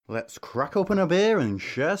Let's crack open a beer and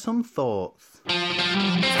share some thoughts.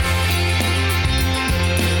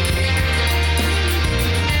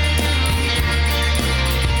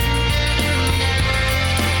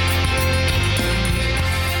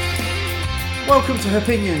 Welcome to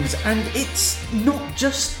Opinions, and it's not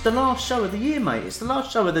just the last show of the year, mate. It's the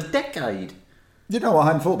last show of the decade. You know what? I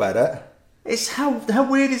hadn't thought about that. It's how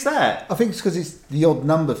weird is that? I think it's because it's the odd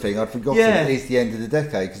number thing. I'd forgotten Yeah. it is the end of the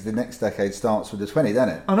decade because the next decade starts with the 20, doesn't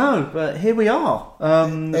it? I know, but here we are.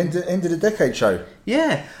 End of the decade show.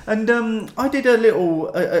 Yeah, and I did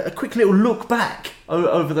a quick little look back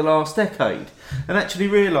over the last decade, and actually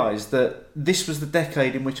realised that this was the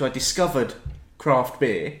decade in which I discovered craft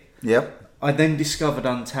beer. Yep. I then discovered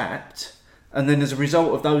Untapped, and then as a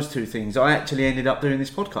result of those two things, I actually ended up doing this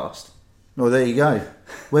podcast. Well, there you go.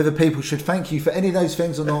 Whether people should thank you for any of those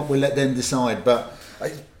things or not, we'll let them decide. But I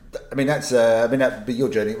mean, that'd be your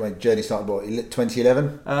journey. When journey started, what,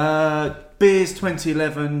 2011? Beers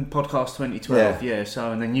 2011, podcast 2012. Yeah.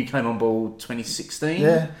 So and then you came on board 2016.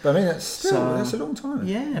 Yeah, but I mean that's a long time.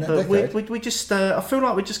 Yeah, but we just I feel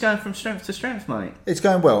like we're just going from strength to strength, mate. It's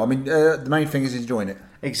going well. I mean, the main thing is enjoying it.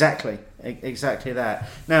 Exactly that.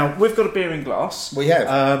 Now we've got a beer in glass. We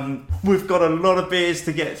have. We've got a lot of beers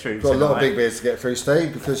to get through. Got a lot of big beers to get through,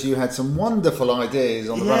 Steve, because you had some wonderful ideas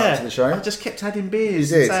on the run up to the show. I just kept adding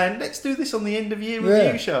beers and saying, let's do this on the end of year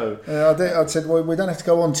review show. I said, well, we don't have to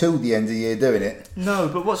go on till the end of the year doing it. No,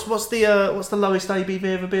 but what's the lowest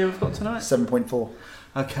ABV of a beer we've got tonight? 7.4.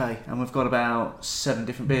 Okay, and we've got about 7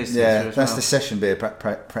 different beers to get through as that's well. the session beer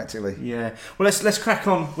practically. Yeah. Well, let's crack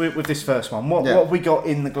on with this first one. What have we got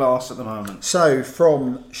in the glass at the moment? So,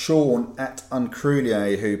 from Sean at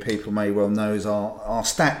Uncrulier, who people may well know as our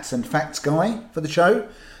stats and facts guy for the show,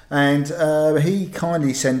 and he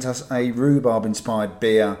kindly sent us a rhubarb-inspired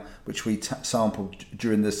beer, which we sampled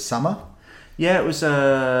during the summer. Yeah, it was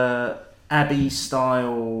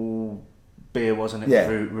Abbey-style beer, wasn't it? Yeah.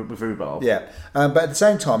 With rhubarb. Yeah, but at the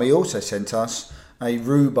same time, he also sent us a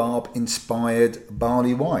rhubarb-inspired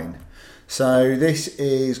barley wine. So this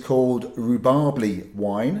is called Rhubarbly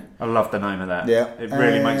Wine. I love the name of that. Yeah. It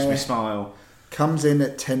really makes me smile. Comes in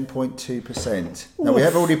at 10.2%. Now, we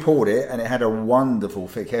have already poured it, and it had a wonderful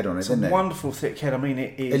thick head on it, didn't it? Wonderful thick head. I mean,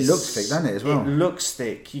 it is... It looks thick, doesn't it, as well? It looks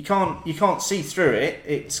thick. You can't see through it.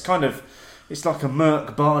 It's like a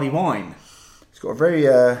Merc barley wine. It's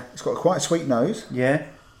got a quite sweet nose. Yeah.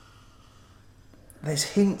 There's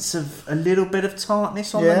hints of a little bit of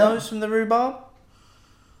tartness on the nose from the rhubarb.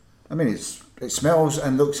 I mean, it smells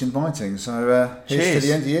and looks inviting. So here's to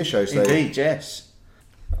the end of your show, Steve. Indeed, yes.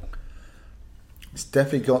 It's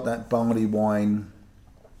definitely got that barley wine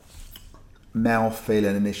mouthfeel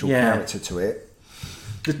and initial character to it.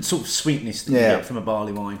 The sort of sweetness that you get from a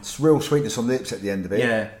barley wine. It's real sweetness on the lips at the end of it.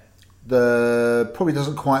 Yeah. Probably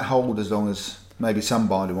doesn't quite hold as long as maybe some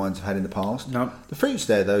barley wines have had in the past. No. The fruit's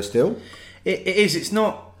there though still. It is. It's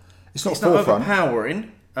not forefront.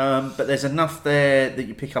 overpowering, but there's enough there that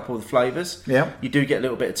you pick up all the flavours. Yeah. You do get a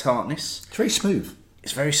little bit of tartness. It's very smooth.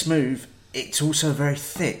 It's very smooth. It's also very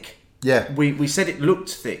thick. Yeah. We said it looked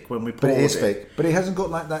thick when we poured it. But it is thick. But it hasn't got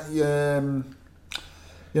like that,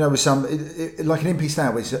 with some, like an MP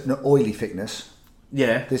Stout, it's an oily thickness.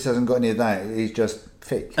 Yeah. This hasn't got any of that. It's just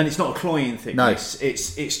thick. And it's not a cloying thickness. No.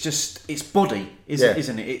 It's just, it's body,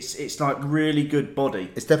 isn't it? It's like really good body.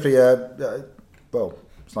 It's definitely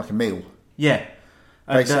it's like a meal. Yeah.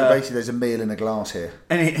 And, basically, there's a meal in a glass here.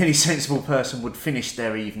 Any sensible person would finish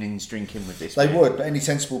their evenings drinking with this. They would, but any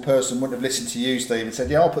sensible person wouldn't have listened to you, Steve, and said,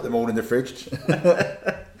 "Yeah, I'll put them all in the fridge."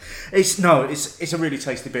 It's a really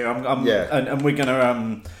tasty beer. And we're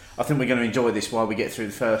gonna I think we're gonna enjoy this while we get through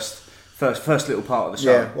the first little part of the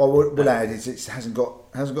show. Yeah, well, we'll add it hasn't got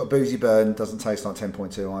a boozy burn, doesn't taste like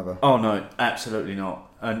 10.2 either. Oh no, absolutely not.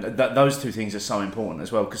 And those two things are so important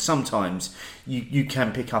as well, because sometimes you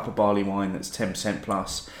can pick up a barley wine that's 10%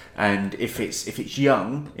 plus, and if it's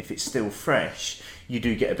young, if it's still fresh, you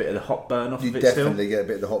do get a bit of the hot burn off of it. You definitely get a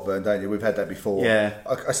bit of the hot burn, don't you? We've had that before. Yeah.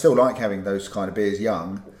 I still like having those kind of beers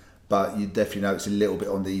young, but you definitely know it's a little bit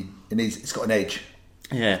on the. It's got an edge.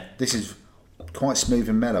 Yeah. This is quite smooth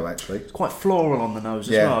and mellow, actually. It's quite floral on the nose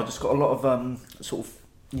as well. Just got a lot of sort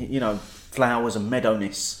of flowers and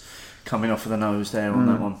meadowness coming off of the nose there on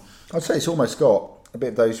that one. I'd say it's almost got a bit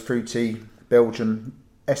of those fruity Belgian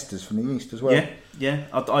esters from the east as well. Yeah.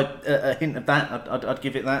 A hint of that. I'd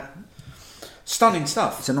give it that. Stunning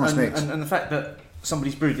stuff. It's a nice mix. And the fact that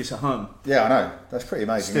somebody's brewed this at home. Yeah, I know. That's pretty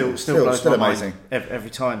amazing. Still blows my amazing. mind every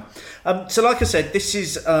time. So like I said, this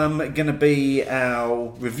is going to be our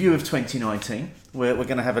review of 2019. We're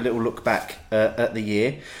going to have a little look back at the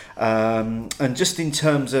year. And just in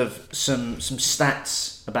terms of some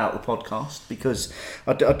stats about the podcast, because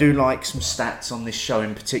I do like some stats on this show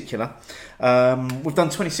in particular. We've done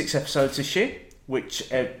 26 episodes this year,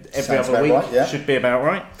 which every other week should be about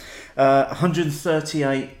right.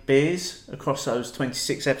 138 beers across those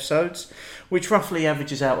 26 episodes, which roughly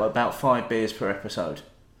averages out at about 5 beers per episode.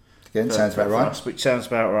 Again, sounds about right. Which sounds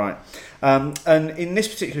about right. And in this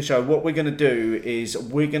particular show, what we're going to do is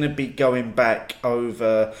we're going to be going back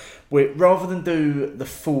over, rather than do the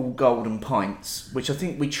full Golden Pints, which I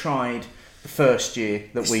think we tried the first year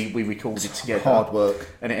that we recorded together. Hard work.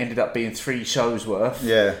 And it ended up being 3 shows worth.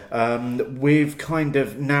 Yeah. We've kind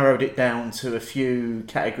of narrowed it down to a few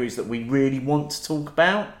categories that we really want to talk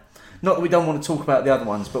about. Not that we don't want to talk about the other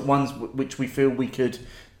ones, but ones which we feel we could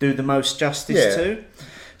do the most justice to.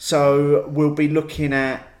 So we'll be looking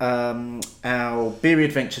at our beery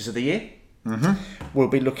adventures of the year. Mm-hmm. We'll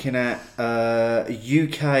be looking at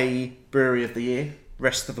UK brewery of the year,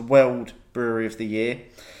 rest of the world brewery of the year,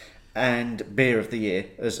 and beer of the year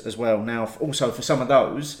as well. Now, also for some of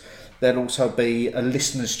those, there'll also be a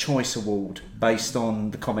listener's choice award based on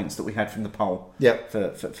the comments that we had from the poll.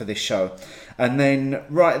 For this show, and then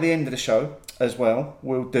right at the end of the show as well,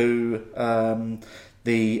 we'll do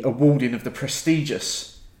the awarding of the prestigious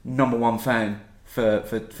number 1 fan for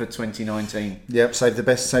 2019. Yep, save the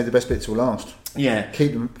best bits till last. Yeah,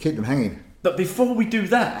 keep them hanging. But before we do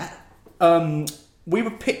that, we were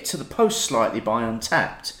picked to the post slightly by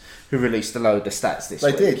Untapped, who released a load of stats this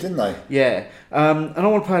week. They did, didn't they? Yeah. And I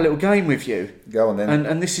want to play a little game with you. Go on then.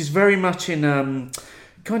 And this is very much in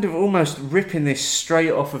kind of almost ripping this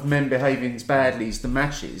straight off of Men Behaving Badly's The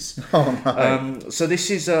Mashes. Oh no. So this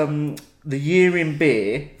is the year in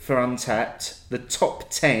beer for Untapped, the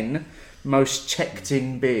top 10 most checked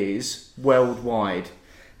in beers worldwide.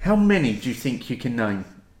 How many do you think you can name?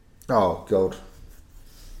 Oh God.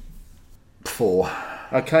 4.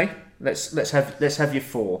 Okay, let's have your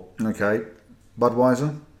 4. Okay.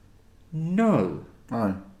 Budweiser? No.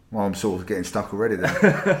 Oh. Well, I'm sort of getting stuck already then.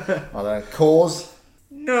 Coors?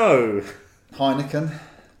 No. Heineken?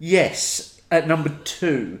 Yes, at number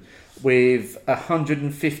 2 with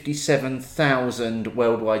 157,000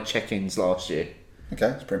 worldwide check-ins last year. Okay,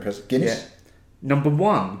 that's pretty impressive. Guinness? Yeah. Number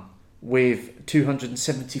 1 with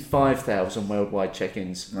 275,000 worldwide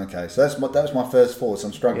check-ins. Okay, so that was my first 4, so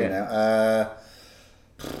I'm struggling now.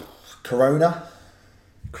 Corona?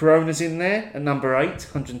 Corona's in there at number 8,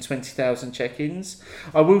 120,000 check-ins.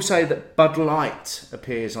 I will say that Bud Light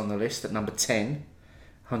appears on the list at number 10,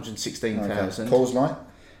 116,000. Okay. Coors Light?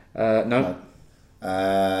 No.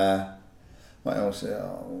 What else?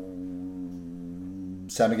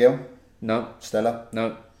 San Miguel? No. Stella?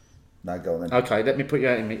 No. No, go on then. Okay, let me put you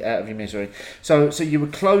out of your misery. So you were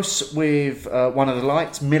close with one of the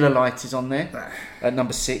lights. Miller Lite is on there at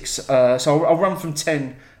number 6. So I'll run from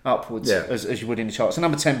 10 upwards as you would in the chart. So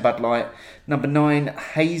number 10, Bud Light. Number 9,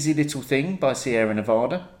 Hazy Little Thing by Sierra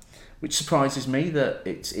Nevada, which surprises me that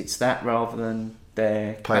it's that rather than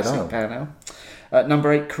their classic pale ale.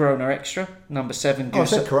 Number 8, Corona Extra. Number 7, I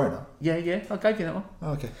said Corona. Yeah, I gave you that one.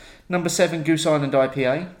 Oh, okay. Number 7, Goose Island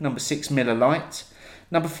IPA. Number 6, Miller Lite.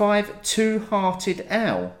 Number 5, Two Hearted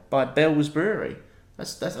Owl by Bell's Brewery.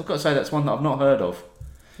 That's I've got to say that's one that I've not heard of.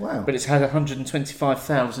 Wow. But it's had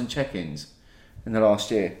 125,000 check-ins in the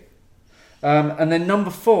last year. And then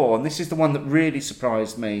number 4, and this is the one that really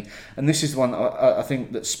surprised me, and this is the one I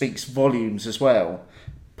think that speaks volumes as well.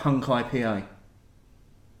 Punk IPA.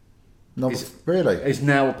 Really? Is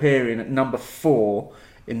now appearing at number 4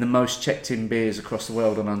 in the most checked-in beers across the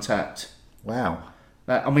world on Untapped. Wow.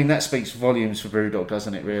 That speaks volumes for Brewdog,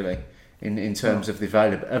 doesn't it, really? In terms of the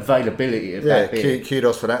availability of that beer. Yeah,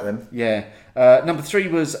 kudos for that then. Yeah. Number 3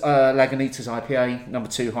 was Lagunitas IPA, number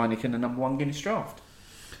 2 Heineken, and number 1 Guinness Draught.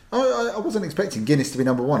 I wasn't expecting Guinness to be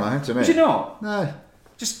number 1, I have to admit. Did you not? No.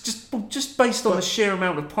 Just based on the sheer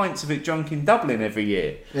amount of pints of it drunk in Dublin every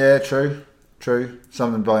year. Yeah, true. Some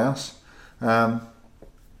of them by us.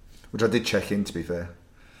 Which I did check in, to be fair.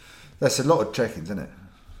 That's a lot of check-ins, isn't it?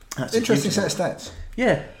 That's interesting set of stats.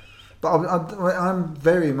 Yeah. But I'm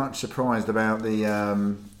very much surprised about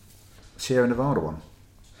the Sierra Nevada one.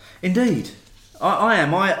 Indeed. I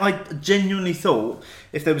am. I genuinely thought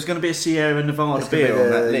if there was going to be a Sierra Nevada beer on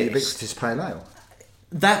that list... Ubiquitous Pale Ale.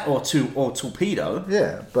 That or Torpedo.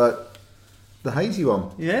 Yeah, but the hazy one.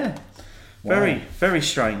 Yeah. Very, very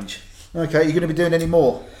strange. Okay, you're going to be doing any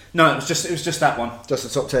more? No, it was just that one. Just the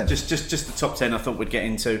top 10. Just the top 10 I thought we'd get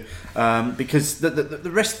into, because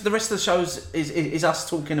the rest of the shows is us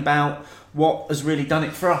talking about what has really done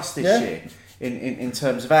it for us this year in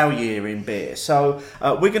terms of our year in beer. So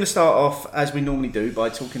we're going to start off as we normally do by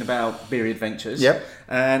talking about beery adventures. Yep.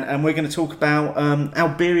 And we're going to talk about our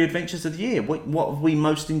beery adventures of the year. What have we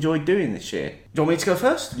most enjoyed doing this year? Do you want me to go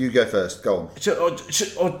first? You go first. Go on.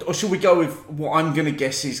 Or should we go with what I'm going to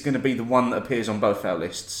guess is going to be the one that appears on both our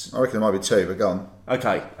lists? I reckon there might be two, but go on.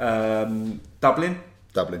 Okay. Dublin.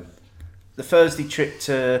 The Thursday trip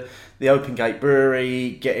to the Open Gate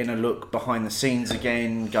Brewery, getting a look behind the scenes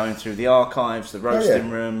again, going through the archives, the roasting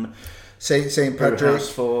room, Seeing Patrick,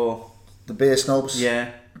 for the beer snobs. Yeah.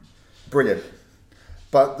 Brilliant.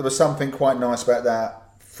 But there was something quite nice about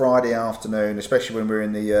that Friday afternoon, especially when we were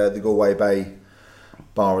in the Galway Bay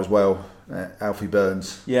bar as well, Alfie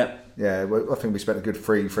Burns. Yeah. Yeah, I think we spent a good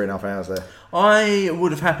 3.5 hours there. I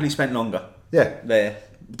would have happily spent longer. Yeah. There.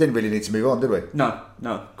 Didn't really need to move on, did we? No,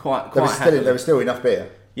 quite There happily. was still enough beer.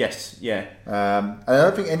 Yes, yeah. And I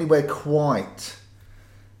don't think anywhere quite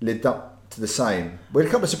lived up to the same. We had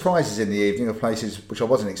a couple of surprises in the evening of places which I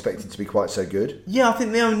wasn't expecting to be quite so good. Yeah, I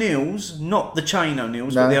think the O'Neill's, not the chain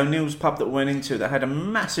O'Neill's, No. but the O'Neill's pub that we went into that had a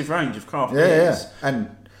massive range of craft Yeah, beers. yeah.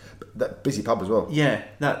 And that busy pub as well. Yeah,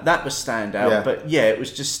 that was standout. Yeah. But yeah, it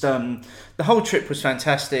was just the whole trip was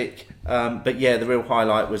fantastic. But yeah, the real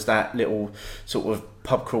highlight was that little sort of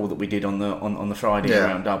pub crawl that we did on the Friday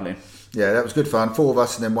around Dublin. Yeah, that was good fun. 4 of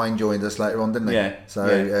us, and then Wayne joined us later on, didn't he? Yeah. So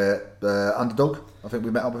Underdog, I think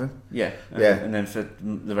we met up with him. Yeah, Yeah. And then for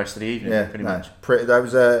the rest of the evening, Yeah, pretty much. That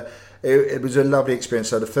was it was a lovely experience.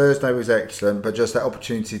 So the Thursday was excellent, but just that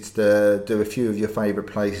opportunity to do a few of your favourite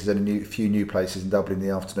places and a few new places in Dublin in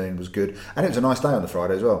the afternoon was good. And it was a nice day on the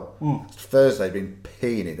Friday as well. Thursday had been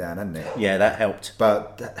peeing it down, hadn't it? Yeah, that helped.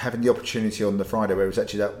 But having the opportunity on the Friday where it was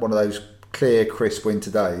actually that one of those clear, crisp winter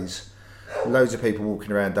days, loads of people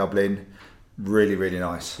walking around Dublin, really, really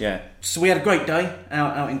nice. Yeah. So we had a great day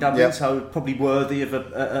out in Dublin, Yep. so probably worthy of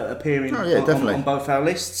appearing definitely. on both our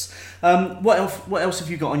lists. What else have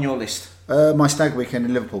you got on your list? My stag weekend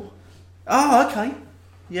in Liverpool. Oh, okay.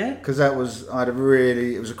 Yeah. Because it was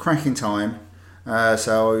a cracking time.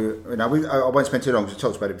 So, you know, I won't spend too long because we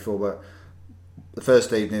talked about it before, but the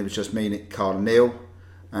first evening it was just me, Carl and Neil,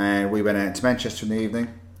 and we went out to Manchester in the evening.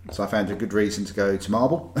 So I found a good reason to go to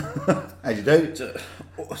Marble, as you do.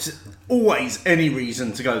 Always any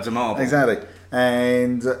reason to go to Marble. Exactly.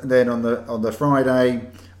 And then on the Friday,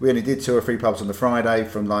 we only did 2 or 3 pubs on the Friday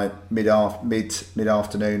from like mid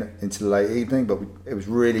afternoon into the late evening, but it was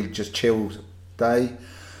really just chilled day.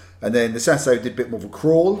 And then the Saturday we did a bit more of a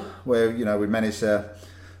crawl, where we managed to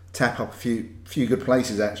tap up a few good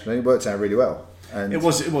places. Actually, it worked out really well. And It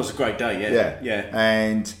was a great day. Yeah.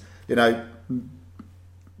 And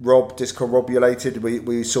Rob, Discord Rob Related,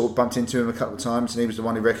 we sort of bumped into him a couple of times, and he was the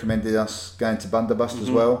one who recommended us going to Bunderbust as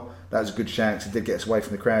well. That was a good shout, 'cause it did get us away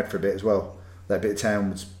from the crowd for a bit as well. That bit of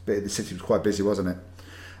town the city was quite busy, wasn't it?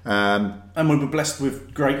 And we were blessed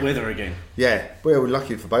with great weather again. Yeah, we were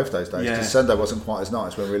lucky for both those days, because Sunday wasn't quite as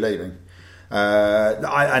nice when we were leaving. That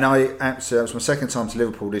was my second time to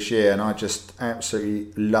Liverpool this year, and I just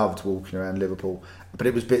absolutely loved walking around Liverpool. But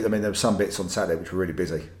it was there were some bits on Saturday which were really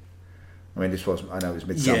busy. I mean, I know it was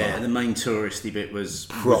midsummer. Yeah, the main touristy bit was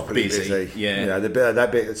Properly busy. Yeah. that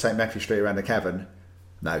bit at St Matthew Street around the Cavern,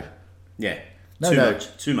 no. Yeah. No.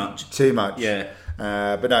 Too much. Too much. Yeah.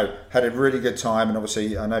 But no, had a really good time, and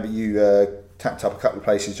obviously I know that you tapped up a couple of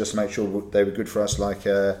places just to make sure they were good for us, like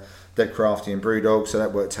Dead Crafty and Brewdog, so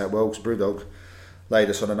that worked out well, because Brewdog laid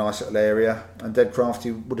us on a nice little area, and Dead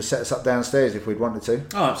Crafty would have set us up downstairs if we'd wanted to.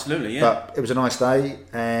 Oh, absolutely, yeah. But it was a nice day,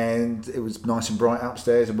 and it was nice and bright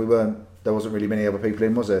upstairs, and there wasn't really many other people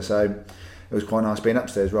in, was there? So it was quite nice being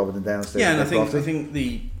upstairs rather than downstairs. Yeah, and I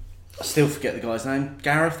think I still forget the guy's name.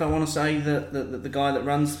 Gareth, I want to say, the guy that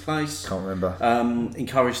runs the place. Can't remember.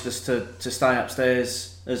 Encouraged us to stay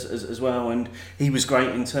upstairs as well, and he was great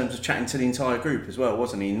in terms of chatting to the entire group as well,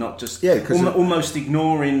 wasn't he? Not just almost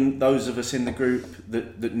ignoring those of us in the group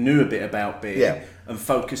that knew a bit about beer, and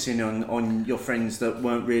focusing on your friends that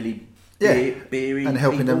weren't really beery, and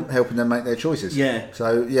helping them make their choices. Yeah.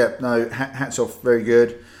 So hats off, very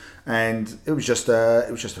good, and it was just a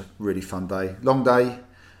really fun day, long day.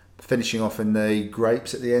 Finishing off in the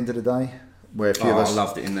grapes at the end of the day, where a few of us I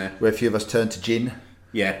loved it in there. Where a few of us turned to gin.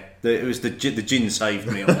 Yeah, it was the gin saved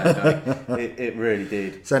me on that day. It really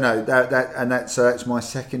did. So no, that's my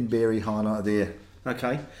second beery highlight of the year.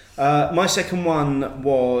 Okay, my second one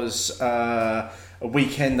was a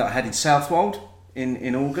weekend that I had in Southwold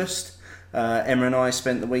in August. Emma and I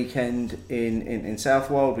spent the weekend in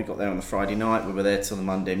Southwold. We got there on the Friday night. We were there till the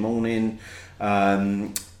Monday morning.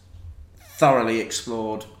 Thoroughly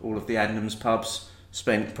explored all of the Adnams pubs.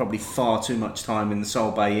 Spent probably far too much time in the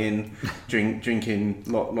Soul Bay Inn, drinking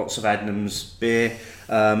lots of Adnams beer,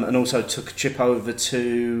 and also took a trip over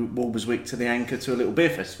to Walberswick to the Anchor to a little beer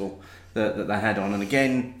festival that they had on. And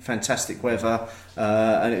again, fantastic weather,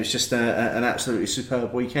 and it was just an absolutely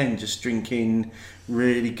superb weekend. Just drinking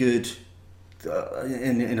really good,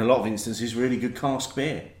 in a lot of instances, really good cask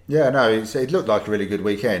beer. Yeah, no, it looked like a really good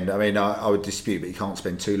weekend. I mean, I would dispute that you can't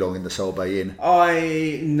spend too long in the Soul Bay Inn.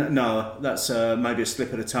 No, that's maybe a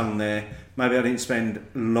slip of the tongue there. Maybe I didn't spend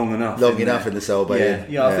long enough In the Soul Bay Inn.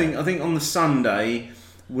 Yeah. I think on the Sunday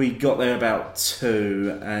we got there about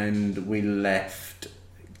 2 and we left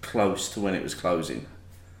close to when it was closing.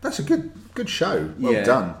 That's a good show. Well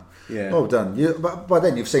done. Yeah. Well done. But by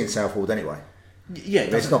then you've seen Southwold anyway. Yeah,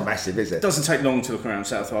 it's not massive, is it? It doesn't take long to look around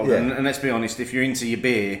Southwold, and let's be honest, if you're into your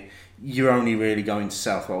beer, you're only really going to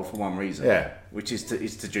Southwold for one reason, which is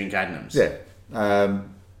to drink Adnams. Yeah,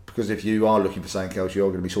 because if you are looking for something else, you're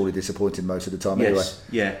going to be sorely disappointed most of the time anyway.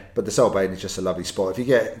 Yeah. But the Soul Bay is just a lovely spot.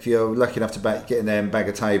 If you're lucky enough to get in there and bag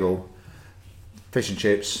a table, fish and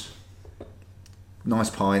chips, nice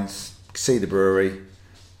pints, see the brewery,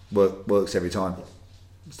 works every time.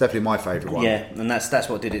 It's definitely my favourite one. Yeah, and that's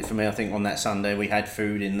what did it for me. I think on that Sunday we had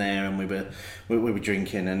food in there and we were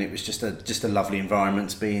drinking, and it was just a lovely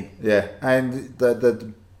environment to be in. Yeah, and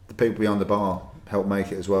the people behind the bar help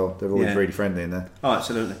make it as well. They're always really friendly in there. Oh,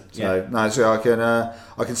 absolutely. So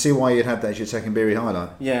I can see why you'd have that as your second beery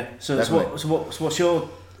highlight. Yeah. So what's your?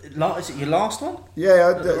 Is it your last one?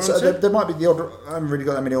 Yeah, there might be the odd. I haven't really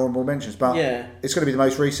got that many honourable mentions, but it's going to be the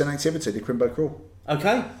most recent activity, the Crimbo Crawl.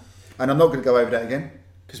 Okay. And I'm not going to go over that again.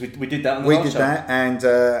 Because we did that on the last show. That, and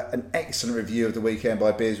an excellent review of the weekend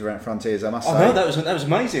by Beers Without Frontiers, I must say. No, that was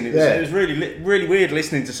amazing. It was really weird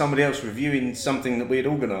listening to somebody else reviewing something that we had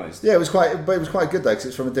organised. Yeah, it was quite good though, because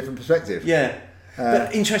it's from a different perspective. Yeah,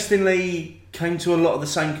 but interestingly, came to a lot of the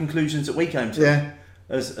same conclusions that we came to. Yeah.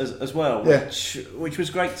 As well, which was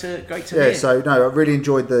great to hear. Yeah, so no, I really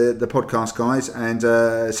enjoyed the podcast, guys, and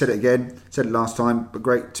said it last time, but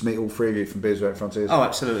great to meet all three of you from Beers Without Frontiers. Oh,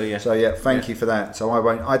 absolutely, yeah. So thank you for that. So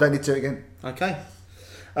I don't need to do it again. Okay.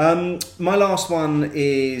 My last one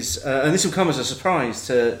is, and this will come as a surprise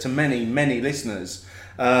to many listeners,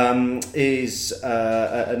 is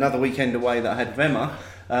another weekend away that I had with Emma,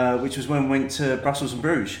 which was when we went to Brussels and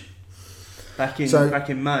Bruges. Back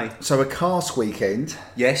in May. So a cask weekend.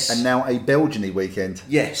 Yes. And now a Belgian-y weekend.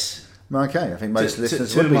 Yes. Okay, I think most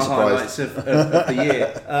listeners would would be surprised. surprised. Of the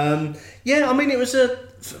year. I mean, it was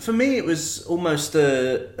for me, it was almost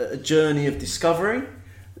a journey of discovery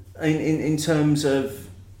in terms of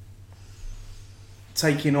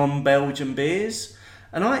taking on Belgian beers,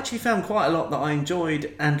 and I actually found quite a lot that I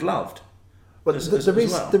enjoyed and loved. But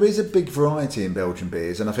there is a big variety in Belgian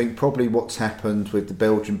beers, and I think probably what's happened with the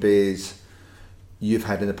Belgian beers you've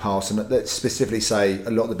had in the past, and let's specifically say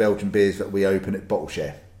a lot of the Belgian beers that we open at Bottle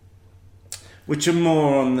Share, which are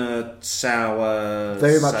more on the sour,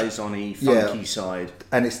 very much saison-y, funky side.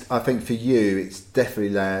 And I think for you, it's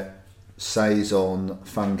definitely that saison,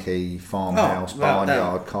 funky, farmhouse,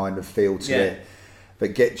 barnyard kind of feel to it that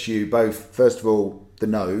gets you both. First of all, the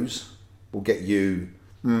nose will get you.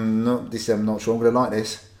 I'm not sure I'm going to like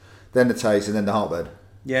this. Then the taste, and then the heartburn.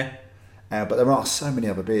 Yeah. But there are so many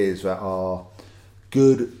other beers that are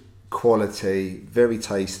good quality, very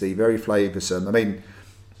tasty, very flavoursome. I mean,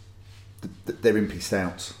 they're Impey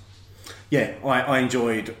Stouts. Yeah, I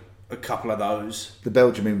enjoyed a couple of those. The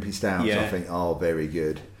Belgian Impey Stouts, I think, are very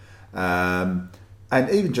good. And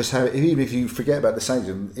even if you forget about the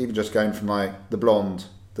saison, even just going from like the blonde,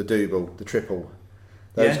 the double, the triple,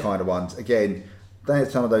 those kind of ones. Again, they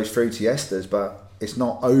have some of those fruity esters, but it's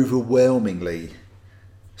not overwhelmingly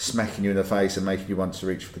smacking you in the face and making you want to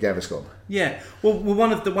reach for the Gaviscon. Yeah, well,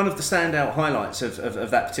 one of the standout highlights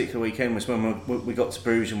of that particular weekend was when we got to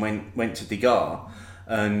Bruges and went to Degar,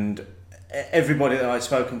 and everybody that I'd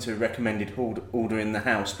spoken to recommended ordering the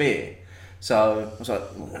house beer. So I was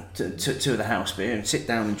like, to the house beer and sit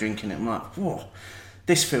down and drinking it. I'm like, whoa,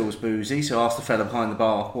 this feels boozy. So I asked the fella behind the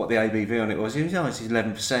bar what the ABV on it was. He was, it's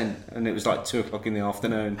 11%, and it was like 2:00 in the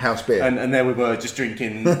afternoon. House beer, and there we were just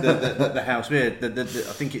drinking the house beer.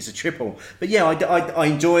 I think it's a triple, but yeah, I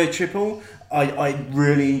enjoy a triple. I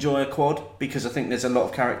really enjoy a quad because I think there's a lot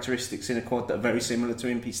of characteristics in a quad that are very similar to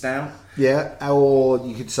Impey Stout. Yeah, or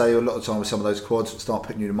you could say a lot of time with some of those quads start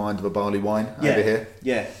putting you in mind of a barley wine over here.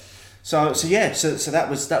 Yeah. So that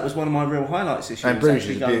was one of my real highlights this year. And Bruges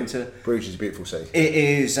is a beautiful city. It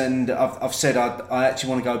is, and I've said I actually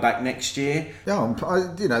want to go back next year. Yeah,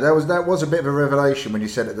 that was a bit of a revelation when you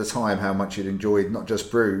said at the time how much you'd enjoyed not just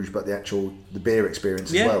Bruges but the beer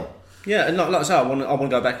experience as well. Yeah, and like I say, I want to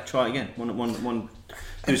go back and try it again. Want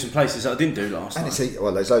do some places that I didn't do last time.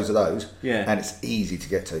 And there's loads of those. Yeah, and it's easy to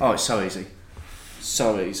get to. Oh, it's so easy,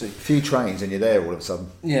 so easy. A few trains and you're there all of a sudden.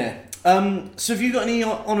 Yeah. So have you got any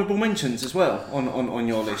honourable mentions as well on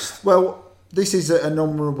your list? Well, this is an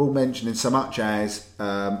honourable mention in so much as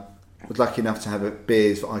I was lucky enough to have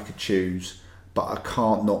beers that I could choose, but I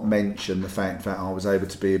can't not mention the fact that I was able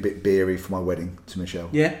to be a bit beery for my wedding to Michelle.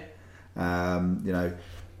 Yeah.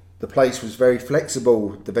 The place was very flexible.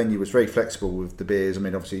 The venue was very flexible with the beers. I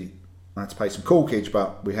mean, obviously, I had to pay some corkage,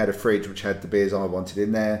 but we had a fridge which had the beers I wanted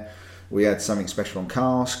in there. We had something special on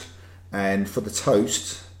cask, and for the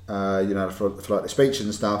toast, for like the speeches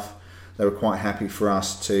and stuff, they were quite happy for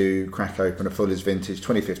us to crack open a Fuller's Vintage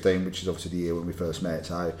 2015, which is obviously the year when we first met.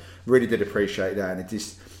 So I really did appreciate that, and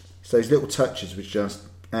it's those little touches which just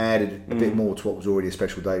added a bit more to what was already a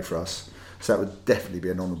special day for us. So that would definitely be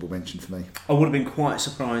an honourable mention for me. I would have been quite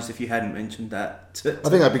surprised if you hadn't mentioned that. I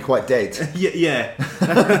think I'd be quite dead. Yeah.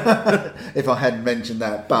 If I hadn't mentioned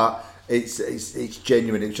that, but it's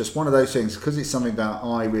genuine. It's just one of those things because it's something that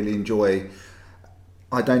I really enjoy.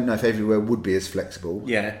 I don't know if everywhere would be as flexible.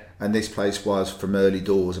 Yeah. And this place was from early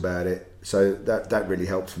doors about it. So that really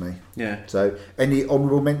helped for me. Yeah. So any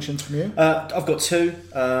honourable mentions from you? I've got two.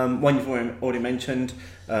 One you've already mentioned,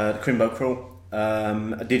 the Crimbo Crawl.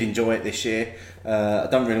 I did enjoy it this year. I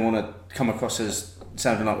don't really want to come across as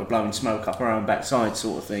sounding like we're blowing smoke up our own backside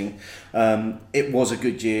sort of thing. It was a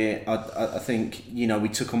good year. I think we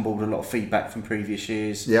took on board a lot of feedback from previous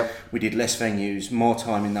years. Yep. We did less venues, more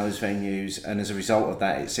time in those venues, and as a result of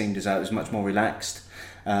that, it seemed as though it was much more relaxed.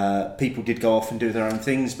 People did go off and do their own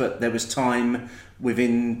things, but there was time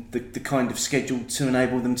within the kind of schedule to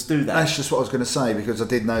enable them to do that. That's just what I was going to say, because I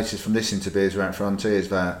did notice from listening to Beers Without Frontiers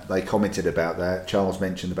that they commented about that. Charles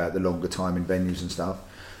mentioned about the longer time in venues and stuff,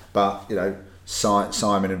 but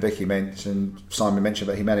Simon and Vicky mentioned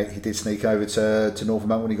that he did sneak over to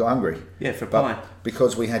Northern when he got hungry. Yeah, for a pie.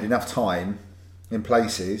 Because we had enough time in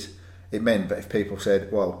places, it meant that if people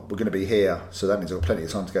said, well, we're going to be here, so that means I've got plenty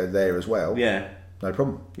of time to go there as well. Yeah. No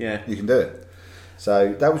problem. Yeah. You can do it.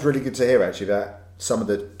 So that was really good to hear, actually, that some of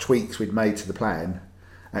the tweaks we'd made to the plan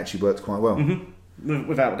actually worked quite well. Mm-hmm.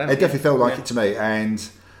 Without doubt. It definitely felt like it to me. And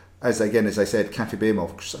as they said, Cafe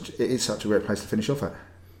Beermoth, it is such a great place to finish off at.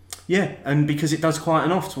 Yeah, and because it does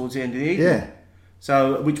quieten off towards the end of the evening. Yeah.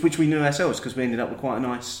 So, which we knew ourselves, because we ended up with quite a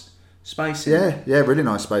nice space. Yeah, really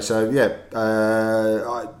nice space. So, yeah,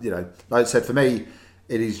 like I said, for me,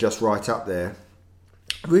 it is just right up there.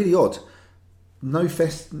 Really odd. I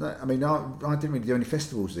didn't really do any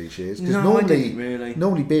festivals these years. No, I didn't really.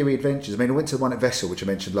 Normally, Beery Adventures. I mean, I went to the one at Vessel, which I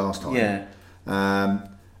mentioned last time. Yeah.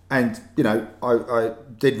 And, I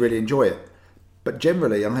did really enjoy it. But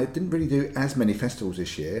generally, I didn't really do as many festivals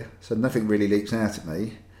this year, so nothing really leaps out at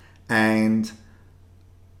me. And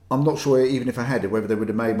I'm not sure, even if I had it, whether they would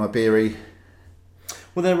have made my Beery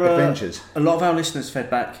adventures. A lot of our listeners fed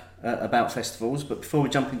back about festivals, but before we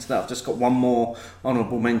jump into that, I've just got one more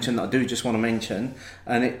honourable mention that I do just want to mention,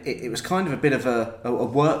 and it was kind of a bit of a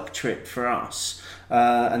work trip for us,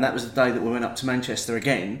 and that was the day that we went up to Manchester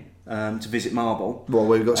again to visit Marble. Well,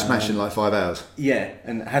 we got smashed in like 5 hours. Yeah,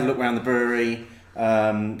 and had a look around the brewery.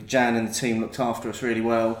 Jan and the team looked after us really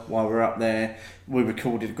well while we were up there. We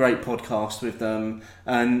recorded a great podcast with them,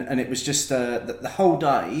 and it was just the whole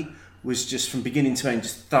day was just from beginning to end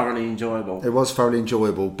just thoroughly enjoyable. It was thoroughly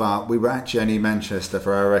enjoyable, but we were actually only in Manchester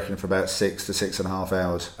for, I reckon, for about 6 to 6.5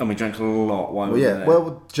 hours. And we drank a lot while we were there.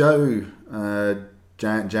 Well, Joe,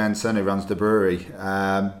 Jan's son, who runs the brewery,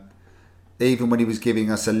 even when he was giving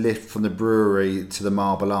us a lift from the brewery to the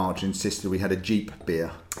Marble Arch, insisted we had a Jeep beer.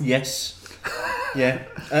 Yes. Yeah.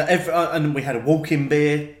 And we had a walk-in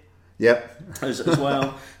beer. Yep. As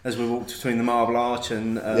well, as we walked between the Marble Arch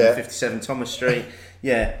and 57 Thomas Street.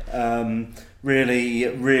 Yeah,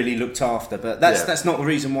 really looked after. But that's not the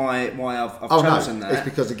reason why I've chosen that. It's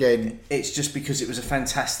because, again, it's just because it was a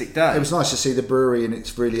fantastic day. It was nice to see the brewery in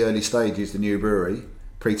its really early stages, the new brewery,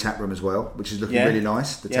 pre-tap room as well, which is looking really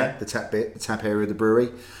nice. The tap area of the brewery.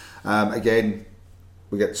 Again,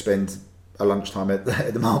 we get to spend a lunchtime at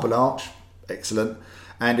the Marble Arch. Excellent.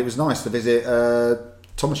 And it was nice to visit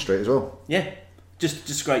Thomas Street as well. Yeah,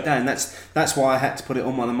 just a great day, and that's why I had to put it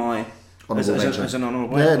on one of my as an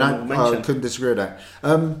honourable mention. I couldn't disagree with that.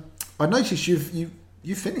 I noticed you've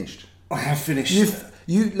finished. I have finished.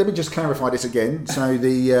 Let me just clarify this again. So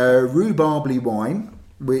the rhubarbly wine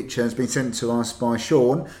which has been sent to us by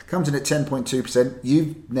Sean, comes in at 10.2%.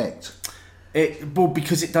 You've necked.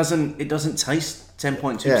 Because it doesn't taste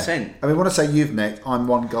 10.2%. I mean, when I say you've necked, I'm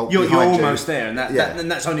one gulp You're behind you. almost there,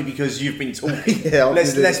 and that's only because you've been talking. Yeah,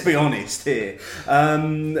 let's be honest here.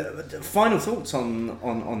 Final thoughts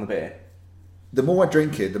on the beer. The more I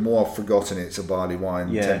drink it, the more I've forgotten it's a barley wine.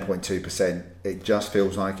 Yeah. 10.2%. It just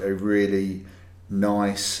feels like a really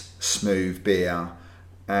nice, smooth beer,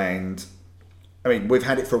 and I mean, we've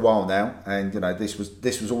had it for a while now, and this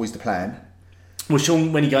was always the plan. Well,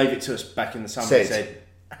 Sean, when he gave it to us back in the summer, he said,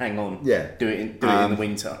 "Hang on, do it in the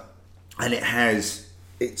winter." And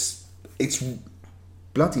it's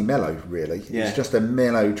bloody mellow, really. Yeah. It's just a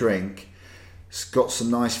mellow drink. It's got some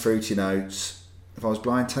nice fruity notes. If I was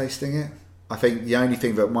blind tasting it, I think the only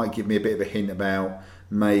thing that might give me a bit of a hint about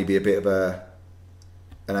maybe a bit of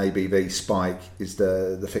an ABV spike is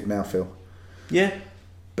the thick mouthfeel. Yeah.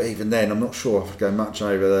 But even then, I'm not sure if I'd go much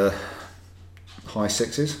over the high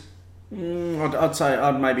sixes. I'd say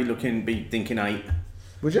I'd maybe be thinking 8.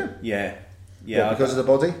 Would you? Yeah. What, because of the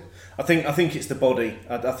body? I think it's the body.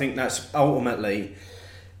 I think that's ultimately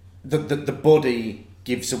the body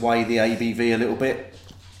gives away the ABV a little bit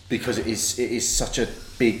because it is such a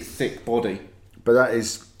big, thick body. But that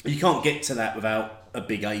is... You can't get to that without a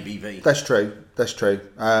big ABV. That's true.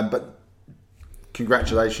 But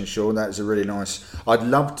congratulations, Sean. That is a really nice... I'd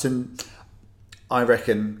love to... I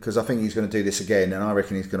reckon, because I think he's going to do this again, and I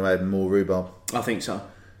reckon he's going to add more rhubarb. I think so.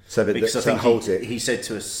 Because I think he said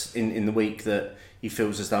to us in the week that he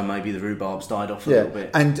feels as though maybe the rhubarb's died off a little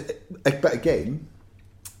bit. But again,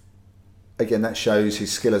 that shows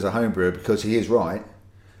his skill as a home brewer, because he is right.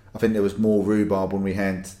 I think there was more rhubarb when we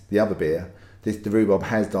had the other beer. The rhubarb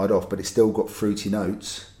has died off, but it's still got fruity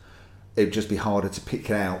notes. It would just be harder to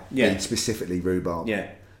pick out in specifically rhubarb.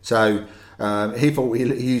 Yeah. So he thought he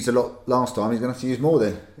used a lot last time. He's going to have to use more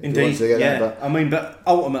then. Indeed, but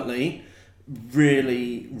ultimately,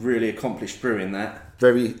 really, really accomplished brewing that.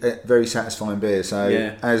 Very, very satisfying beer.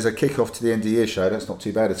 So as a kick-off to the end of the year show, that's not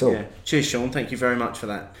too bad at all. Yeah. Cheers, Sean. Thank you very much for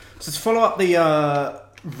that. So to follow up the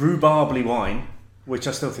rhubarbly wine, which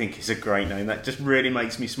I still think is a great name. That just really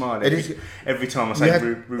makes me smile every time I say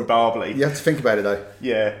rhubarbly. You have to think about it though.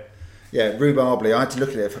 Yeah. Yeah, rhubarbly. I had to look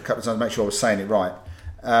at it for a couple of times to make sure I was saying it right.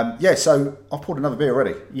 So I've poured another beer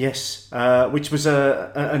already. Yes, which was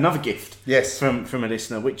another gift. Yes, from a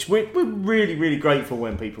listener, which we're really, really grateful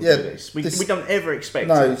when people do this. We don't ever expect.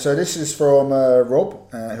 No, so this is from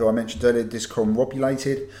Rob, who I mentioned earlier. This is from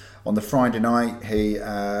Robulated. On the Friday night, he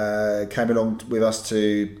came along with us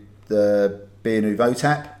to the Beer Nouveau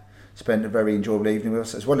Tap. Spent a very enjoyable evening with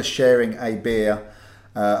us, as well as sharing a beer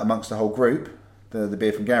amongst the whole group. The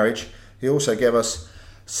beer from Garage. He also gave us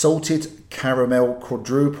Salted Caramel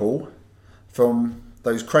Quadruple from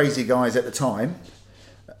those crazy guys at the time,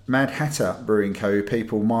 Mad Hatter Brewing Co.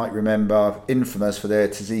 People might remember infamous for their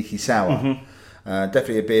Tzatziki Sour. Mm-hmm.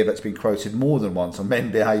 Definitely a beer that's been quoted more than once on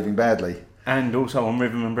Men Behaving Badly. And also on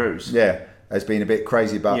Rhythm and Brews. Yeah, has been a bit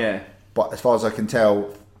crazy, but as far as I can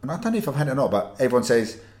tell, and I don't know if I've had it or not, but everyone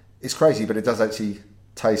says it's crazy, but it does actually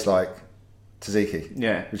taste like tzatziki.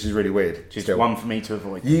 Yeah. Which is really weird. Just one for me to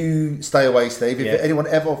avoid. You stay away, Steve. If anyone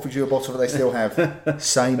ever offers you a bottle that they still have,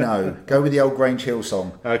 say no. Go with the old Grange Hill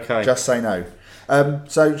song. Okay. Just say no.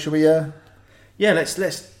 So should we... Yeah,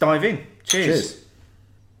 let's dive in. Cheers.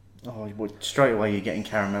 Oh, straight away you're getting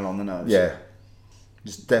caramel on the nose. Yeah.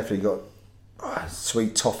 It's definitely got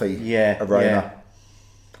sweet toffee aroma. Yeah.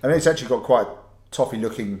 I mean, it's actually got quite toffee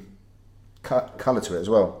looking colour to it as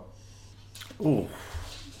well. Ooh.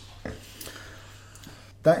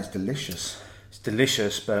 That is delicious. It's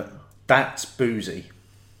delicious, but that's boozy.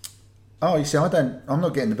 Oh, you see, I'm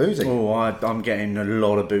not getting the boozy. Oh, I'm getting a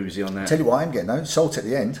lot of boozy on that. Tell you what I'm getting though, salt at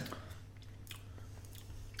the end.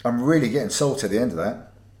 I'm really getting salt at the end of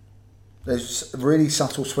that. There's really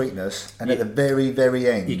subtle sweetness, and at the very, very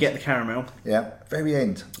end, you get the caramel. Yeah, very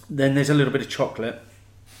end. Then there's a little bit of chocolate,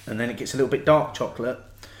 and then it gets a little bit dark chocolate.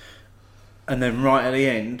 And then right at the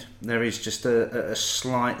end, there is just a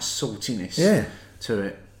slight saltiness to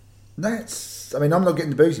it. I'm not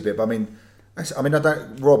getting the boozy bit, but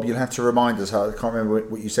Rob, you'll have to remind us. I can't remember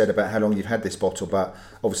what you said about how long you've had this bottle, but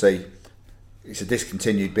obviously it's a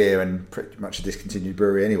discontinued beer and pretty much a discontinued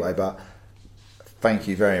brewery anyway, but thank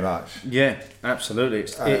you very much. Yeah, absolutely.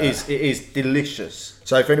 It is delicious.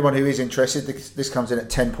 So for anyone who is interested, this comes in at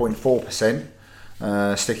 10.4%.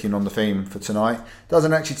 Sticking on the theme for tonight.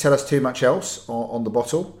 Doesn't actually tell us too much else on the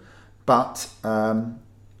bottle, but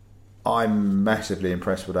I'm massively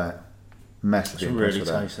impressed with that. It's really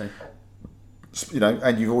tasty.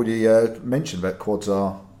 And you've already mentioned that quads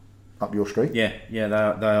are up your street. Yeah,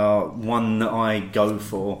 they are one that I go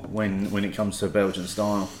for when it comes to Belgian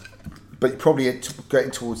style. But probably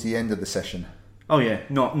getting towards the end of the session. Oh yeah,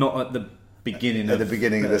 not at the beginning. At the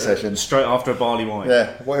beginning of the session, straight after a barley wine.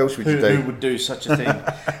 Yeah. What else would you do? Who would do such a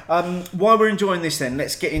thing? While we're enjoying this, then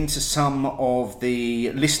let's get into some of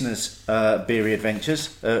the listeners' beery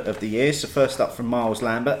adventures of the year. So first up from Miles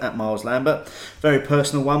Lambert at Miles Lambert, very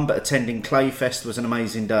personal one, but attending Clayfest was an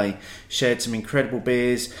amazing day. Shared some incredible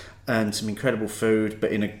beers and some incredible food,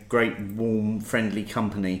 but in a great, warm, friendly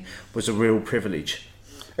company was a real privilege.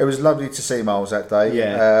 It was lovely to see Miles that day.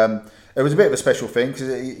 Yeah. It was a bit of a special thing because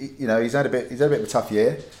he's had a bit of a tough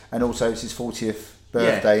year, and also it's his 40th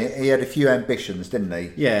birthday. Yeah. He had a few ambitions, didn't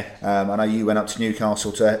he? Yeah. I know you went up to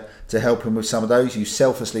Newcastle to help him with some of those. You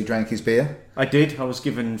selflessly drank his beer. I did. I was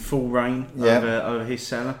given full reign over his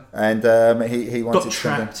cellar, and he wanted got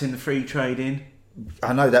trapped in the free trade in.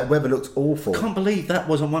 I know that weather looked awful. I can't believe that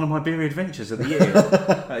wasn't one of my beer adventures of the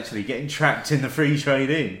year. Actually, getting trapped in the free trade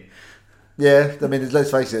in. Yeah, I mean, let's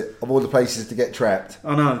face it. Of all the places to get trapped,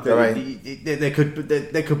 I know there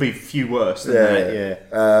could be a few worse than that.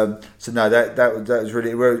 Yeah. So no, that was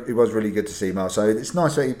really, it was really good to see Miles. So it's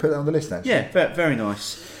nice that you put that on the list. Actually, yeah, very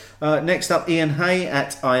nice. Next up, Ian Hay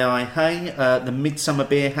at II Hay, the Midsummer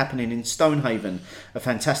Beer happening in Stonehaven, a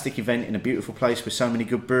fantastic event in a beautiful place with so many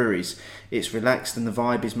good breweries. It's relaxed and the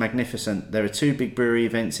vibe is magnificent. There are 2 big brewery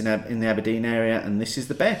events in the Aberdeen area, and this is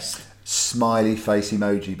the best. Smiley face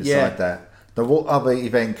emoji beside that. Now, what other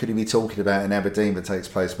event could he be talking about in Aberdeen that takes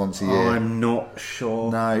place once a year? I'm not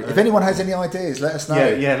sure. No. If anyone has any ideas, let us know.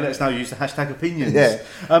 Yeah, let us know. Use the hashtag opinions. Yeah.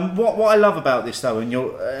 What I love about this though,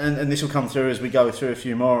 and this will come through as we go through a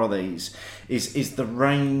few more of these, is the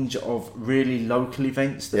range of really local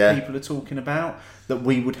events that people are talking about that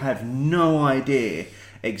we would have no idea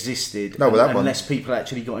existed unless people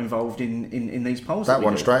actually got involved in these polls. That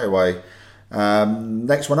one straight away.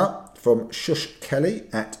 Next one up. From Shush Kelly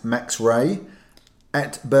at Max Ray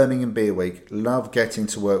at Birmingham Beer Week. Love getting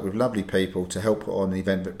to work with lovely people to help put on an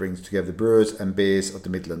event that brings together the brewers and beers of the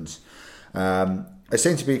Midlands. It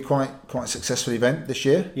seemed to be quite a successful event this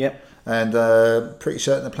year. Yep. And pretty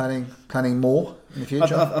certain they're planning more in the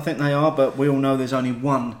future. I think they are, but we all know there's only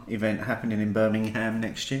one event happening in Birmingham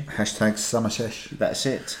next year. Hashtag Summer Sesh. That's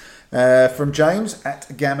it. From James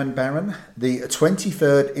at Gammon Baron, the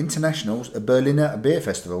 23rd Internationals Berliner Beer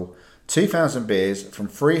Festival. 2,000 beers from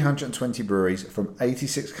 320 breweries from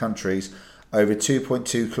 86 countries over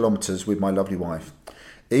 2.2 kilometres with my lovely wife.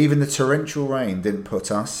 Even the torrential rain didn't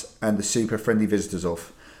put us and the super friendly visitors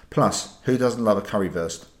off. Plus, who doesn't love a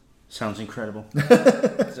currywurst? Sounds incredible.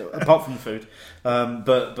 Apart from the food,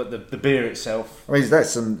 but the beer itself. I mean, that's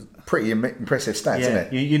some pretty impressive stats, isn't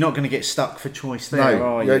it? You're not going to get stuck for choice there,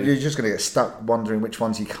 are you? You're just going to get stuck wondering which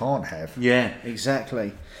ones you can't have. Yeah,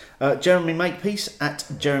 exactly. Jeremy Makepeace at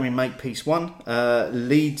Jeremy Makepeace 1.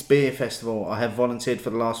 Leeds Beer Festival. I have volunteered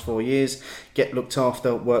for the last 4 years. Get looked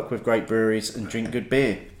after, work with great breweries and drink good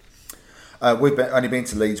beer. We've only been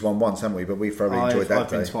to Leeds one once, haven't we? But we thoroughly enjoyed that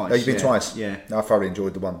day. I've been twice. Oh, you've been twice? Yeah. I thoroughly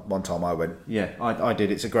enjoyed the one time I went. Yeah, I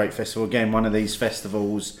did. It's a great festival. Again, one of these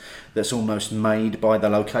festivals that's almost made by the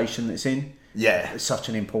location it's in. Yeah. It's such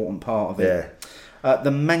an important part of it. Yeah.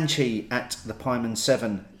 The Manchi at the Pyman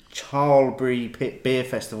 7. Charlbury Pit Beer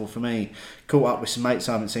Festival for me. Caught up with some mates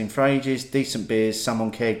I haven't seen for ages. Decent beers, some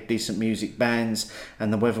on keg, decent music, bands,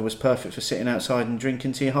 and the weather was perfect for sitting outside and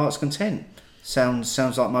drinking to your heart's content.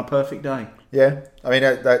 Sounds like my perfect day. Yeah, I mean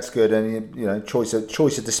that's good, and choice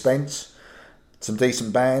of dispense, some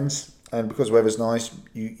decent bands, and because the weather's nice,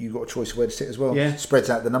 you got a choice of where to sit as well. Yeah, spreads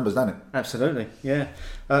out the numbers, doesn't it? Absolutely. Yeah.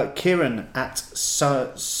 Kieran at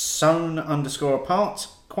Sewn_apart.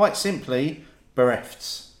 Quite simply,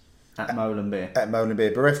 Berefts. At Molenbeer. At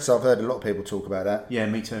Molenbeer. Berefts, I've heard a lot of people talk about that. Yeah,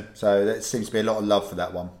 me too. So there seems to be a lot of love for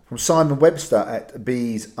that one. From Simon Webster at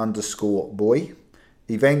bees_boy.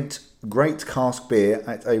 Event, great cask beer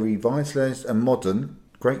at a revitalised and modern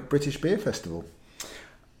Great British Beer Festival.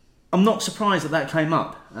 I'm not surprised that came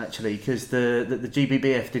up, actually, because the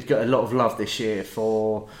GBBF did get a lot of love this year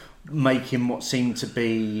for making what seemed to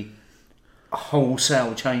be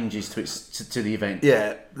wholesale changes to the event.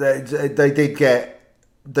 Yeah, they did get...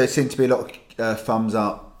 There seemed to be a lot of thumbs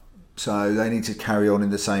up, so they need to carry on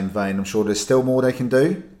in the same vein. I'm sure there's still more they can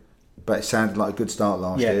do, but it sounded like a good start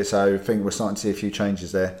last year, so I think we're starting to see a few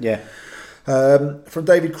changes there. Yeah. From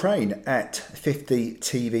David Crane at 50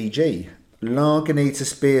 TVG.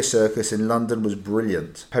 Lagunitas Beer Circus in London was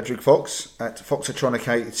brilliant. Patrick Fox at Foxatronic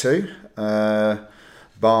 82,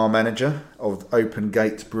 bar manager of Open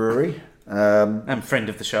Gate Brewery. And friend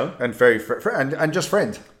of the show. and very and just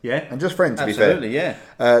friend. Yeah. And just friend, to Absolutely, be fair.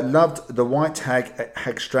 yeah. Loved the White Hag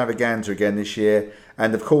Extravaganza again this year,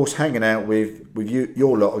 and of course hanging out with you,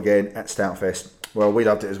 your lot again at Stoutfest. Well, we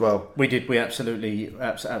loved it as well. We did. We absolutely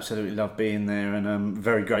loved being there, and I'm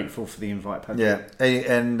very grateful for the invite, Patrick. Yeah,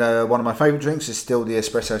 and one of my favourite drinks is still the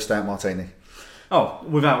espresso stout martini. Oh,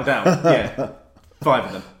 without a doubt, yeah. 5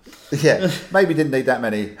 of them. Yeah, maybe didn't need that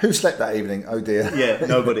many. Who slept that evening? Oh dear. Yeah,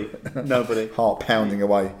 nobody. Heart pounding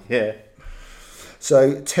away. Yeah.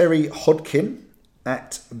 So Terry Hodkin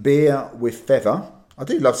at Beer with Feather. I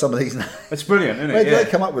do love some of these names. It's brilliant, isn't Where it? do Yeah. they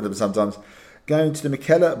come up with them sometimes? Going to the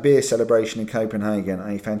Mikella Beer Celebration in Copenhagen,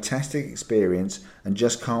 a fantastic experience, and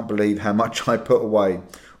just can't believe how much I put away.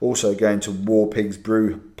 Also going to War Pigs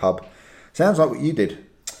Brew Pub. Sounds like what you did.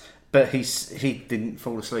 But he didn't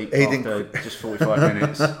fall asleep He after just 45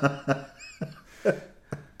 minutes.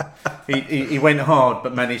 He went hard,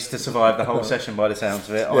 but managed to survive the whole session by the sounds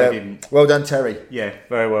of it. I didn't. Well done, Terry. Yeah,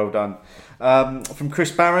 very well done. From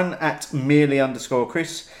Chris Barron at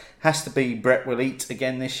merely_Chris. Has to be Brett Will Eat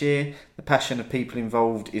again this year. The passion of people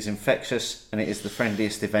involved is infectious, and it is the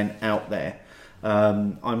friendliest event out there.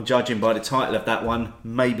 I'm judging by the title of that one,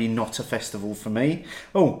 maybe not a festival for me.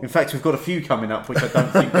 Oh, in fact, we've got a few coming up which I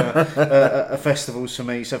don't think are festivals for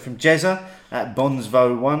me. So from Jezza at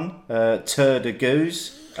Bonsvo 1, Tour de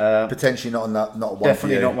Goose. Potentially not one. Definitely for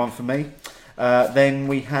you. not one for me. Then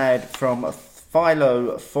we had from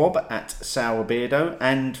Philo Fob at Sour Beardo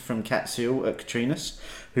and from Catseal at Katrinas,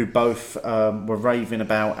 who both were raving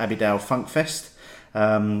about Abbeydale Funk Fest.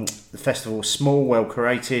 The festival was small, well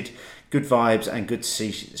curated, good vibes, and good to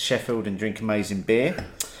see Sheffield and drink amazing beer.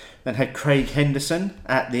 Then had Craig Henderson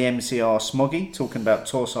at the MCR Smoggy talking about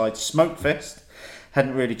Torside Smoke Fest.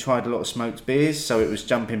 Hadn't really tried a lot of smoked beers, so it was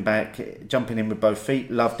jumping in with both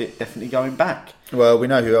feet. Loved it, definitely going back. Well, we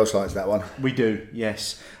know who else likes that one. We do,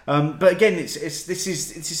 yes. But again, this is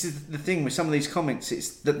the thing with some of these comments. It's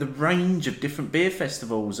that the range of different beer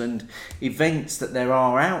festivals and events that there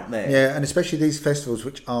are out there. Yeah, and especially these festivals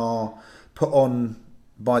which are put on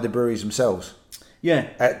by the breweries themselves.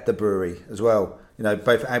 Yeah. At the brewery as well. You know,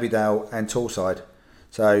 both Abbeydale and Torside.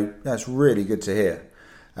 So that's really good to hear.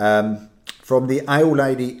 From the Ale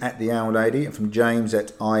Lady at the Ale Lady, and from James at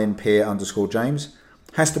IronPeer_James,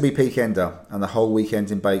 has to be Peak Ender and the whole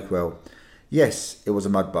weekend in Bakewell. Yes, it was a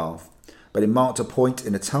mud bath, but it marked a point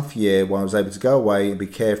in a tough year where I was able to go away and be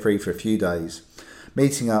carefree for a few days.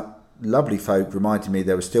 Meeting up lovely folk reminded me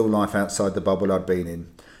there was still life outside the bubble I'd been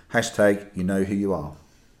in. Hashtag, you know who you are.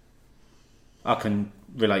 I can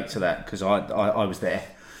relate to that because I was there.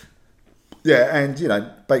 Yeah, and you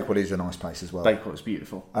know, Bakewell is a nice place as well. Bakewell's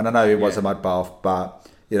beautiful. And I know it was a mud bath, but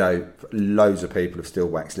you know, loads of people have still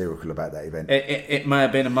waxed lyrical about that event. It may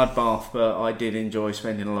have been a mud bath, but I did enjoy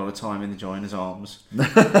spending a lot of time in the Joiner's Arms.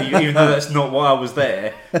 Even though that's not why I was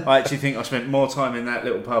there, I actually think I spent more time in that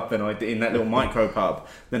little pub than I did in that little micro pub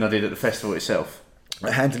than I did at the festival itself.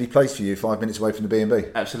 A handily placed for you, 5 minutes away from the B&B.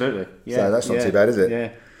 Absolutely. Yeah. So that's not too bad, is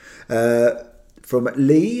it? Yeah. From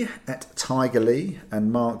Lee at Tiger Lee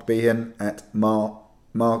and Mark Behan at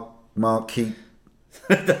Marquee.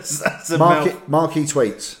 that's a Marquee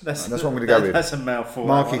Tweets. That's what I'm going to go with. That's a mouthful.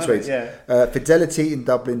 Marquee that one, Tweets. isn't it? Yeah. Fidelity in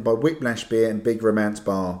Dublin by Whiplash Beer and Big Romance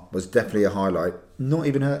Bar was definitely a highlight. Not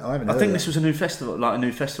even heard. I haven't heard. I think of this was a new festival, like a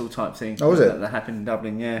new festival type thing. Oh, was it? That happened in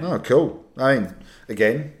Dublin. Yeah. Oh, cool. I mean,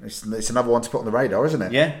 again, it's another one to put on the radar, isn't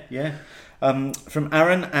it? Yeah, yeah. From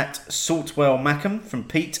Aaron at Saltwell Mackham, from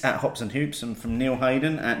Pete at Hops and Hoops, and from Neil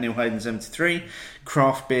Hayden at Neil Hayden 73.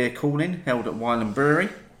 Craft beer calling held at Wylam Brewery.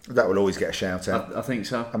 That will always get a shout out. I think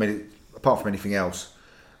so. I mean, apart from anything else,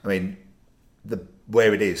 I mean,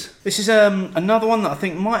 where it is. This is another one that I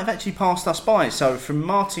think might have actually passed us by. So from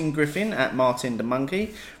Martin Griffin at Martin the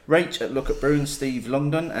Monkey, Rach at Look at Brew, and Steve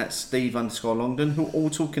Longdon at Steve_Longdon, who are all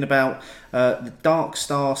talking about the Dark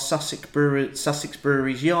Star Sussex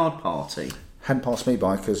Brewery's yard party. Hadn't passed me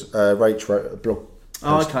by because Rach wrote a blog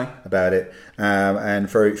post about it and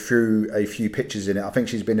threw a few pictures in it. I think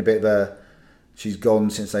she's been a bit of a... She's gone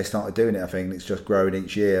since they started doing it, I think. It's just growing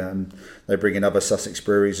each year, and they bring in other Sussex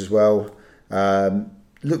breweries as well.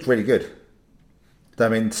 Looked really good. I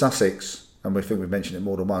mean, Sussex, and we think we've mentioned it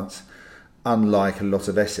more than once, unlike a lot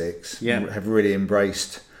of Essex, have really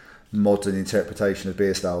embraced modern interpretation of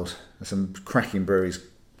beer styles. There's some cracking breweries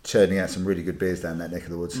churning out some really good beers down that neck of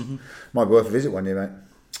the woods. Mm-hmm. Might be worth a visit one year, mate.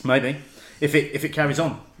 Maybe. If it carries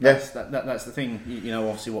on. Yes. That's the thing. You know,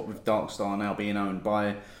 obviously what with Dark Star now being owned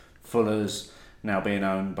by Fuller's, now being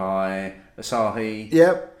owned by Asahi.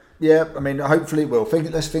 Yep. I mean, hopefully it will.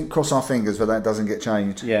 Cross our fingers that doesn't get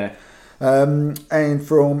changed. Yeah. And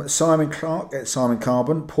from Simon Clark at Simon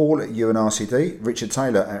Carbon, Paul at UNRCD, Richard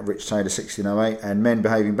Taylor at Rich Taylor 1608, and Men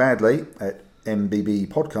Behaving Badly at MBB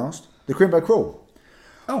Podcast, the Crimbo Crawl.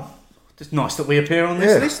 Oh, it's nice that we appear on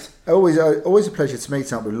this list. Always a pleasure to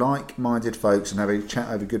meet up with like-minded folks and have a chat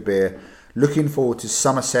over good beer. Looking forward to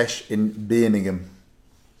Summer Sesh in Birmingham.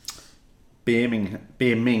 Birmingham.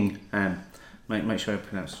 Make sure I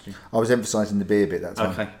pronounce it. I was emphasising the beer bit that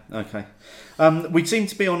time. Okay. We seem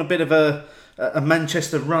to be on a bit of a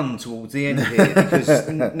Manchester run towards the end here, because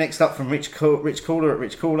next up from Rich Caller at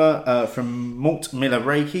Rich Caller, from Malt Miller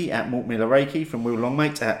Reiki at Malt Miller Reiki, from Will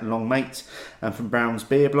Longmate at Longmate, and from Brown's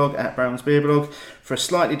Beer Blog at Brown's Beer Blog. For a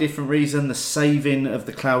slightly different reason, the saving of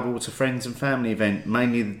the Cloudwater Friends and Family event,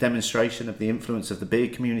 mainly the demonstration of the influence of the beer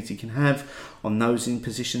community can have on those in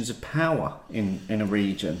positions of power in a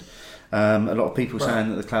region. A lot of people saying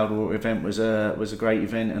that the Cloudwater event was a great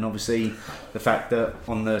event, and obviously the fact that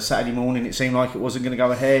on the Saturday morning it seemed like it wasn't going to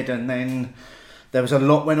go ahead, and then there was a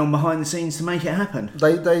lot went on behind the scenes to make it happen.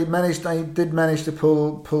 They did manage to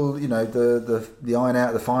pull the iron out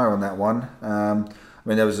of the fire on that one. I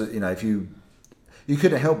mean, there was if you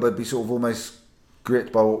couldn't help but be sort of almost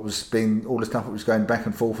gripped by what was being, all the stuff that was going back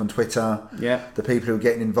and forth on Twitter. Yeah, the people who were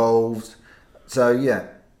getting involved. So yeah,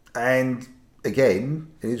 and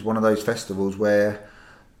again, it is one of those festivals where,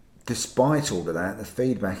 despite all of that, the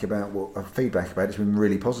feedback about it's been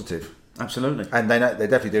really positive. Absolutely, and they're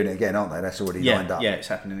definitely doing it again, aren't they? That's already lined up. Yeah, it's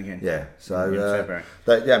happening again. Yeah, so in February.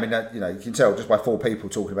 You can tell just by 4 people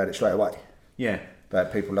talking about it straight away. Yeah,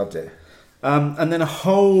 but people loved it. And then a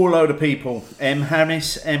whole load of people. M.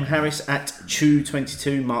 Harris at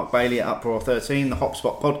Chew22, Mark Bailey at Uproar 13, the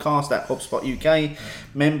Hopspot Podcast at Hopspot UK,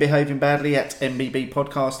 Men Behaving Badly at MBB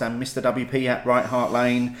Podcast, and Mr. WP at Right Heart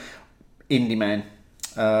Lane, Indie Man.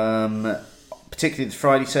 Particularly the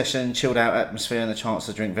Friday session, chilled out atmosphere and the chance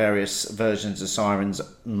to drink various versions of Sirens,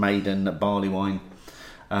 Maiden, barley wine.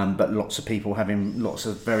 But lots of people having lots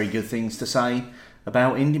of very good things to say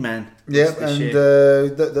about Indie Man. Yeah, and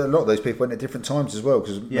a lot of those people went at different times as well,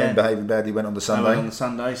 because Men Behaving Badly went on the Sunday.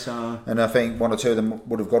 And I think 1 or 2 of them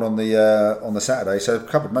would have gone on the Saturday, so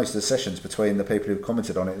covered most of the sessions between the people who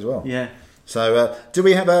commented on it as well. Yeah. So do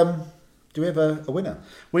we have a winner?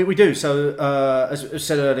 We do. So as I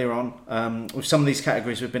said earlier on, with some of these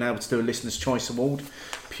categories we've been able to do a Listener's Choice Award,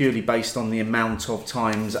 purely based on the amount of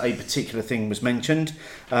times a particular thing was mentioned,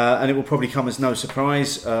 and it will probably come as no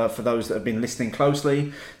surprise for those that have been listening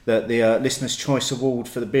closely that the Listener's Choice Award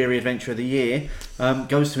for the Beery Adventure of the Year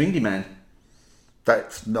goes to Indie Man.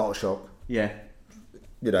 That's not a shock. Yeah,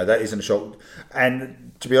 that isn't a shock.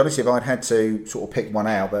 And to be honest, if I'd had to sort of pick one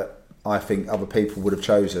out that I think other people would have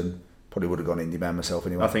chosen, probably would have gone Indie Man myself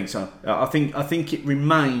anyway. I think so. I think it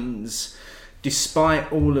remains, despite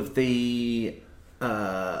all of the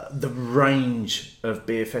range of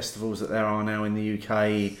beer festivals that there are now in the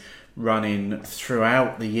UK running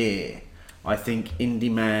throughout the year, I think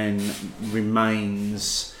Indie Man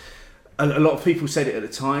remains. A lot of people said it at the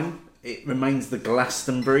time. It remains the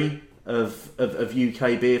Glastonbury of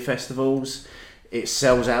UK beer festivals. It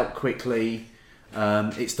sells out quickly.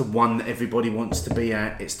 It's the one that everybody wants to be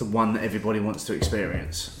at. It's the one that everybody wants to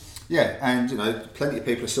experience. Yeah, and plenty of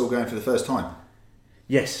people are still going for the first time.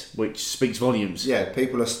 Yes, which speaks volumes. Yeah,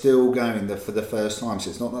 people are still going for the first time, so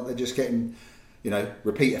it's not that they're just getting,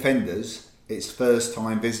 repeat offenders. It's first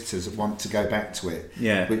time visitors that want to go back to it.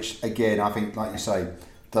 Yeah. Which again, I think, like you say,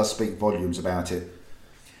 does speak volumes about it.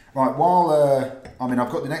 Right, while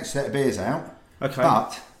I've got the next set of beers out. Okay.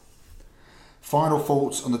 But final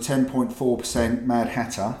thoughts on the 10.4% Mad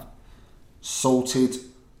Hatter Salted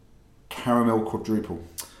Caramel Quadruple.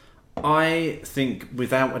 I think,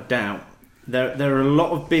 without a doubt, there are a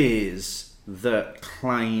lot of beers that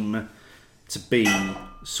claim to be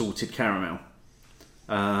salted caramel.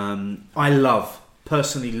 I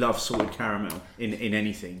personally love salted caramel in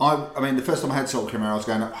anything. The first time I had salted caramel, I was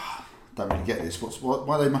going, don't really get this.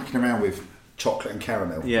 Why are they mucking around with chocolate and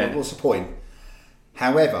caramel? Yeah. What's the point?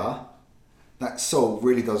 However, that salt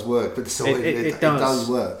really does work. But the salt it does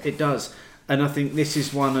work. It does, and I think this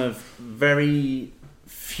is one of very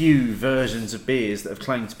few versions of beers that have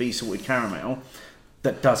claimed to be salted caramel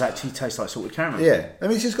that does actually taste like salted caramel. Yeah,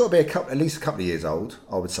 it's just got to be at least a couple of years old,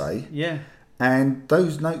 I would say. Yeah, and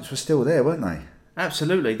those notes were still there, weren't they?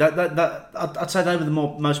 Absolutely. That I'd say they were the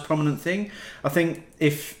most prominent thing. I think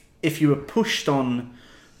if you were pushed on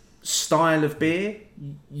style of beer,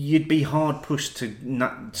 you'd be hard pushed to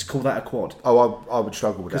call that a quad. Oh, I would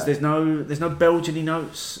struggle with that because there's no Belgian-y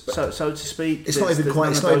notes, so to speak. It's not even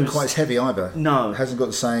quite as heavy either. No, it hasn't got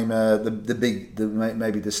the same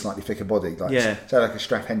maybe the slightly thicker body. Say like a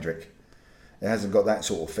Straff Hendrick. It hasn't got that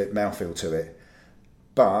sort of mouthfeel to it.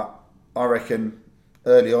 But I reckon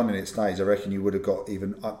early on in its days, I reckon you would have got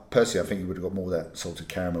even. Personally, I think you would have got more of that salted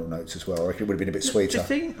caramel notes as well. I reckon it would have been a bit sweeter.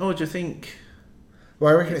 Do you think?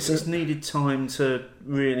 Well, I reckon it's just needed time to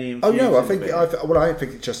really. Oh no, I think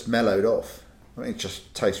it just mellowed off. I think it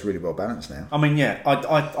just tastes really well balanced now. I mean, yeah,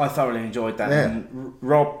 I thoroughly enjoyed that. Yeah. And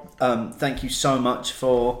Rob, thank you so much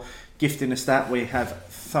for gifting us that. We have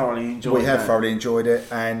thoroughly enjoyed it. We have thoroughly enjoyed it,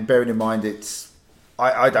 and bearing in mind it's,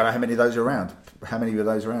 I don't know how many of those are around. How many of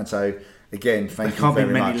those are around? So again, thank you very much. Can't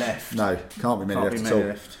be many left. No, can't be many left at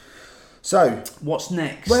all. So what's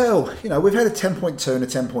next? Well, we've had a 10.2 and a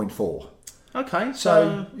 10.4. Okay,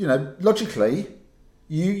 so logically,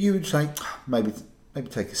 you would say maybe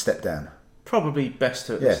take a step down. Probably best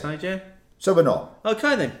to at this stage, yeah. So we're not.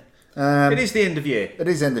 Okay then. It is the end of year. It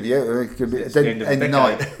is end of year. It could be the end of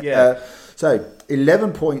night. Yeah. So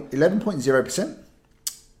 11.0%,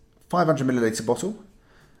 500 milliliter bottle,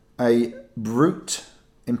 a Brut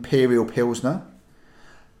Imperial Pilsner,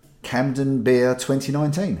 Camden Beer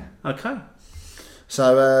 2019. Okay.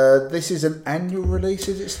 So this is an annual release,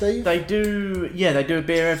 is it, Steve? They do a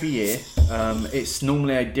beer every year. It's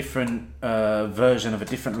normally a different version of a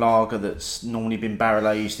different lager that's normally been barrel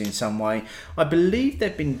aged in some way. I believe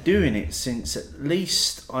they've been doing it since at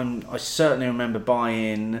least I certainly remember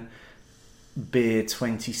buying beer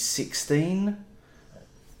 2016.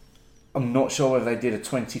 I'm not sure whether they did a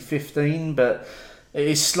 2015, but it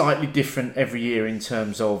is slightly different every year in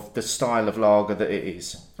terms of the style of lager that it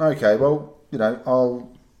is. Okay, well,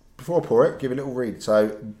 I'll, before I pour it, give it a little read.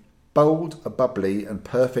 So, bold, bubbly, and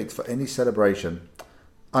perfect for any celebration.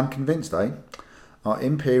 Unconvinced, eh? Our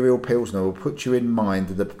Imperial Pilsner will put you in mind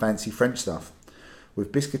of the fancy French stuff.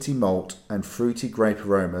 With biscuity malt and fruity grape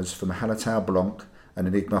aromas from Hallertau Blanc and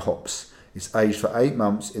Enigma hops. It's aged for 8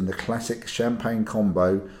 months in the classic champagne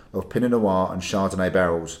combo of Pinot Noir and Chardonnay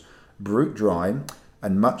barrels. Brut dry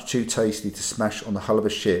and much too tasty to smash on the hull of a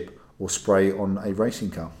ship or spray on a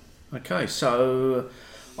racing car. Okay, so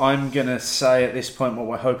I'm going to say at this point what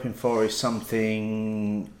we're hoping for is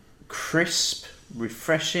something crisp,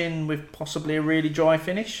 refreshing, with possibly a really dry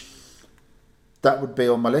finish. That would be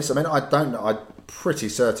on my list. I mean, I'm pretty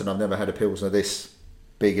certain I've never had a Pilsner this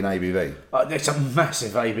big in ABV. It's a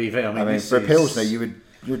massive ABV. I mean for a Pilsner,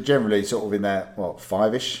 you're generally sort of in that,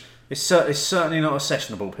 5-ish? It's certainly not a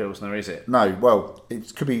sessionable Pilsner, is it? No, well,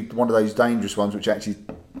 it could be one of those dangerous ones which actually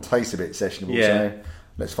tastes a bit sessionable. Yeah. So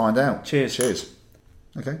let's find out. Cheers.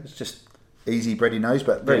 Okay. It's just easy bready nose,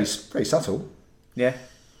 but very subtle. Yeah.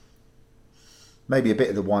 Maybe a bit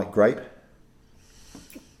of the white grape.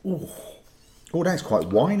 Ooh. Oh, that's quite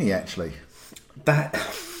winey actually. That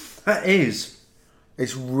is.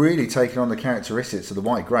 It's really taken on the characteristics of the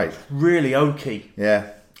white grape. Really oaky.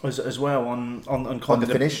 Yeah. As well on the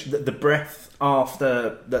finish, the breath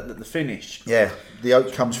after the finish. Yeah, the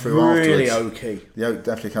oak comes through afterwards. Really oaky. The oak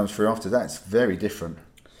definitely comes through after. That's very different.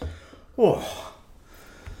 Oh,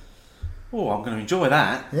 I'm going to enjoy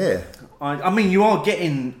that. Yeah. I mean, you are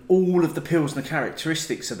getting all of the Pilsner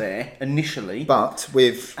characteristics are there initially, but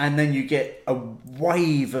and then you get a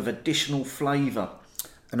wave of additional flavour.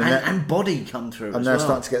 And body come through and as well. And now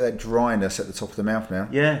starting to get that dryness at the top of the mouth now.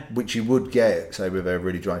 Yeah. Which you would get, say, with a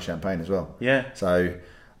really dry champagne as well. Yeah. So,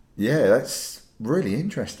 yeah, that's really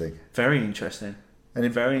interesting. Very interesting.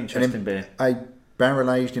 Very interesting beer. A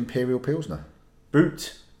barrel-aged Imperial Pilsner.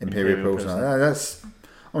 Brut Imperial Pilsner.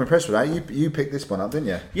 I'm impressed with that. You picked this one up, didn't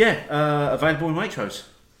you? Yeah. Available in Waitrose.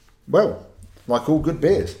 Well, like all good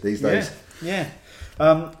beers these days. Yeah.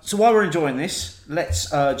 So while we're enjoying this, let's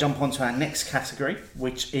jump on to our next category,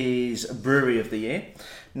 which is Brewery of the Year.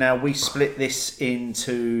 Now, we split this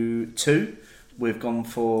into two. We've gone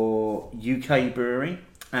for UK brewery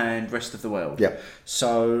and rest of the world. Yep.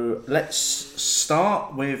 So let's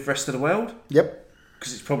start with rest of the world. Yep.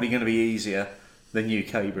 Because it's probably going to be easier than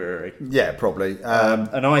UK brewery. Yeah, probably.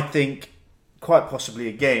 And I think, quite possibly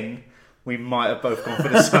again, we might have both gone for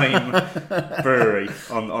the same brewery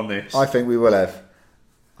on this. I think we will have.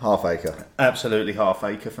 Half Acre. Absolutely Half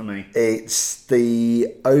Acre for me. It's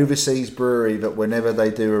the overseas brewery that whenever they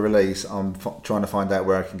do a release, I'm trying to find out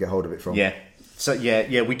where I can get hold of it from. Yeah. So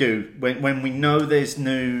yeah, we do. When we know there's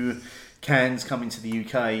new cans coming to the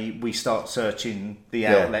UK, we start searching the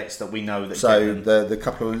outlets that we know that. So the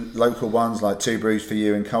couple of local ones like Two Brews for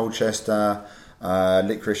You in Colchester,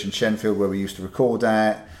 Licorice in Shenfield where we used to record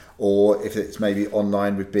at. Or if it's maybe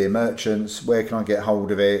online with beer merchants, where can I get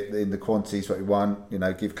hold of it in the quantities that we want? We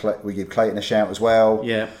give Clayton a shout as well.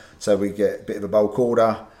 Yeah. So we get a bit of a bulk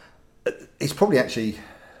order. It's probably actually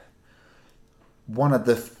one of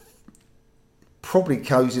the probably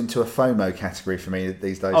goes into a FOMO category for me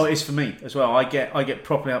these days. Oh, it's for me as well. I get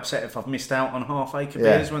properly upset if I've missed out on Half Acre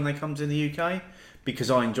beers when they come to the UK because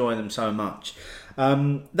I enjoy them so much.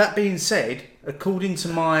 That being said, according to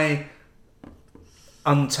my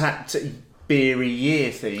Untapped Beery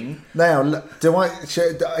Year thing... Now,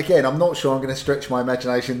 again, I'm not sure I'm going to stretch my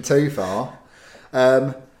imagination too far.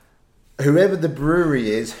 Whoever the brewery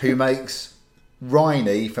is who makes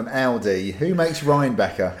Rheini from Aldi, who makes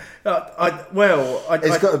Rheinbacher?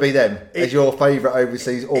 It's got to be them as your favourite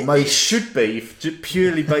overseas, or most. It should be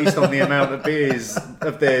purely based on the amount of beers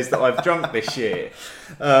of theirs that I've drunk this year.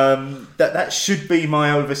 That should be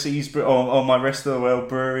my overseas or my rest of the world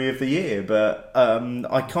brewery of the year. But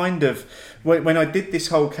I kind of, when I did this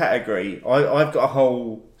whole category, I've got a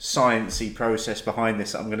whole sciencey process behind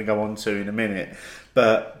this that I'm going to go on to in a minute.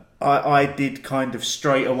 But I did kind of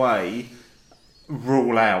straight away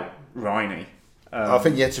rule out Rheini. I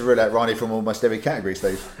think you had to rule out Rheini from almost every category,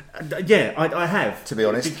 Steve. Yeah, I have. To be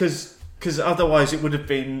honest. Because otherwise it would have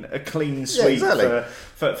been a clean sweep for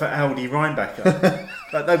Aldi Rheinbacher.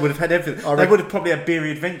 Like they would have had everything. They would have probably had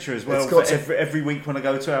Beery Adventure as well for every week when I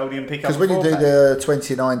go to Aldi and pick up. Because when you do the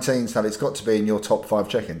 2019 stuff, it's got to be in your top 5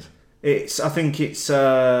 check-ins. I think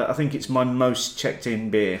it's my most checked in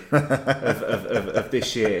beer of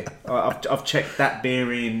this year. I've checked that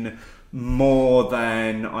beer in more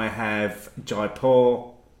than I have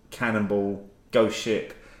Jaipur, Cannonball, Ghost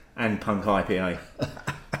Ship, and Punk IPA.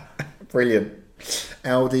 Brilliant.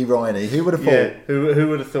 Aldi Rheini. Who would have thought? Yeah, who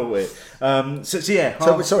would have thought it?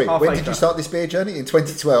 Sorry, when did you start this beer journey? In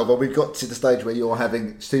 2012, or we've got to the stage where you're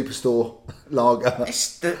having Superstore lager.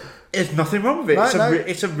 There's nothing wrong with it.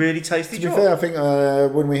 It's a really tasty job. To be fair, I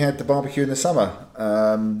think when we had the barbecue in the summer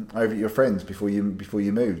over at your friends before you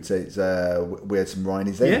moved, we had some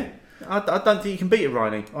Rheinis there. Yeah. I don't think you can beat a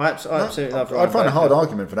Rheini. I absolutely love Rheini. I'd find a hard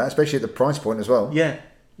argument for that, especially at the price point as well. Yeah.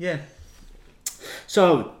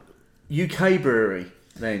 So, UK brewery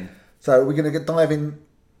then. So we're going to dive in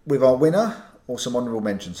with our winner or some honourable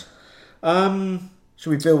mentions. Should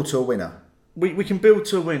we build to a winner? We can build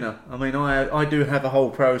to a winner. I mean, I do have a whole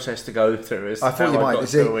process to go through as to how I got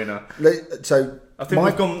to a winner. So I think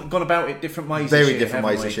we've gone about it different ways. Very different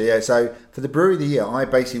ways this year. Yeah. So for the brewery of the year, I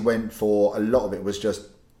basically went for a lot of it was just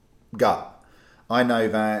gut. I know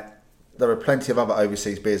that there are plenty of other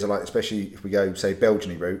overseas beers I like, especially if we go, say,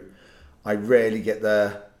 Belgian route. I rarely get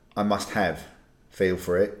the I must have feel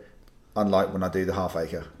for it, unlike when I do the Half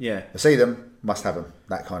Acre. Yeah. I see them, must have them,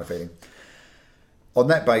 that kind of feeling. On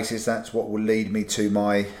that basis, that's what will lead me to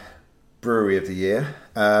my brewery of the year.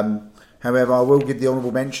 However, I will give the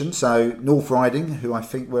honourable mention. So, North Riding, who I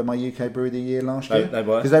think were my UK brewery of the year last year. They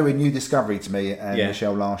were. Because they were a new discovery to me and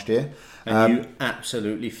Michelle last year. And you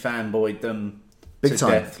absolutely fanboyed them big to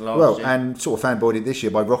time. Death last year. And sort of fanboyed it this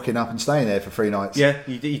year by rocking up and staying there for 3 nights. Yeah,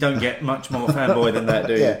 you don't get much more fanboy than that,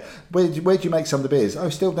 do you? Yeah. Where'd you make some of the beers? Oh,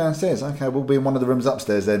 still downstairs. Okay, we'll be in one of the rooms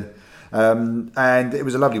upstairs then. And it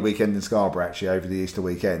was a lovely weekend in Scarborough actually over the Easter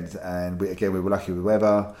weekend, and we were lucky with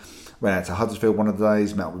weather. Went out to Huddersfield one of the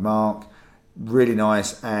days, met up with Mark, really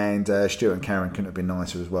nice, and Stuart and Karen couldn't have been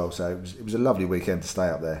nicer as well. So it was a lovely weekend to stay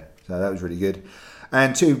up there. So that was really good.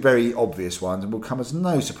 And 2 very obvious ones, and will come as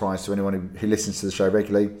no surprise to anyone who listens to the show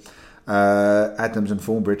regularly. Adnams and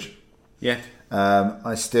Thornbridge. Yeah.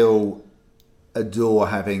 I still adore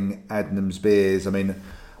having Adnams beers. I mean,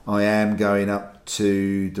 I am going up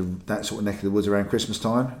to that sort of neck of the woods around Christmas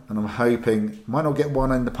time, and I'm hoping, might not get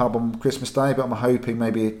one in the pub on Christmas Day, but I'm hoping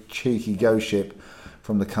maybe a cheeky Ghost Ship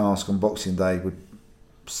from the cask on Boxing Day would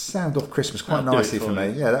sound off Christmas quite nicely for me.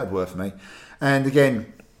 Yeah, that would work for me. And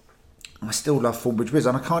again, I still love Thornbridge beers,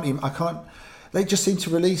 and I can't. They just seem to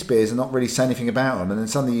release beers and not really say anything about them, and then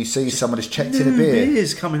suddenly you see someone has checked in a beer.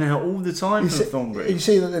 Beers coming out all the time from Thornbridge. You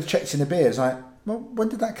see that they've checked in a beer. It's like, well, when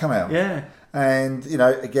did that come out? Yeah. And,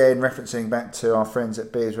 again, referencing back to our friends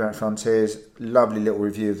at Beers Without Frontiers, lovely little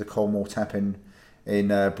review of the Colmore tap in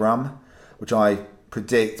Brum, which I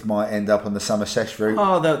predict might end up on the Summer Sesh route.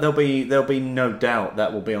 Oh, there'll be no doubt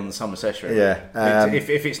that will be on the Summer Sesh route. Yeah. If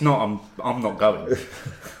it's not, I'm not going.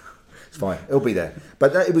 It's fine. It'll be there.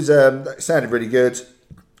 But it was it sounded really good.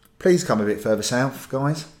 Please come a bit further south,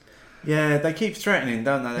 guys. Yeah, they keep threatening,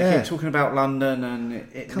 don't they? They keep talking about London, and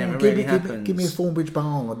it never really happens. Give me a Thornbridge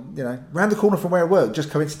bar, round the corner from where I work. Just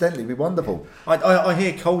coincidentally, be wonderful. I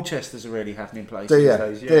hear Colchester's a really happening place. Do you?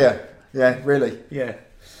 These days, Yeah, really. Yeah.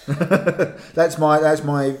 That's my.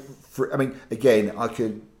 I mean, again, I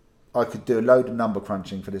could do a load of number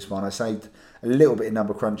crunching for this one. I saved a little bit of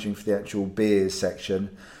number crunching for the actual beers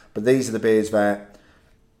section, but these are the beers that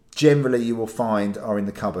generally you will find are in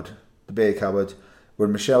the cupboard, the beer cupboard.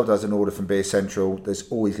 when Michelle does an order from Beer Central, there's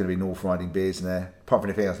always going to be North Riding beers in there. Apart from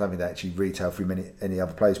anything else, I don't think they actually retail through any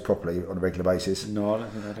other place properly on a regular basis. No, I don't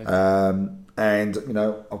think they do. And, you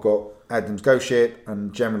know, I've got Adnams Go Ship,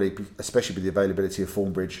 and generally, especially with the availability of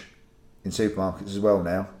Thornbridge in supermarkets as well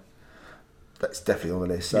now, that's definitely on the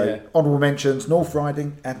list. So, honourable mentions, North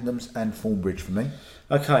Riding, Adnams and Thornbridge for me.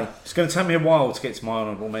 Okay, it's going to take me a while to get to my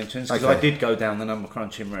honourable mentions because I did go down the number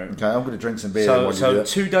crunching route. Okay, I'm going to drink some beer. So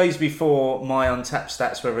 2 days before my Untapped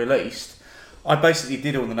stats were released, I basically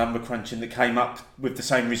did all the number crunching that came up with the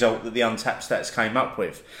same result that the Untapped stats came up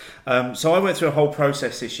with. So I went through a whole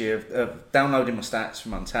process this year of downloading my stats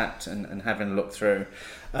from Untapped and having a look through.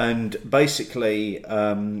 And basically,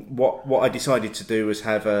 what I decided to do was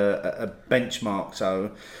have a benchmark.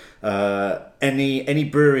 So any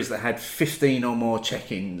breweries that had 15 or more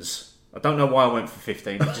check-ins. I don't know why I went for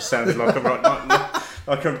 15. It just sounded like a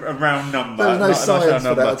round number. There was no science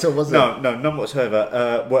for that at all, was there? No, none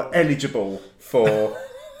whatsoever. Were eligible for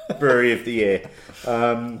Brewery of the Year.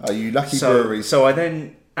 Are you lucky breweries? So I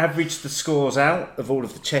then averaged the scores out of all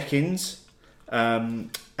of the check-ins,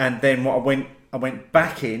 and then I went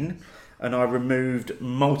back in and I removed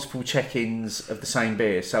multiple check-ins of the same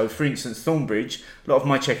beer. So, for instance, Thornbridge, a lot of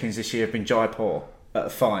my check-ins this year have been Jaipur at a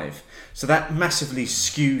 5. So that massively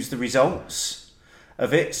skews the results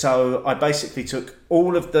of it. So I basically took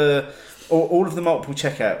all of the multiple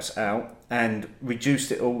checkouts out and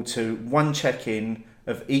reduced it all to one check-in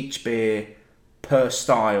of each beer per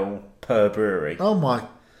style per brewery. Oh my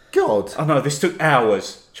God. Oh no, this took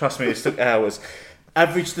hours. Trust me, this took hours.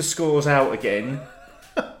 Averaged the scores out again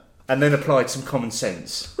and then applied some common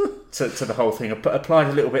sense to the whole thing. Applied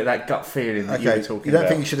a little bit of that gut feeling that you were talking about. You don't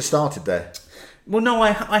think you should have started there? Well, no,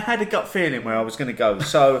 I had a gut feeling where I was going to go.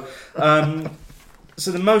 So,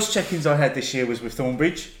 so the most check-ins I had this year was with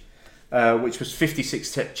Thornbridge, which was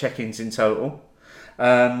 56 check-ins in total.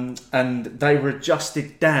 And they were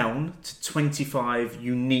adjusted down to 25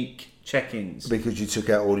 unique check-ins. Because you took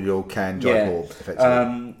out all your canned Jaipur,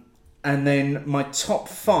 effectively. And then my top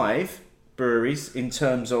 5 breweries in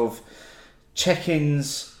terms of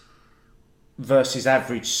check-ins versus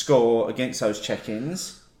average score against those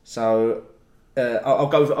check-ins. So I'll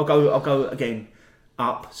go again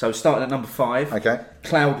up. So starting at number 5. Okay.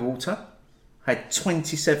 Cloudwater had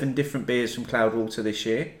 27 different beers from Cloudwater this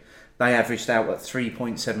year. They averaged out at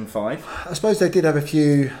 3.75. I suppose they did have a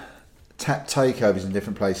few tap takeovers in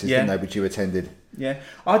different places, didn't they, which you attended? Yeah.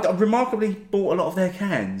 I remarkably bought a lot of their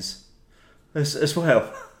cans as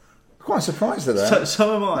well. Quite surprised at that.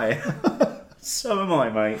 So am I. So am I,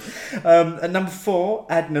 mate. At number 4,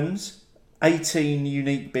 Adnams. 18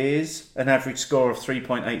 unique beers, an average score of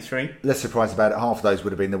 3.83. Less surprised about it. Half of those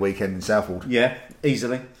would have been the weekend in Southwold. Yeah,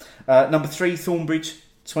 easily. Number 3, Thornbridge.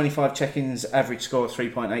 25 check-ins, average score of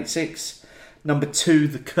 3.86. Number 2,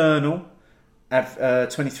 The Colonel.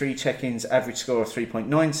 23 check-ins, average score of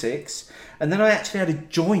 3.96. And then I actually had a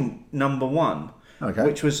joint number 1,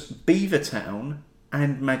 which was Beavertown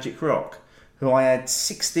and Magic Rock, who I had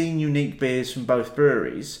 16 unique beers from both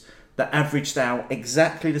breweries that averaged out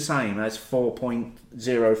exactly the same as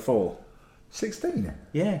 4.04. 16?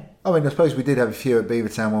 Yeah. I mean, I suppose we did have a few at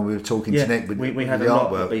Beavertown when we were talking to Nick. We had a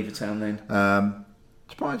lot at Beavertown then.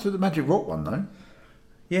 Surprised with the Magic Rock one, though.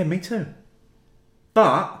 Yeah, me too.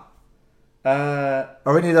 But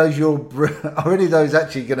are any of those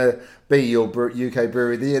actually going to be your UK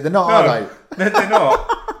Brewery of the Year? They're not, are they? They're not,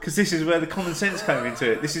 because this is where the common sense came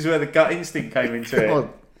into it. This is where the gut instinct came into it.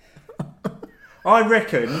 I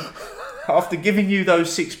reckon, after giving you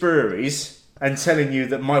those 6 breweries and telling you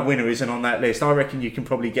that my winner isn't on that list, I reckon you can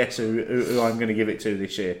probably guess who I'm going to give it to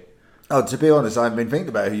this year. Oh, to be honest, I haven't been thinking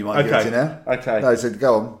about who you might give it to now. Okay. No, so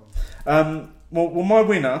go on. Well, my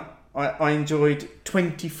winner, I enjoyed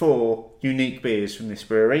 24 unique beers from this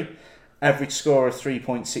brewery, average score of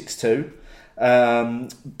 3.62.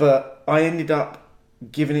 But I ended up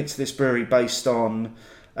giving it to this brewery based on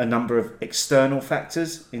a number of external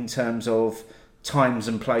factors in terms of times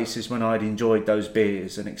and places when I'd enjoyed those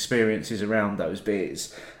beers and experiences around those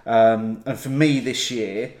beers. And for me this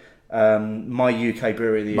year, my UK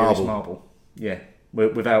Brewery of the Year is Marble. Yeah,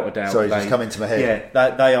 without a doubt. Sorry, just come into my head. Yeah,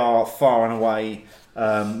 they are far and away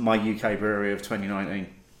my UK Brewery of 2019.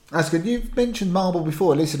 That's good. You've mentioned Marble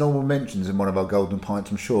before, at least in all mentions in one of our Golden Pints,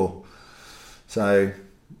 I'm sure. So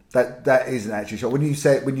that isn't actually sure. When you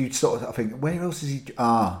sort of, I think, where else is he?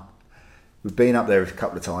 We've been up there a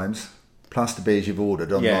couple of times. Plus the beers you've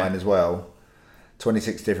ordered online as well.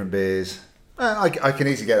 26 different beers. I can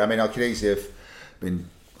easily get. I mean, I could easily have been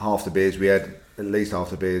half the beers we had. At least half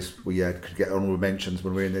the beers we had could get honourable mentions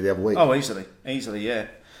when we were in there the other week. Oh, easily, yeah.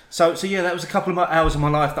 So yeah, that was a couple of hours of my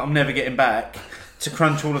life that I'm never getting back to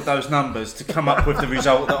crunch all of those numbers to come up with the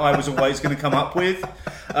result that I was always going to come up with.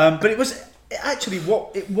 But it was actually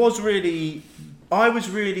I was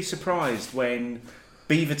really surprised when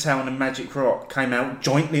Beavertown and Magic Rock came out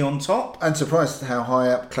jointly on top. And surprised how high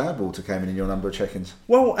up Cloudwater came in your number of check-ins.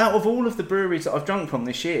 Well, out of all of the breweries that I've drunk from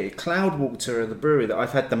this year, Cloudwater are the brewery that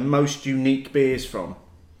I've had the most unique beers from.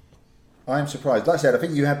 I am surprised. Like I said, I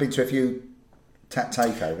think you have been to a few tap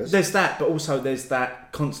takeovers. There's that, but also there's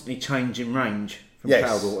that constantly changing range from Yes.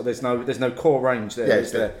 Cloudwater. There's no core range there. Yeah, is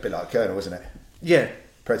it's a there? bit like Colonel, isn't it? Yeah,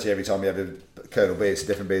 Pretty every time you have a Colonel beer, it's a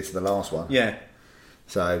different beer to the last one. yeah.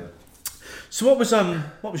 So, So what was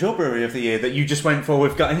your brewery of the year that you just went for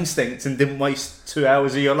with gut instinct and didn't waste 2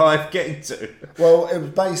 hours of your life getting to? well, it was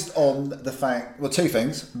based on the fact, well, two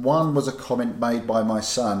things. One was a comment made by my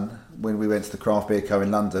son when we went to the Craft Beer Co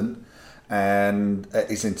in London and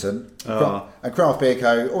at Islington. Oh. And Craft Beer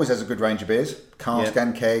Co always has a good range of beers, cask Yeah.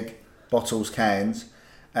 and keg, bottles, cans.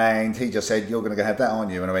 And he just said, "You're going to go have that, aren't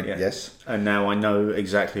you?" And I went, Yeah. "Yes." And now I know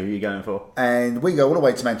exactly who you're going for. And we go all the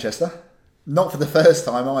way to Manchester, not for the first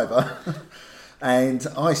time either. And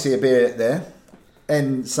I see a beer there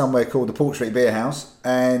in somewhere called the Port Street Beer House,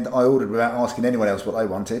 and I ordered without asking anyone else what they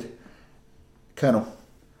wanted. Colonel.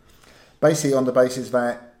 Basically on the basis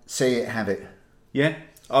that see it, have it. Yeah,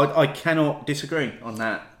 I cannot disagree on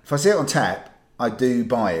that. If I see it on tap, I do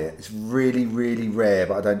buy it. It's really, really rare,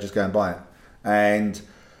 but I don't just go and buy it. And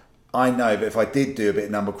I know that if I did do a bit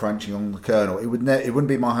of number crunching on the Colonel, it wouldn't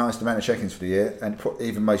be my highest amount of check-ins for the year, and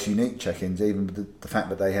even most unique check-ins, even with the fact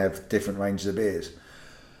that they have different ranges of beers.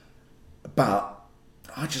 But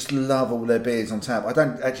I just love all their beers on tap. I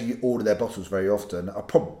don't actually order their bottles very often. I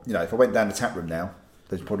probably, if I went down the tap room now,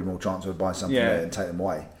 there's probably more chance I would buy something there and take them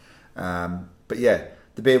away. But yeah,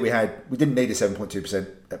 the beer we had, we didn't need a 7.2%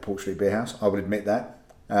 at Port Street Beer House. I would admit that.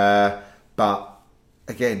 But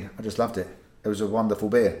again, I just loved it. It was a wonderful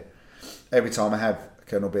beer. Every time I have a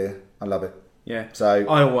Colonel beer, I love it. Yeah. So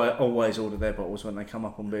I always order their bottles when they come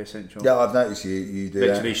up on Beer Central. yeah, I've noticed you do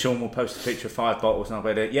Literally, that. Sean will post a picture of 5 bottles and I'll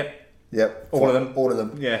be there. Yep. Yep, All of them. All of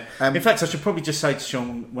them. Yeah. Um, In fact, I should probably just say to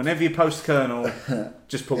Sean, whenever you post Colonel,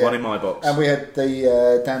 just put one in my box. And we had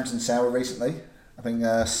the Damson Sour recently. I think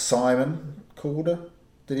Simon Calder.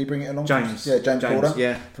 Did he bring it along? James. Yeah, James Calder.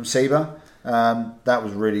 Yeah. From Seba. That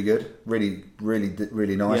was really good. Really,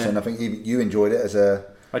 really nice. Yeah. And I think even you enjoyed it as a.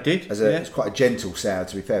 I did. It's quite a gentle sour,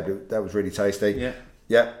 to be fair, but that was really tasty. Yeah.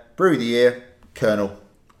 Yeah. Brew of the year, Colonel.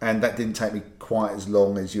 And that didn't take me quite as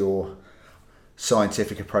long as your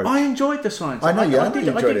scientific approach. I enjoyed the science. I know you enjoyed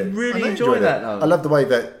it. I did really enjoy that, though. I love the way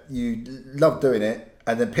that you love doing it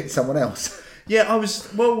and then pick someone else. Yeah,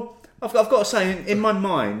 I've got to say, in my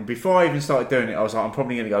mind, before I even started doing it, I was like, I'm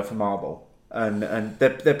probably going to go for Marble. And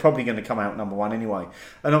they're probably going to come out number one anyway.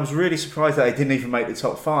 And I was really surprised that they didn't even make the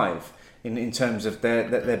top 5 in terms of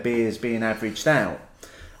their beers being averaged out.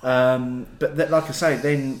 But like I say,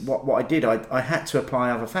 then what I did, I had to apply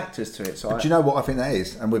other factors to it. So Do you know what I think that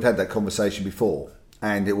is? And we've had that conversation before,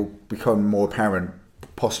 and it will become more apparent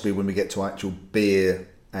possibly when we get to actual beer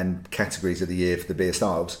and categories of the year for the beer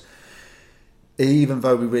styles. Even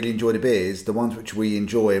though we really enjoy the beers, the ones which we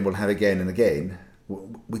enjoy and will have again and again,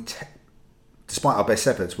 despite our best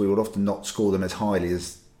efforts, we will often not score them as highly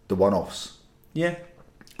as the one-offs. yeah.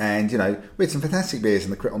 And, we had some fantastic beers on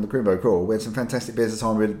the Crimbo Crawl. We had some fantastic beers the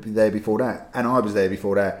time we were there before that. And I was there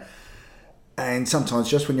before that. And sometimes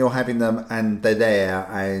just when you're having them and they're there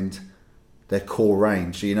and they're core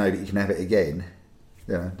range, so you know that you can have it again,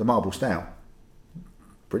 the Marble Stout,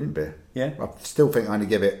 brilliant beer. Yeah. I still think I only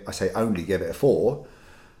give it a 4.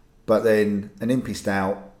 But then an Impy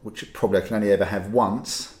Stout, which probably I can only ever have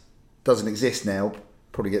once, doesn't exist now,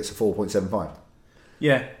 probably gets a 4.75.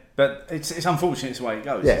 Yeah. But it's unfortunate it's the way it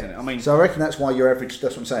goes, isn't it? I mean, so I reckon that's why your average.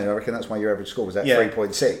 That's what I'm saying. I reckon that's why your average score was at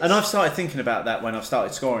 3.6. And I've started thinking about that when I've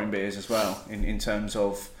started scoring beers as well, in terms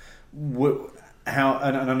of how.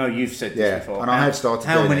 And I know you've said this before. And I have started.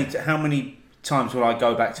 How many times will I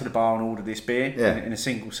go back to the bar and order this beer in a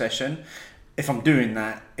single session? If I'm doing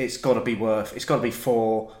that, it's got to be worth. It's got to be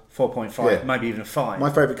 4.5, maybe even a 5. My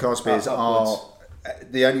favourite cask beers are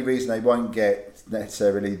the only reason they won't get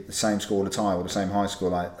necessarily the same score all the time or the same high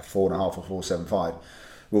score like a 4.5 or 4.75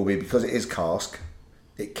 will be because it is cask.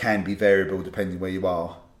 It can be variable depending where you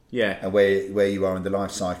are, and where you are in the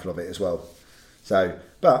life cycle of it as well. So,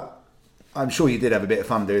 but I'm sure you did have a bit of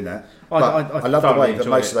fun doing that. I love the way that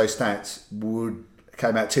most of those stats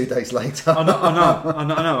came out 2 days later. I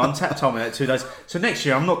know. Untapped told me that 2 days. So next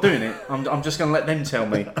year I'm not doing it. I'm just going to let them tell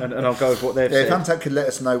me, and I'll go with what they've said. If Untapped could let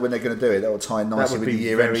us know when they're going to do it, that would tie nicely with the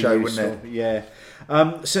year-end show, wouldn't it? Yeah.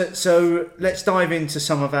 So let's dive into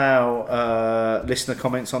some of our listener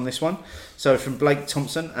comments on this one. So from Blake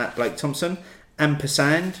Thompson at Blake Thompson,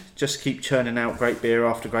 Ampersand, just keep churning out great beer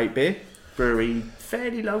after great beer. Brewery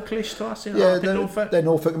fairly localish to us in Norfolk. They're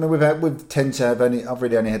Norfolk. I mean, we've tend to have I've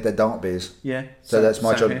really only had their dark beers. Yeah. So that's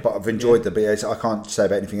my job. here. But I've enjoyed the beers. I can't say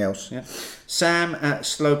about anything else. Yeah. Sam at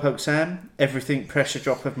Slowpoke Sam, everything Pressure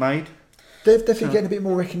Drop have made. They're definitely getting a bit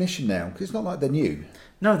more recognition now because it's not like they're new.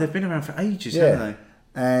 No, they've been around for ages, haven't they?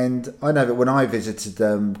 And I know that when I visited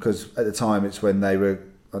them, because at the time it's when they were,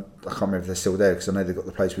 I can't remember if they're still there because I know they've got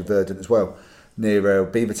the place with Verdant as well, near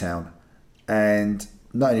Beavertown. And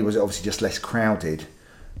not only was it obviously just less crowded,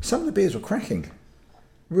 some of the beers were cracking.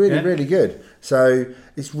 Really good. So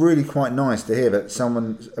it's really quite nice to hear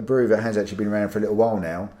that a brewery that has actually been around for a little while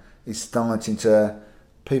now,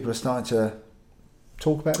 people are starting to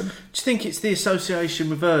talk about them. Do you think it's the association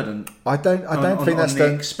with Verdant? I don't think that's the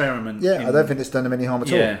done experiment. Yeah, I don't think it's done them any harm at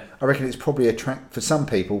Yeah. all. I reckon it's probably for some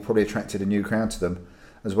people probably attracted a new crowd to them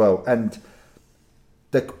as well. And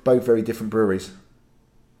they're both very different breweries.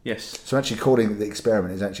 Yes. So actually calling it the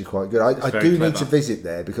experiment is actually quite good. I very do clever. need to visit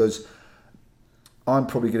there because I'm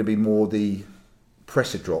probably going to be more the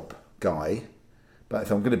Pressure Drop guy. But if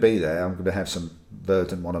I'm going to be there, I'm going to have some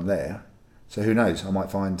Verdant when I'm there. So who knows? I might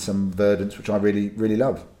find some Verdants which I really, really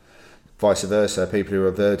love. Vice versa, people who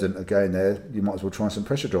are Verdant are going there, you might as well try some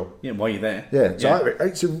Pressure Drop. Yeah, while you're there. Yeah, so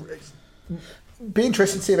it's be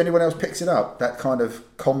interesting to see if anyone else picks it up, that kind of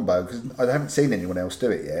combo, because I haven't seen anyone else do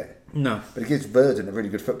it yet. No. But it gives Verdant a really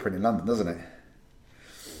good footprint in London, doesn't it?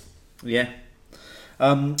 Yeah.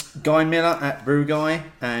 Guy Miller at Brew Guy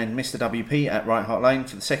and Mr. WP at Right Heart Lane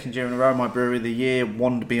for the second year in a row. My brewery of the year,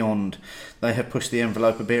 Wander Beyond. They have pushed the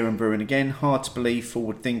envelope of beer and brewing again. Hard to believe,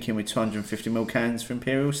 forward thinking with 250ml cans for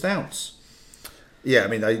Imperial Stouts. Yeah,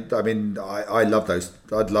 I love those.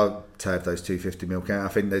 I'd love to have those 250ml cans.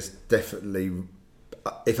 I think there's definitely,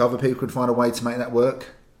 if other people could find a way to make that work,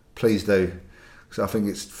 please do. Because I think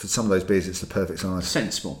it's for some of those beers, it's the perfect size.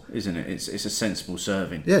 Sensible, isn't it? It's a sensible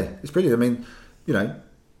serving. Yeah, it's brilliant. I mean,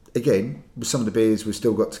 again, with some of the beers we've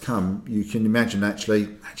still got to come, you can imagine actually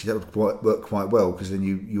that would work quite well because then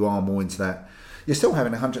you are more into that. You're still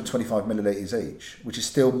having 125 millilitres each, which is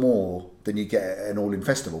still more than you get at an All-In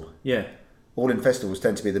Festival. Yeah. All-In Festivals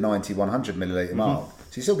tend to be the 90, 100 millilitre mark.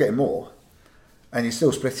 So you're still getting more. And you're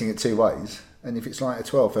still splitting it two ways. And if it's like a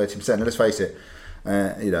 12, 13%, and let's face it,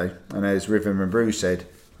 and as Rhythm and Brew said,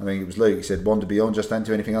 I think it was Luke, he said, Wander Beyond, just don't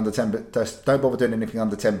do anything under 10%, but don't bother doing anything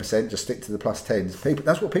under 10%, just stick to the plus 10s. People,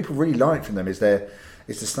 that's what people really like from them, is the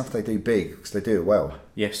stuff they do big, because they do it well.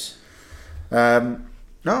 Yes. From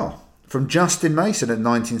Justin Mason at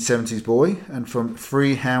 1970s Boy, and from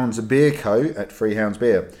Free Hounds Beer Co. at Free Hounds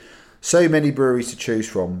Beer. So many breweries to choose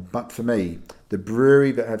from, but for me, the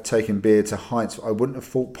brewery that have taken beer to heights I wouldn't have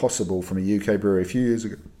thought possible from a UK brewery a few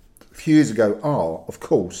years ago are, of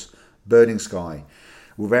course, Burning Sky.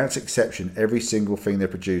 Without exception, every single thing they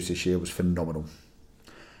produced this year was phenomenal.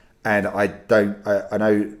 And I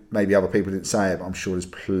know maybe other people didn't say it, but I'm sure there's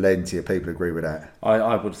plenty of people who agree with that.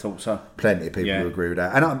 I would have thought so. Plenty of people who agree with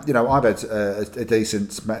that. And I've had a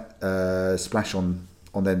decent splash on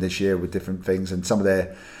them this year with different things, and some of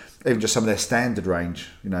their standard range.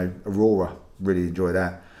 Aurora, really enjoy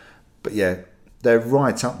that. But yeah, they're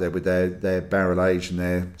right up there with their barrel aged and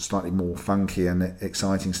their slightly more funky and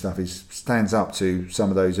exciting stuff. Stands up to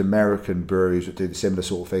some of those American breweries that do the similar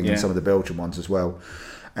sort of thing, and some of the Belgian ones as well.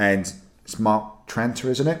 And it's Mark Tranter,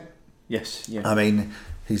 isn't it? Yes. Yeah. I mean,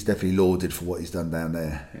 he's definitely lauded for what he's done down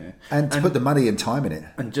there, and to put the money and time in it.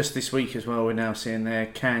 And just this week as well, we're now seeing their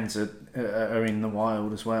cans are in the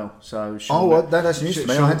wild as well. So that's news to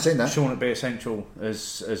me. I hadn't seen that. Sean at Beer Central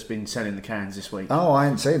has been selling the cans this week. Oh, I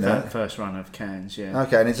hadn't seen that. First run of cans, yeah.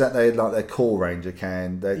 Okay, and is that their core range of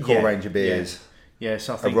range of beers? Yeah.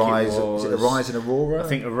 So I think Arise, is it Arise and Aurora? I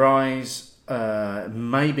think Arise,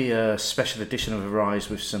 maybe a special edition of Arise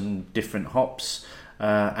with some different hops,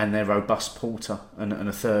 and their robust porter, and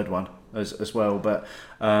a third one as well. But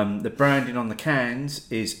the branding on the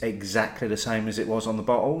cans is exactly the same as it was on the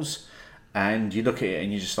bottles, and you look at it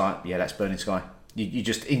and you're just like, yeah, that's Burning Sky. You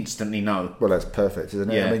just instantly know. Well, that's perfect, isn't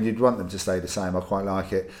it? Yeah. I mean, you'd want them to stay the same. I quite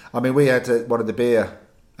like it. I mean, we had one of the beer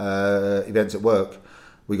events at work.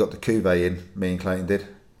 We got the cuvee in, me and Clayton did,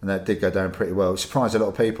 and that did go down pretty well. It surprised a lot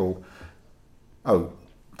of people. Oh,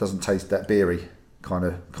 doesn't taste that beery kind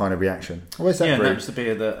of reaction. Where's that brewed? That was the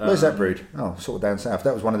beer that... Where's that brewed? Oh, sort of down south.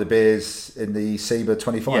 That was one of the beers in the SIBA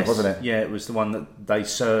 25, wasn't it? Yeah, it was the one that they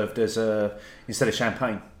served as instead of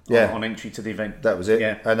champagne. Yeah. on entry to the event. That was it.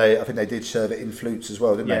 Yeah. And I think they did serve it in flutes as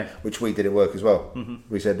well, didn't Yeah. they? Which we did at work as well. Mm-hmm.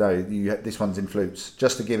 We said, no, this one's in flutes.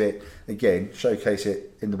 Just to give it, again, showcase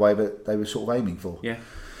it in the way that they were sort of aiming for. Yeah.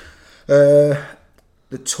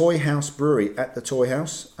 The Toy House Brewery at the Toy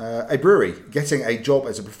House. A brewery getting a job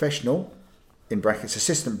as a professional, in brackets,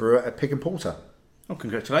 assistant brewer at Pig and Porter. Oh,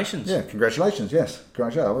 congratulations. Yeah, congratulations, yes.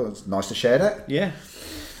 Congratulations. Well, it's nice to share that. Yeah.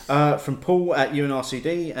 From Paul at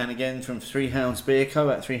UNRCD, and again from Three Hounds Beer Co.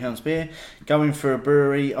 at Three Hounds Beer. Going for a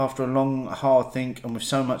brewery after a long, hard think, and with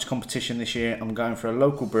so much competition this year, I'm going for a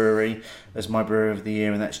local brewery as my brewery of the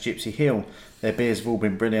year, and that's Gypsy Hill. Their beers have all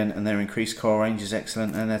been brilliant, and their increased core range is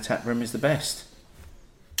excellent, and their tap room is the best.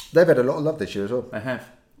 They've had a lot of love this year as well. They have.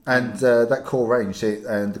 And that core range,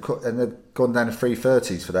 and they've gone down to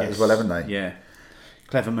 330s for that as well, haven't they? Yeah.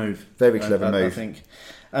 Clever move. Very clever move. I think.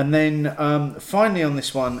 And then finally on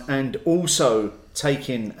this one, and also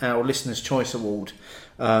taking our Listener's Choice Award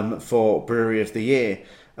for Brewery of the Year.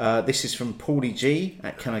 This is from Paulie G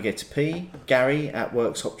at Can I Get a P, Gary at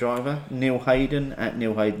Workshop Driver, Neil Hayden at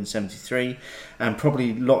Neil Hayden 73, and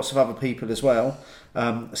probably lots of other people as well.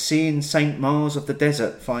 Seeing St. Mars of the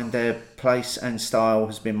Desert find their place and style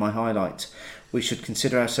has been my highlight. We should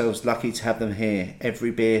consider ourselves lucky to have them here. Every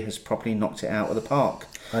beer has properly knocked it out of the park.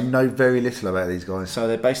 I know very little about these guys. So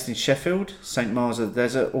they're based in Sheffield, St. Mars of the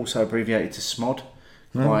Desert, also abbreviated to SMOD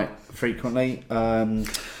quite frequently.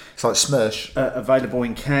 It's like Smirsh. Available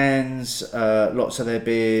in cans, lots of their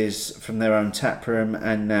beers from their own tap room,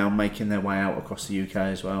 and now making their way out across the UK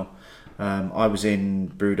as well. I was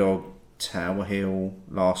in Brewdog Tower Hill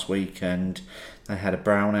last week, and they had a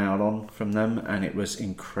brown ale on from them, and it was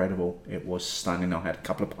incredible. It was stunning. I had a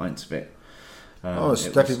couple of pints of it. It's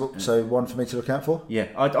definitely so one for me to look out for. Yeah,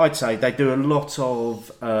 I'd say they do a lot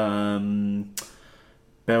of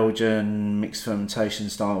Belgian mixed fermentation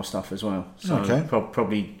style stuff as well. So Okay.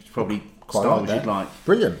 probably Quite styles that. you'd like.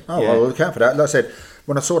 Brilliant. Oh, Yeah. well, I'll look out for that. Like I said,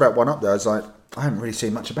 when I saw that one up there, I was like, I haven't really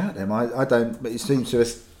seen much about them. I don't, but it seems to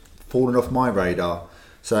have fallen off my radar.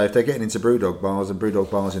 So if they're getting into Brewdog bars and Brewdog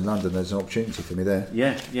bars in London, there's an opportunity for me there.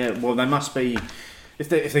 Yeah. Well, they must be. If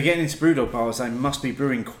they're getting into Brewdog bars, they must be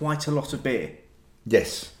brewing quite a lot of beer.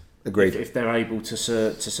 Yes, agreed. If they're able to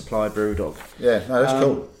supply Brewdog. Yeah, no, that's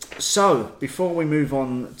cool. So, before we move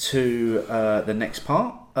on to the next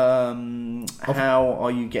part, how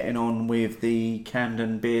are you getting on with the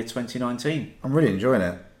Camden Beer 2019? I'm really enjoying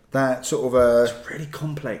it. That sort of It's really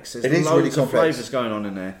complex. There's It is loads really of complex. flavours going on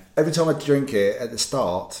in there. every time I drink it at the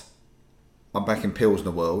start, I'm back in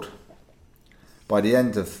Pilsner world. By the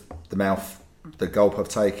end of the mouth, the gulp I've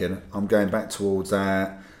taken, I'm going back towards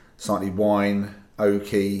that slightly wine,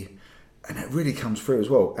 oaky, and it really comes through as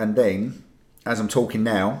well. And then, as I'm talking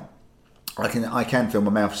now, I can feel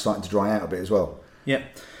my mouth starting to dry out a bit as well. Yeah,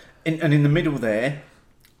 and in the middle there,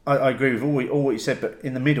 I agree with all what you said, but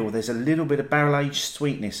in the middle there's a little bit of barrel-aged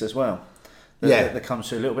sweetness as well. That comes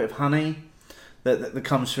through, a little bit of honey that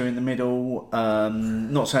comes through in the middle.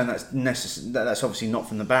 Not saying that's that's obviously not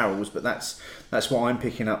from the barrels, but that's what I'm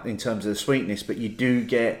picking up in terms of the sweetness. But you do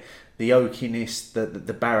get the oakiness,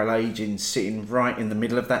 the barrel aging sitting right in the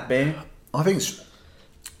middle of that beer. I think it's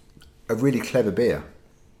a really clever beer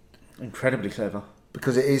Incredibly clever.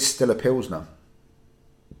 because it is still a Pilsner.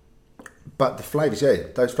 But the flavours,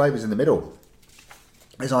 those flavours in the middle.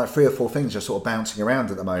 There's like 3 or 4 things just sort of bouncing around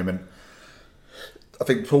at the moment. I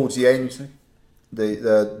think towards the end,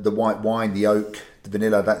 the white wine, the oak, the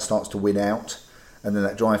vanilla, that starts to win out, and then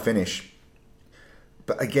that dry finish.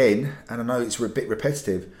 But again, and I know it's a bit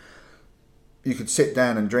repetitive, you could sit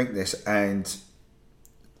down and drink this and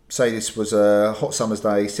say this was a hot summer's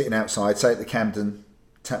day, sitting outside, say at the Camden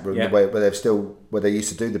tap room, where they used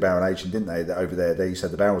to do the barrel aging, didn't they? That over there, they used to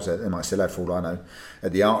have the barrels there. They might still have, for all I know,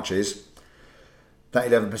 at the Arches. That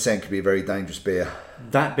 11% could be a very dangerous beer.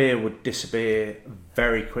 That beer would disappear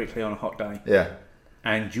very quickly on a hot day. Yeah.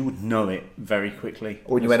 And you would know it very quickly.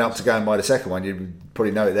 Or when you went up to go and buy the second one, you'd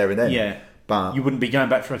probably know it there and then. Yeah. But you wouldn't be going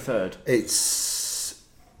back for a third. It's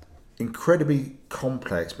incredibly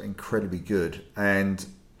complex, but incredibly good. And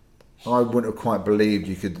I wouldn't have quite believed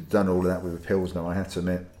you could have done all of that with a Pilsner, I have to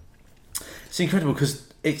admit. It's incredible because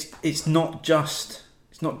it's not just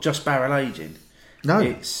barrel aging.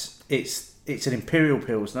 No. It's an imperial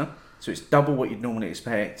pilsner, so it's double what you'd normally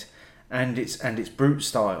expect, and it's brute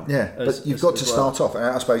style. Yeah, but you've got to start off, and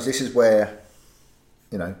I suppose this is where,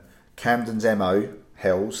 Camden's MO,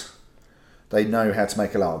 Hells, they know how to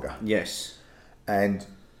make a lager. Yes. And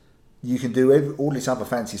you can do all this other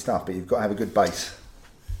fancy stuff, but you've got to have a good base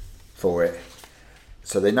for it.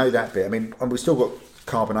 So they know that bit. I mean, and we've still got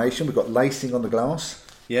carbonation, we've got lacing on the glass.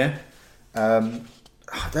 Yeah.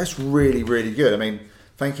 That's really, really good. I mean,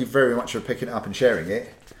 thank you very much for picking it up and sharing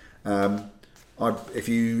it. If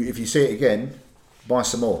you see it again, buy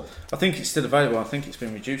some more. I think it's still available. I think it's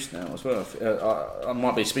been reduced now as well. I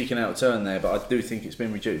might be speaking out of turn there, but I do think it's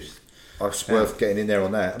been reduced. It's worth getting in there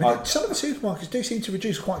on that. I mean, some of the supermarkets do seem to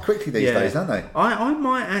reduce quite quickly these days, don't they? I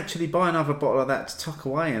might actually buy another bottle of that to tuck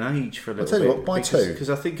away and age for a little bit. I'll tell you what, buy two.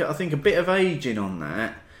 Because I think a bit of aging on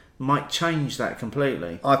that might change that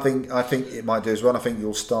completely. I think it might do as well. I think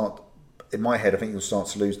you'll start, in my head, I think you'll start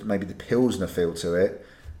to lose maybe the Pilsner feel to it.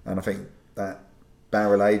 And I think that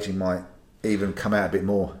barrel aging might even come out a bit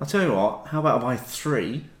more. I'll tell you what, how about I buy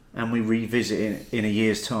 3 and we revisit it in a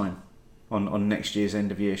year's time on next year's end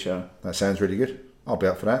of year show? That sounds really good. I'll be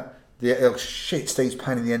up for that. Steve's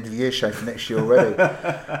planning the end of year show for next year already.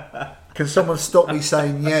 Can someone stop me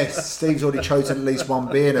saying yes? Steve's already chosen at least one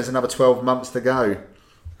beer and there's another 12 months to go.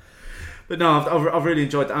 But no, I've really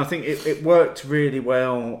enjoyed that. I think it worked really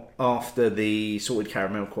well after the Salted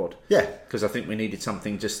Caramel Quad. Yeah. Because I think we needed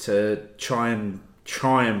something just to try and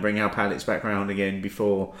bring our palates back round again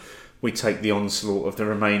before we take the onslaught of the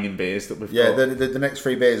remaining beers that we've got. Yeah, the next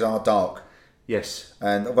 3 beers are dark. Yes.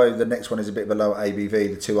 And although the next one is a bit of a lower ABV,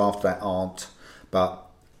 the 2 after that aren't. But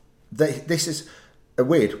this is a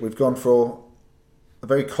weird. We've gone for a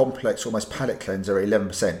very complex, almost palate cleanser at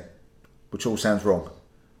 11%, which all sounds wrong.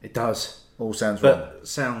 It does. All sounds wrong. But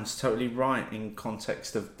sounds totally right in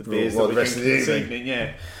context of the beers Well, that the we're rest drinking of the this evening. evening.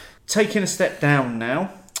 Yeah. Taking a step down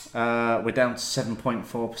now. We're down to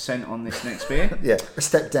 7.4% on this next beer. Yeah, a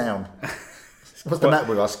step down. What's the matter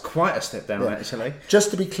with us? Quite a step down, actually.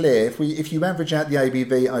 Just to be clear, if you average out the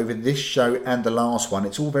ABV over this show and the last one,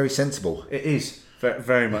 it's all very sensible. It is.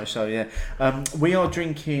 Very much so, yeah. We are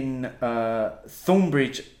drinking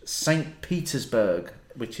Thornbridge St. Petersburg,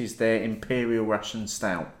 which is their Imperial Russian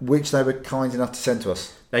Stout. Which they were kind enough to send to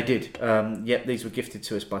us. They did. Yep, these were gifted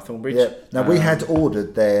to us by Thornbridge. Yep. Now, we had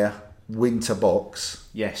ordered their winter box.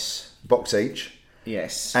 Yes. Box each.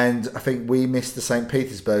 Yes. And I think we missed the St.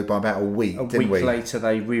 Petersburg by about a week, didn't we? A week later,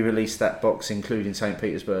 they re-released that box, including St.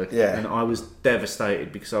 Petersburg. Yeah. And I was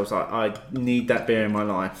devastated because I was like, I need that beer in my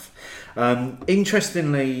life.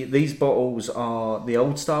 Interestingly, these bottles are the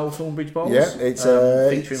old style Thornbridge bottles. Yeah, it's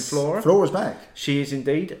featuring Flora. Flora's back. She is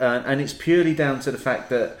indeed. And it's purely down to the fact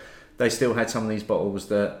that they still had some of these bottles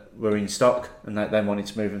that were in stock and that they wanted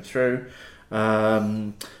to move them through.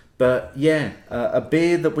 But yeah, a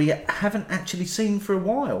beer that we haven't actually seen for a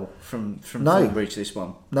while from Thornbridge, this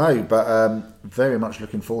one. No, but very much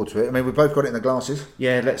looking forward to it. I mean, we've both got it in the glasses.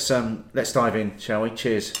 Yeah, let's dive in, shall we?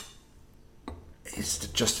 Cheers.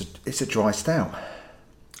 It's a dry stout.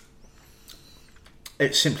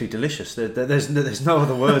 It's simply delicious. There's no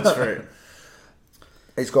other words for it.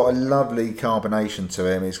 It's got a lovely carbonation to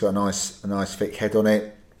it. I mean, it's got a nice thick head on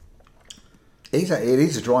it. It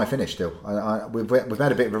is a dry finish still. We've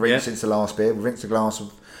had a bit of a rinse since the last beer. We've rinsed the glass,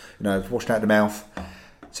 washed out the mouth,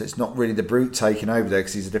 so it's not really the brute taking over there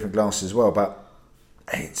because these are different glasses as well. But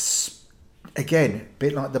it's again a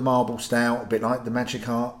bit like the Marble Stout, a bit like the Magic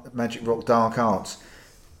Rock Dark Arts.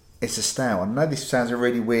 It's a stout. I know this sounds a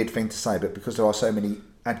really weird thing to say, but because there are so many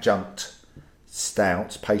adjunct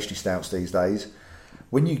stouts, pastry stouts these days,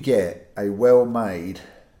 when you get a well-made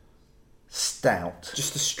stout,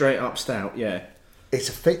 just a straight up stout, yeah,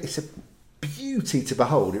 it's a beauty to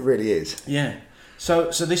behold. It really is. Yeah.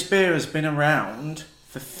 So this beer has been around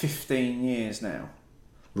for 15 years now.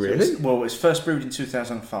 Really? So it was first brewed in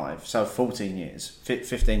 2005, so 14 years,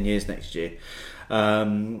 15 years next year.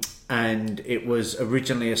 And it was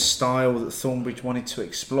originally a style that Thornbridge wanted to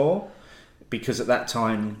explore because at that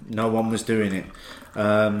time no one was doing it.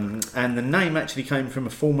 And the name actually came from a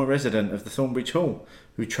former resident of the Thornbridge Hall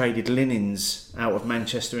who traded linens out of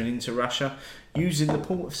Manchester and into Russia using the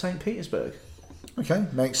port of St. Petersburg. Okay,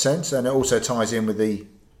 makes sense. And it also ties in with the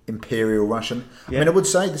Imperial Russian. Yeah. I mean, I would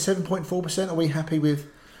say the 7.4%, are we happy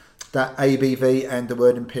with that ABV and the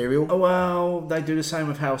word Imperial? Oh, well, they do the same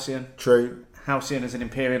with Halcyon. True. Halcyon is an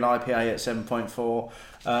Imperial IPA at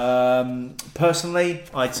 7.4. Personally,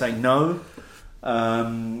 I'd say no.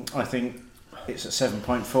 I think it's at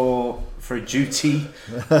 7.4 for a duty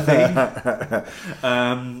thing.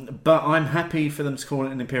 But I'm happy for them to call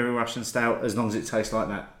it an Imperial Russian Stout as long as it tastes like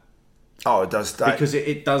that. Oh, it does. Because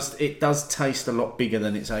it does taste a lot bigger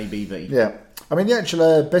than its ABV. Yeah. I mean, the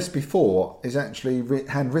actual best before is actually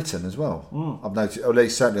handwritten as well. I've noticed, or at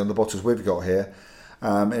least certainly on the bottles we've got here.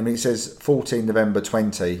 I mean, it says 14 November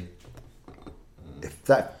 20. If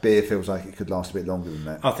that beer feels like it could last a bit longer than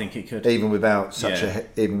that, I think it could, even without such a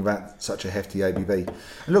hefty ABV. And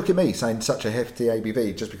look at me saying such a hefty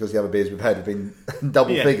ABV just because the other beers we've had have been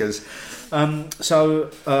double figures.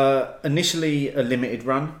 So initially a limited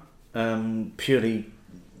run, purely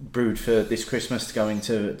brewed for this Christmas to go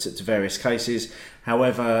into to various cases.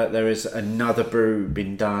 However, there is another brew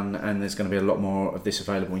been done, and there's going to be a lot more of this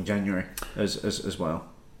available in January as well.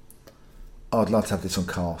 I'd love to have this on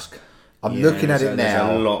cask. I'm looking at it now.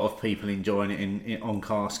 There's a lot of people enjoying it in on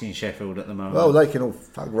cask in Sheffield at the moment. Well, they can all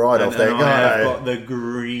fuck right off there. I've got the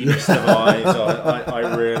greenest of eyes.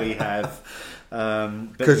 I really have.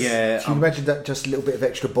 But yeah, can you imagine that, just a little bit of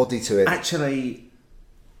extra body to it? Actually,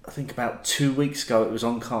 I think about 2 weeks ago it was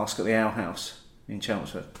on cask at the Ale House in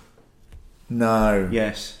Chelmsford. No.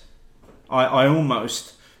 Yes, I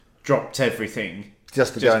almost dropped everything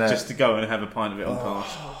just to go and have a pint of it on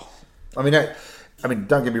cask. I mean,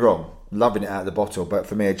 don't get me wrong, loving it out of the bottle, but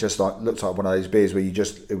for me, it just looks like one of those beers where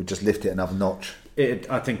it would just lift it another notch.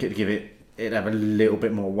 I think it'd have a little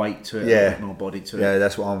bit more weight to it, a bit more body to it. Yeah,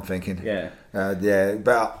 that's what I'm thinking. Yeah,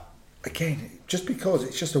 but again, just because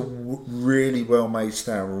it's just a really well made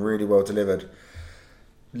stout, really well delivered.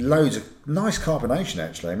 Loads of nice carbonation,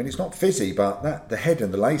 actually. I mean, it's not fizzy, but the head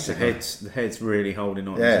and the lacing. The head's really holding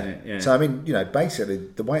on, isn't it? Yeah. So I mean, basically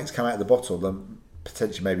the way it's come out of the bottle, and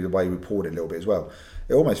potentially maybe the way we poured it a little bit as well,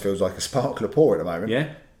 it almost feels like a sparkler pour at the moment.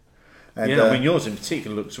 Yeah. And, I mean, yours in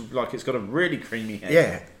particular looks like it's got a really creamy head.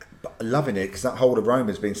 Yeah, but I'm loving it because that whole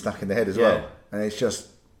aroma's been stuck in the head as well, and it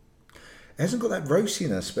hasn't got that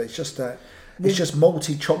roastiness, but it's just that. It's just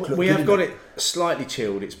malty chocolate. We have got it slightly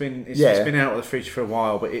chilled. It's been out of the fridge for a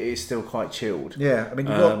while, but it is still quite chilled. Yeah, I mean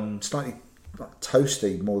you've got slightly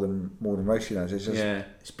toasty more than roasty notes. It's just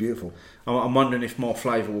it's beautiful. I'm wondering if more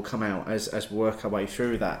flavour will come out as we work our way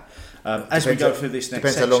through that. As we go through this next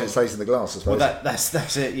section. Depends how long it stays in the glass, I suppose. Well,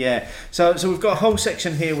 that's it, yeah. So we've got a whole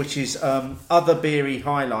section here which is other beery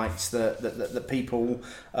highlights that people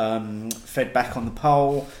fed back on the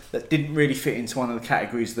poll that didn't really fit into one of the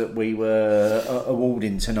categories that we were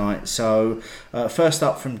awarding tonight. So first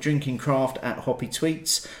up from Drinking Craft at Hoppy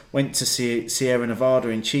Tweets, went to Sierra Nevada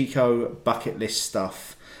in Chico, bucket list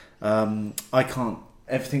stuff.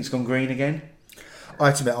 Everything's gone green again. I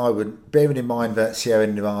have to admit, I would, bearing in mind that Sierra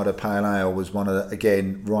Nevada Pale Ale was right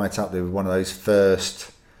up there with one of those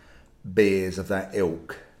first beers of that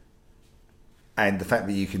ilk. And the fact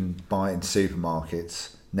that you can buy it in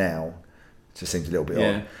supermarkets now just seems a little bit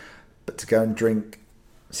odd. But to go and drink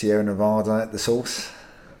Sierra Nevada at the source.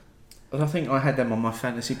 Well, I think I had them on my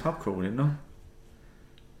fantasy pub crawl, didn't I?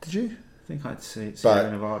 Did you? I think I'd see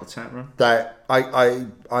Sierra Nevada tap room. That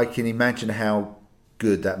I can imagine how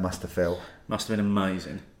good that must have felt. Must have been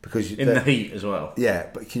amazing. Because the heat as well. Yeah,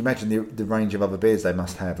 but can you imagine the range of other beers they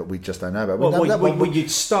must have that we just don't know about? Well, you'd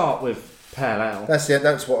start with Pale Ale.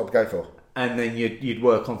 That's what I'd go for. And then you'd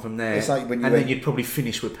work on from there. It's like then you'd probably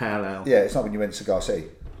finish with Pale Ale. Yeah, it's like when you went to Cigar City,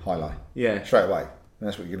 Highlight. Yeah. Straight away. And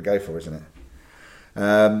that's what you're going to go for, isn't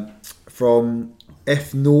it? From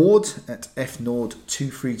F Nord at F Nord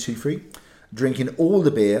 2323. Drinking all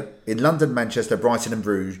the beer in London, Manchester, Brighton and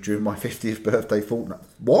Bruges during my 50th birthday fortnight.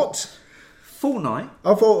 What? Fortnight?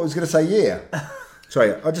 I thought I was going to say year.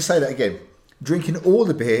 Sorry, I'll just say that again. Drinking all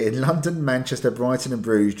the beer in London, Manchester, Brighton and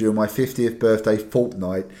Bruges during my 50th birthday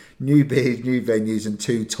fortnight. New beers, new venues and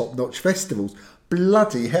 2 top-notch festivals.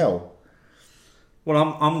 Bloody hell.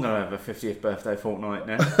 Well, I'm going to have a 50th birthday fortnight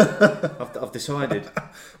now. I've decided.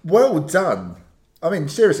 Well done. I mean,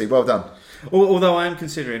 seriously, well done. Although I am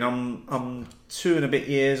considering, I'm 2 and a bit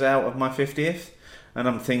years out of my 50th, and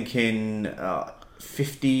I'm thinking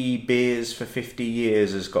 50 beers for 50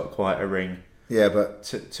 years has got quite a ring. Yeah, but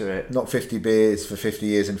to it. Not 50 beers for 50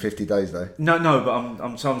 years and 50 days though. No, but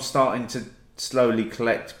I'm starting to slowly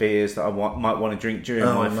collect beers that I might want to drink during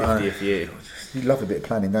my 50th year. You love a bit of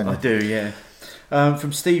planning, don't you? I do, yeah.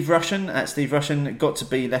 From Steve Russian, at Steve Russian, got to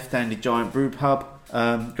be Left-Handed Giant Brew Pub.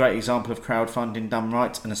 Great example of crowdfunding done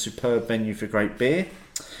right and a superb venue for great beer.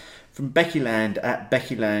 From Becky Land at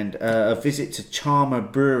Becky Land, a visit to Charmer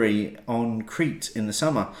Brewery on Crete in the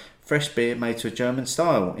summer. Fresh beer made to a German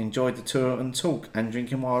style. Enjoyed the tour and talk and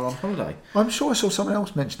drinking while on holiday. I'm sure I saw someone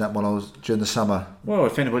else mention that while I was during the summer. Well,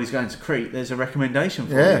 if anybody's going to Crete, there's a recommendation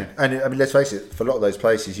for you. Yeah, and I mean, let's face it, for a lot of those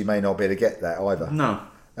places, you may not be able to get that either. No.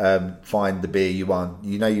 Find the beer you want.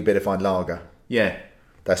 You know you better find lager. Yeah.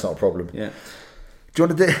 That's not a problem. Yeah. Do you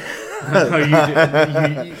want to do...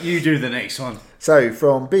 No, you do the next one. So,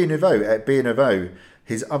 from Beer Nouveau at Beer Nouveau,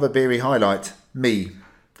 his other beery highlight, me.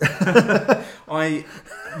 I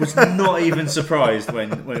was not even surprised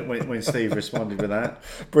when Steve responded with that.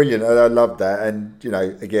 Brilliant. I loved that. And, you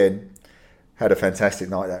know, again, had a fantastic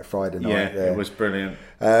night that Friday night. Yeah, there. It was brilliant.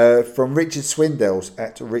 From Richard Swindells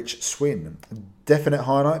at Rich Swin. Definite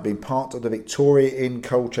highlight, being part of the Victoria in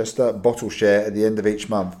Colchester bottle share at the end of each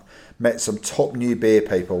month. Met some top new beer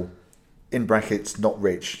people. In brackets, not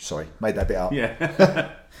rich. Sorry, made that bit up.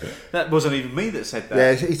 Yeah. That wasn't even me that said that.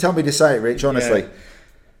 Yeah, he told me to say it, Rich, honestly.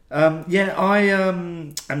 I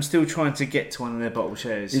am still trying to get to one of their bottle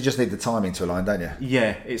shares. You just need the timing to align, don't you?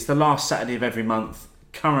 Yeah, it's the last Saturday of every month.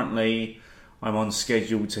 Currently, I'm on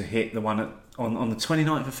schedule to hit the one on the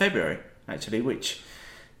 29th of February, actually, which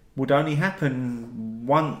would only happen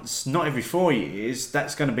once, not every 4 years.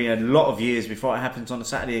 That's going to be a lot of years before it happens on a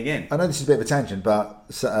Saturday again. I know this is a bit of a tangent, but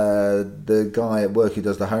the guy at work who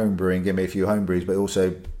does the home brewing gave me a few home brews, but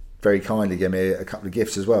also very kindly gave me a couple of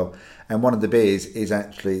gifts as well. And one of the beers is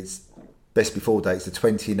actually its best before date. It's the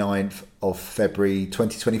 29th of February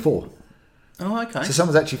 2024. Oh, okay. So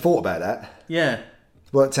someone's actually thought about that. Yeah.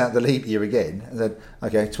 Worked out the leap year again and said,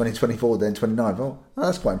 okay, 2024, then 29. Oh,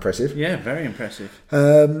 that's quite impressive. Yeah, very impressive.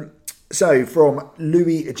 So from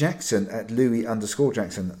Louis Jackson at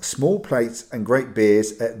Louis_Jackson, small plates and great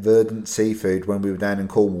beers at Verdant Seafood when we were down in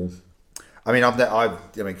Cornwall. I mean,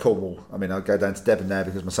 Cornwall. I mean, I go down to Devon now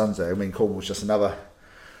because my son's there. I mean, Cornwall's just another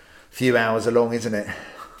few hours along, isn't it?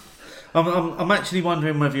 I'm actually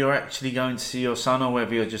wondering whether you're actually going to see your son or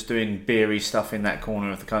whether you're just doing beery stuff in that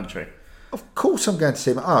corner of the country. Of course, I'm going to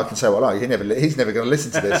see him. I can say what I like. He's never going to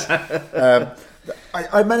listen to this.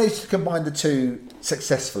 I managed to combine the two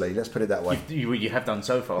successfully. Let's put it that way. You have done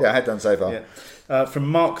so far. Yeah, I have done so far. Yeah. From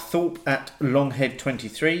Mark Thorpe at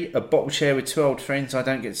Longhead23, a bottle share with 2 old friends I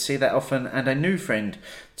don't get to see that often, and a new friend.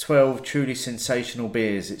 12 truly sensational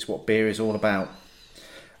beers. It's what beer is all about.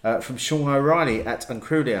 From Sean O'Reilly at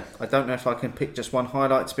Uncrulia. I don't know if I can pick just one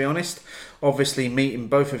highlight, to be honest. Obviously, meeting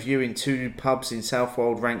both of you in 2 pubs in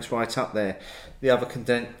Southwold ranks right up there. The other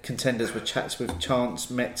contenders were chats with Chance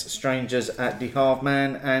met strangers at Die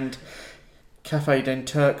Halfman and Café Den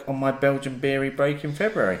Turk on my Belgian beery break in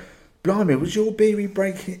February. Blimey, was your beery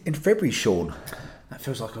break in February, Sean? That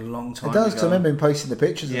feels like a long time ago. It does, because I remember him posting the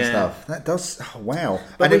pictures and stuff. That does, wow.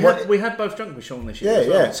 But we had both drunk with Sean this year as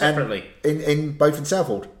well, separately. In both in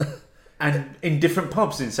Southwold. And in different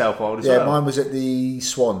pubs in Southwold as well. Yeah, mine was at the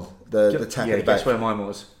Swan, the tap at the back. Guess where mine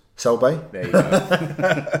was? Soul Bay? There you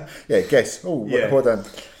go. Yeah, guess. Oh, well done.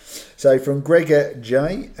 So from Gregor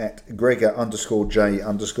J at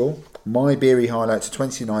Gregor_J_, my beery highlights of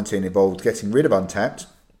 2019 involved getting rid of Untapped,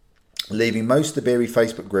 leaving most of the beery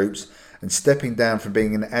Facebook groups, and stepping down from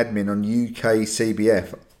being an admin on UK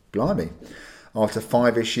CBF. Blimey. After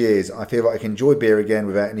 5-ish years, I feel like I can enjoy beer again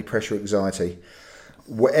without any pressure or anxiety.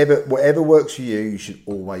 Whatever works for you, you should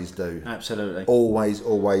always do. Absolutely. Always.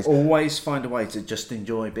 Always find a way to just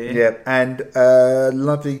enjoy beer. Yeah, and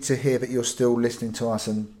lovely to hear that you're still listening to us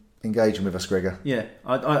and engaging with us, Gregor. Yeah,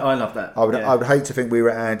 I love that. I would hate to think we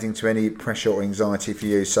were adding to any pressure or anxiety for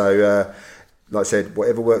you. So, like I said,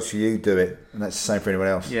 whatever works for you, do it. And that's the same for anyone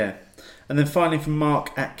else. Yeah. And then finally from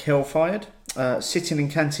Mark at Kelfired. Sitting in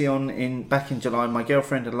Cantillon back in July, my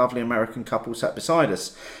girlfriend and a lovely American couple sat beside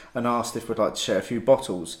us and asked if we'd like to share a few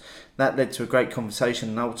bottles. That led to a great conversation,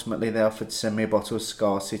 and ultimately they offered to send me a bottle of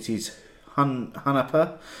Cigar City's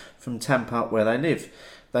Hunapa from Tampa, where they live.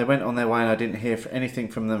 They went on their way and I didn't hear anything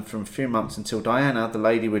from them for a few months until Diana, the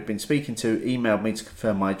lady we'd been speaking to, emailed me to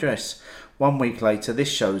confirm my address. 1 week later, this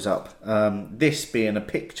shows up. This being a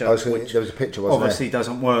picture, which there was a picture, wasn't obviously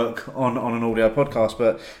doesn't work on an audio podcast,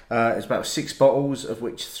 but it's about 6 bottles, of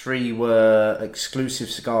which 3 were exclusive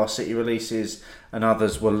Cigar City releases and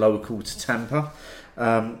others were local to Tampa.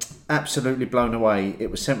 Absolutely blown away. It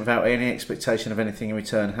was sent without any expectation of anything in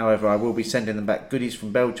return. However, I will be sending them back goodies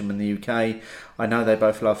from Belgium and the UK. I know they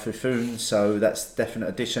both love Fifun, so that's a definite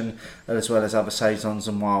addition, as well as other Saisons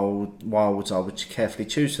and Wilds I would carefully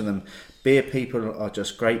choose from them. Beer people are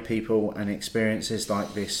just great people, and experiences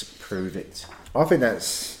like this prove it. I think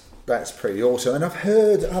that's pretty awesome. And I've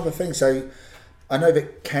heard other things. So I know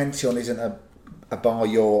that Cantillon isn't a bar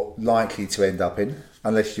you're likely to end up in,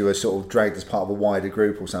 unless you were sort of dragged as part of a wider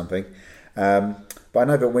group or something. But I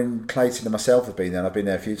know that when Clayton and myself have been there, and I've been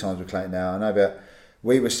there a few times with Clayton now, I know that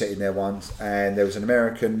we were sitting there once and there was an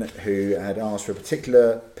American who had asked for a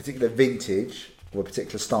particular vintage or a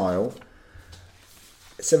particular style,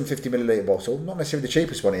 750ml bottle, not necessarily the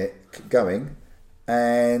cheapest one going,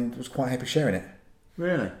 and was quite happy sharing it.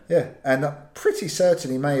 Really? Yeah, and I'm pretty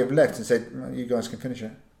certain he may have left and said, well, you guys can finish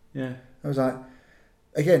it. Yeah. I was like,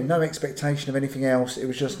 again, no expectation of anything else. It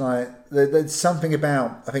was just like, there's something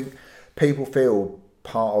about, I think people feel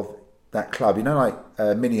part of that club. You know,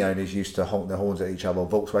 like Mini owners used to honk their horns at each other,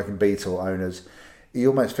 Volkswagen Beetle owners. You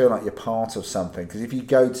almost feel like you're part of something. Because if you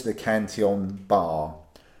go to the Cantillon bar,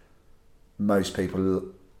 most people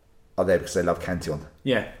are there because they love Cantillon.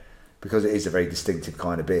 Yeah. Because it is a very distinctive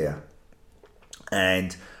kind of beer.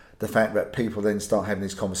 And the fact that people then start having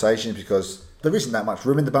these conversations because there isn't that much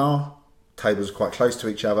room in the bar, tables are quite close to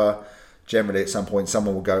each other, generally at some point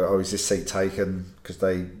someone will go, oh, is this seat taken? Because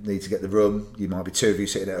they need to get the room. You might be two of you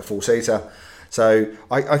sitting at a four-seater. So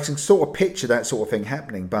I can sort of picture that sort of thing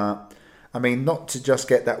happening, but I mean, not to just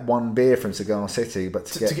get that one beer from Cigar City, but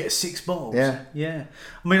to get 6 bottles. Yeah. Yeah.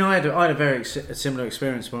 I mean, I had a very similar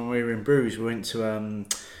experience when we were in Bruges. We went to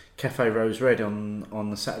Cafe Rose Red on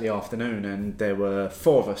the Saturday afternoon, and there were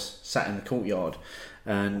 4 of us sat in the courtyard,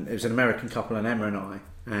 and it was an American couple, and Emma and I,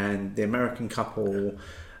 and the American couple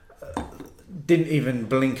didn't even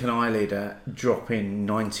blink an eyelid at dropping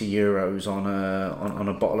 €90 on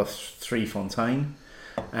a bottle of Three Fontaine.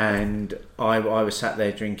 And I was sat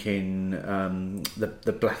there drinking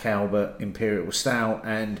the Black Albert Imperial Stout,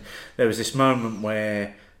 and there was this moment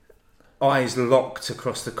where eyes locked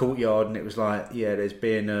across the courtyard, and it was like, yeah, there's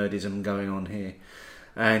beer nerdism going on here.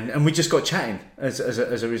 And we just got chatting as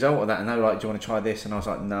a result of that, and they were like, do you want to try this? And I was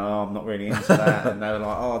like, no, I'm not really into that. And they were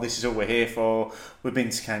like, oh, this is all we're here for. We've been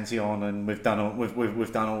to Cantillon, and we've done all of this.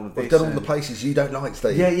 We've done all the places you don't like,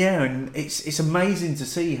 Steve. Yeah, and it's amazing to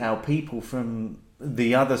see how people from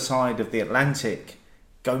the other side of the Atlantic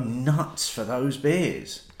go nuts for those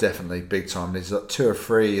beers. Definitely, big time. There's like 2 or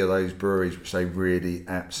 3 of those breweries which they really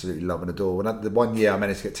absolutely love and adore. And the one year I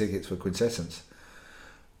managed to get tickets for Quintessence,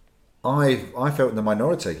 I felt in the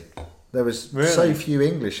minority. There was so few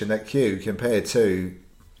English in that queue compared to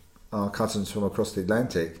our cousins from across the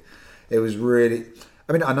Atlantic. It was really...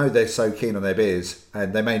 I mean, I know they're so keen on their beers,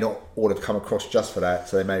 and they may not all have come across just for that,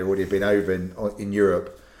 so they may already have been over in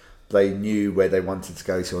Europe. They knew where they wanted to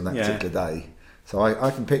go to on that particular day. So I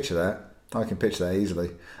can picture that. I can picture that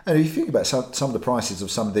easily. And if you think about some of the prices of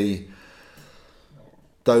some of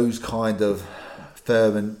those kind of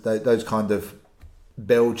those kind of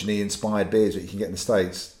Belgian-y inspired beers that you can get in the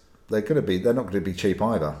States, they're not going to be cheap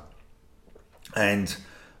either. And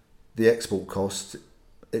the export cost,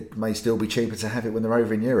 it may still be cheaper to have it when they're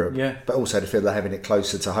over in Europe. Yeah. But also to feel they're having it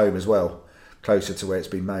closer to home as well, closer to where it's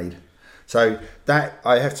been made. So that,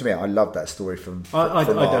 I have to admit, I love that story from I Mark.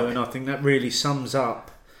 do, and I think that really sums up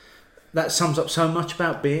so much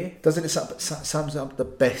about beer. Doesn't it sums up the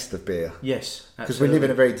best of beer? Yes, because we live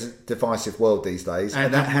in a very divisive world these days,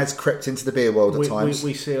 and that has crept into the beer world at times.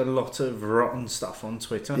 We see a lot of rotten stuff on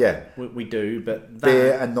Twitter. Yeah, we do, but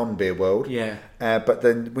beer and non-beer world. Yeah, but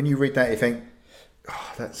then when you read that, you think,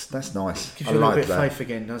 oh, that's nice. Gives you a little bit of faith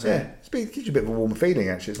again, doesn't it? Yeah, it gives you a bit of a warm feeling.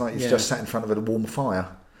 Actually, it's like you've just sat in front of a warm fire,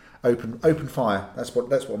 open fire. That's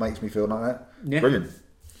what makes me feel like that. Yeah. Brilliant.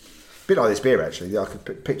 A bit like this beer, actually. I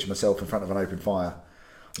could picture myself in front of an open fire,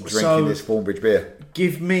 drinking this Thornbridge beer.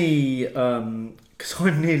 Give me, because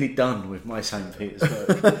I'm nearly done with my St.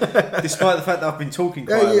 Petersburg, despite the fact that I've been talking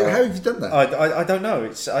quite a lot. How have you done that? I don't know.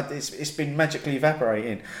 It's been magically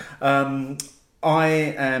evaporating. I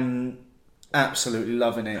am absolutely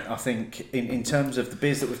loving it. I think in terms of the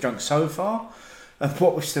beers that we've drunk so far and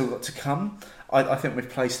what we've still got to come, I think we've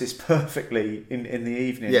placed this perfectly in the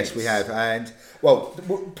evening. Yes, we have. And, well,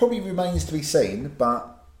 probably remains to be seen,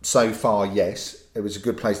 but so far, yes, it was a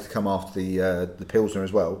good place to come after the Pilsner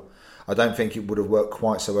as well. I don't think it would have worked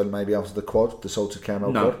quite so well maybe after the quad, the salted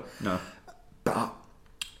caramel quad. No. But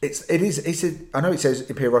I know it says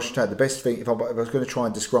Imperial Russian Stout. The best thing, if I was going to try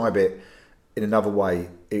and describe it in another way,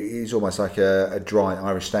 it is almost like a dry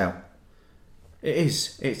Irish stout. It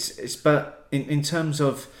is. It's but in terms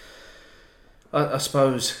of, I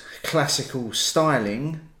suppose, classical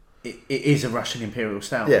styling, it is a Russian Imperial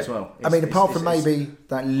Stout as well. I mean, apart from maybe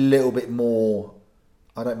that little bit more,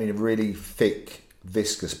 I don't mean a really thick,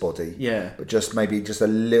 viscous body. Yeah. But just maybe just a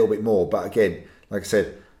little bit more. But again, like I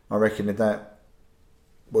said, I reckon if that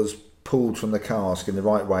was pulled from the cask in the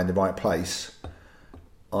right way, in the right place,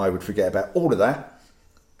 I would forget about all of that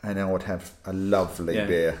and I would have a lovely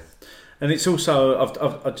beer. And it's also,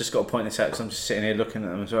 I've just got to point this out because I'm just sitting here looking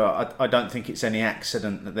at them as well. I don't think it's any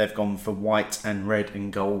accident that they've gone for white and red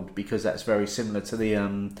and gold, because that's very similar to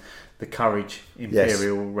the Courage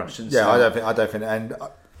Imperial Russian Stout. Yeah, I don't think, and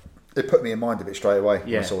it put me in mind of it straight away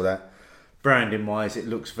when I saw that. Branding wise, it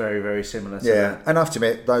looks very, very similar to that. And I have to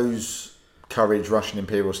admit, those Courage Russian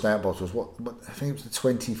Imperial Stout bottles, what I think it was the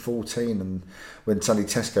 2014, and when Sunday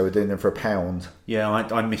Tesco were doing them for £1. Yeah,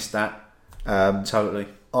 I missed that. Totally.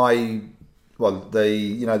 The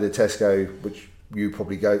Tesco, which you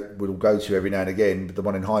probably will go to every now and again, but the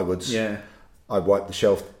one in Highwoods, I wiped the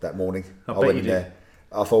shelf that morning. I went in there.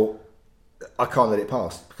 I thought, I can't let it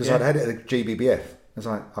pass, because I'd had it at the GBBF. I was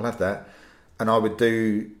like, I'll have that. And I would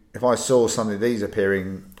do, if I saw some of these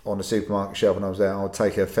appearing on the supermarket shelf and I was there, I would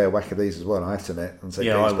take a fair whack of these as well, I have to admit, and say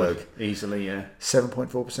I would easily,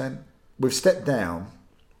 7.4%. We've stepped down,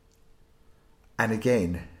 and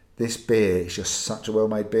again, this beer is just such a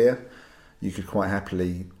well-made beer. You could quite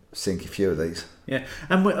happily sink a few of these. Yeah,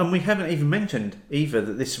 and we haven't even mentioned either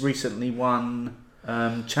that this recently won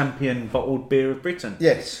Champion Bottled Beer of Britain.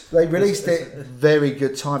 Yes, they released it. Very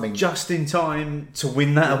good timing. Just in time to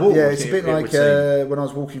win that award. Yeah, it's a bit like would seem. when I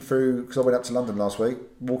was walking through, because I went up to London last week,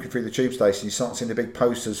 walking through the tube station, you start seeing the big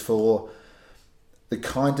posters for the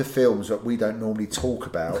kind of films that we don't normally talk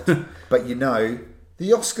about, but the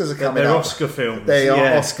Oscars are coming They're up. Oscar films. They are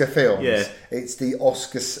Yeah. Oscar films. Yeah. It's the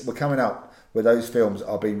Oscars. We're coming up where those films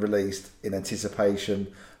are being released in anticipation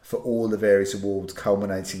for all the various awards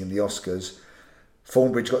culminating in the Oscars.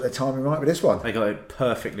 Thornbridge got their timing right with this one. They got it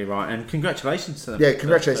perfectly right, and congratulations to them. Yeah,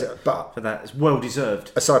 congratulations. But for that. It's well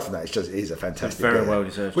deserved. aside from that, it is a fantastic It's very beer. well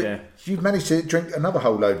deserved. Wait, Yeah. You've managed to drink another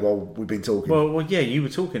whole load while we've been talking. Well, yeah. You were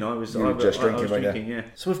talking. I was. You were just drinking, weren't you? drinking. Yeah.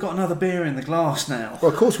 So we've got another beer in the glass now.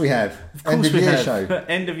 Well, of course we have. Of course End of we year have. show.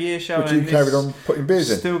 End of year show. Which you and carried this- on putting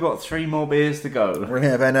beers in. Still got 3 more beers to go. We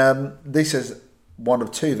have, and this is one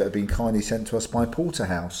of 2 that have been kindly sent to us by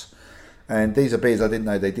Porterhouse. And these are beers I didn't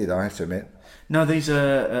know they did, I have to admit. No, these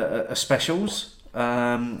are specials,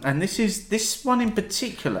 and this one in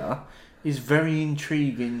particular is very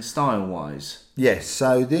intriguing style-wise. Yes,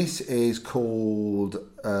 so this is called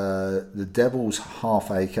the Devil's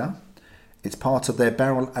Half Acre. It's part of their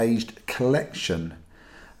barrel-aged collection.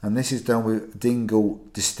 And this is done with Dingle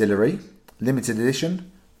Distillery. Limited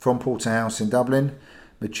edition from Porterhouse in Dublin.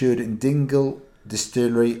 Matured in Dingle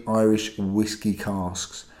Distillery Irish whiskey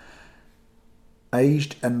casks.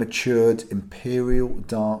 Aged and matured Imperial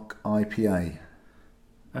Dark IPA.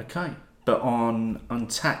 Okay, but on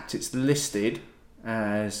Untapped it's listed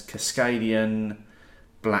as Cascadian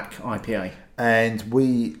Black IPA. And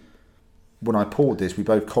when I poured this, we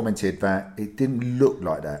both commented that it didn't look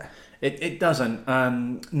like that. It doesn't.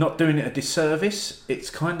 Not doing it a disservice. It's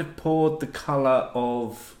kind of poured the colour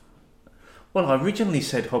of. Well, I originally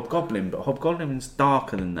said Hobgoblin, but Hobgoblin's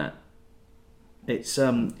darker than that.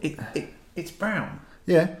 It's brown.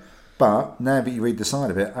 Yeah, but now that you read the side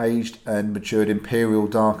of it, aged and matured Imperial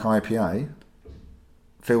Dark IPA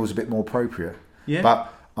feels a bit more appropriate. Yeah.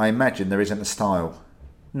 But I imagine there isn't a style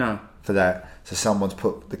No. for that, so someone's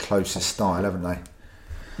put the closest style, haven't they?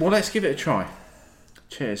 Well, let's give it a try.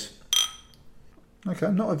 Cheers. Okay,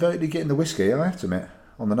 I'm not overtly getting the whiskey, I have to admit,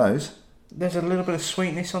 on the nose. There's a little bit of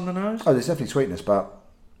sweetness on the nose. Oh, there's definitely sweetness, but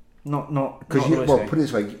Not because the well, whiskey. put it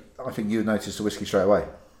this way, I think you would notice the whiskey straight away.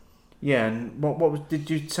 Yeah, and what was? Did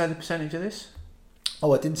you say the percentage of this?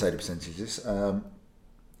 Oh, I didn't say the percentages.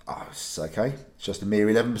 It's okay. It's just a mere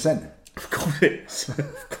 11%. Of course it is.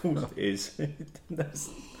 Of course it is.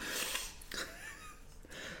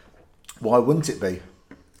 Why wouldn't it be?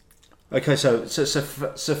 Okay, so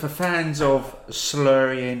for fans of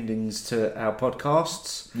slurry endings to our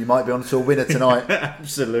podcasts, You might be on to a winner tonight.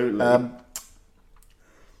 absolutely.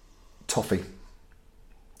 Toffee.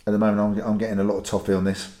 At the moment, I'm getting a lot of toffee on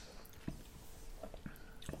this.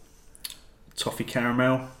 Toffee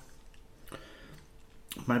caramel.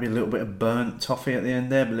 Maybe a little bit of burnt toffee at the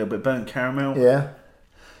end there, but a little bit of burnt caramel. Yeah.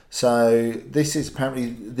 So this is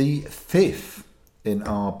apparently the 5th in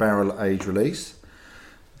our barrel age release.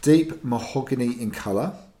 Deep mahogany in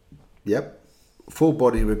colour. Yep. Full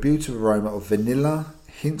body with beautiful aroma of vanilla,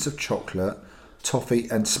 hints of chocolate, toffee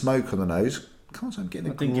and smoke on the nose. Can't say I'm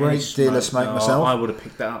getting a great deal of smoke myself. I would have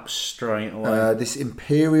picked that up straight away. This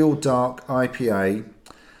Imperial Dark IPA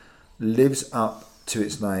lives up to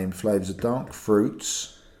its name. Flavours of dark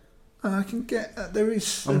fruits. I can get there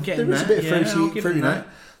is I'm getting there is a that, bit of yeah, I'll fruity give fruity them note.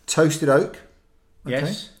 Toasted oak.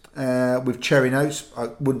 Yes. With cherry notes. I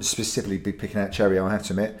wouldn't specifically be picking out cherry, I have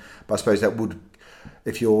to admit, but I suppose that would,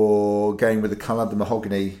 if you're going with the colour, the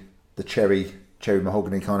mahogany, the cherry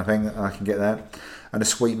mahogany kind of thing, I can get that. And a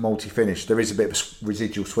sweet malty finish. There is a bit of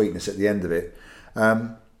residual sweetness at the end of it.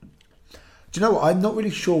 Do you know what? I'm not really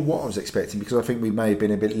sure what I was expecting, because I think we may have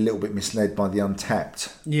been a little bit misled by the Untapped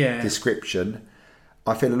description.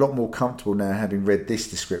 I feel a lot more comfortable now having read this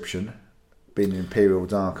description, being an Imperial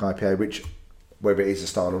Dark IPA, which, whether it is a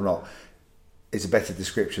style or not, is a better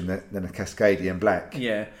description than a Cascadian Black.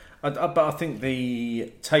 Yeah, but I think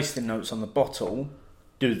the tasting notes on the bottle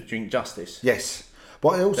do the drink justice. Yes.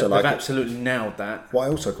 What I also They've absolutely nailed that. What I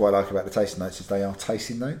also quite like about the tasting notes is they are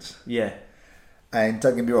tasting notes. Yeah. And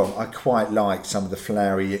don't get me wrong, I quite like some of the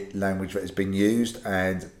flowery language that has been used,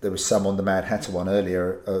 and there was some on the Mad Hatter one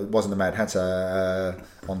earlier. It wasn't the Mad Hatter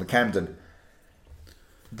on the Camden.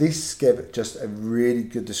 This gave just a really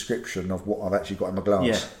good description of what I've actually got in my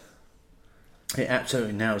glass. Yeah. It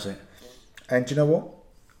absolutely nails it. And do you know what?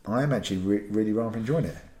 I am actually really rather enjoying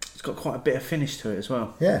it. It's got quite a bit of finish to it as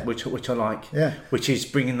well. Yeah. Which I like. Yeah. Which is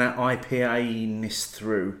bringing that IPA-ness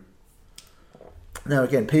through. Now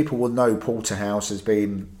again, people will know Porterhouse has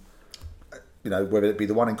been whether it be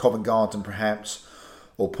the one in Covent Garden perhaps,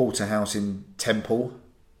 or Porterhouse in Temple,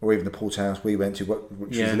 or even the Porterhouse we went to,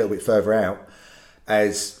 which was a little bit further out,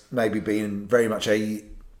 as maybe being very much a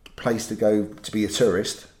place to go to be a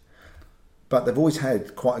tourist. But they've always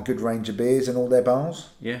had quite a good range of beers in all their bars.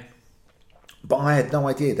 Yeah. But I had no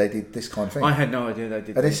idea they did this kind of thing. I had no idea they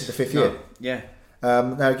did and this is the fifth year. Yeah.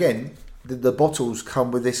 Now again, the bottles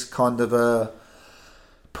come with this kind of a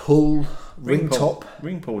pull ring top.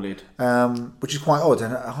 Ring pull lid. Which is quite odd.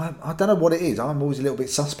 And I don't know what it is. I'm always a little bit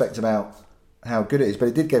suspect about how good it is. But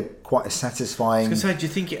it did get quite a satisfying... I was going to say, do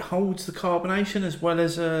you think it holds the carbonation as well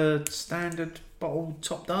as a standard bottle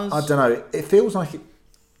top does? I don't know. It feels like it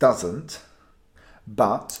doesn't.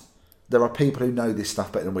 But there are people who know this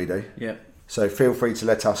stuff better than we do. Yeah. So feel free to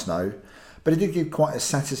let us know. But it did give quite a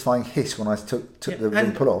satisfying hiss when I took the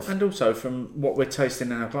ring pull off. And also, from what we're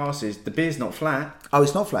tasting in our glasses, the beer's not flat. Oh,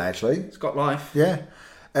 it's not flat, actually. It's got life. Yeah.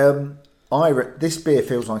 This beer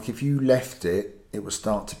feels like if you left it, it would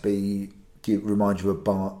start to remind you of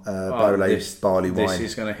barrel-aged barley wine. This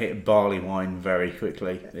is going to hit barley wine very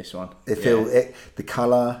quickly, this one. The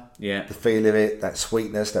colour, the feel of it, that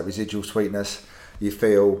sweetness, that residual sweetness, you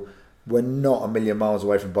feel we're not a million miles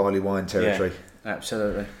away from barley wine territory. Yeah,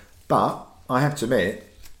 absolutely. But I have to admit,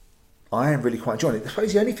 I am really quite enjoying it. I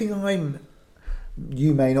suppose the only thing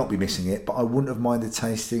you may not be missing it, but I wouldn't have minded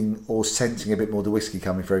tasting or sensing a bit more of the whiskey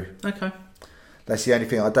coming through. Okay. That's the only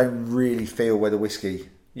thing. I don't really feel where the whiskey...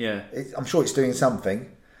 Yeah. I'm sure it's doing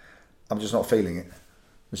something. I'm just not feeling it.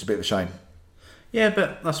 It's a bit of a shame. Yeah,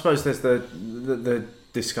 but I suppose there's the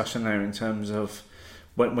discussion there in terms of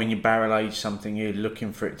when you barrel age something, you're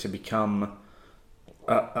looking for it to become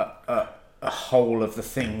a whole of the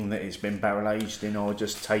thing that it's been barrel aged in, or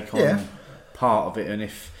just take on part of it. And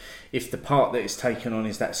if the part that it's taken on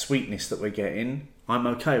is that sweetness that we're getting, I'm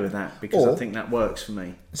okay with that, because I think that works for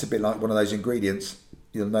me. It's a bit like one of those ingredients.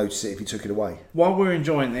 You'll notice it if you took it away. While we're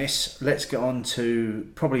enjoying this, let's get on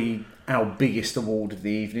to probably our biggest award of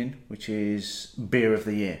the evening, which is Beer of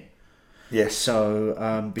the Year. Yes.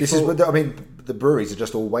 So this is. I mean, the breweries are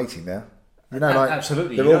just all waiting now.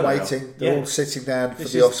 Absolutely, they're all waiting. They're all sitting down for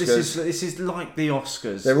the Oscars. This is like the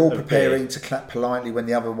Oscars. They're all preparing to clap politely when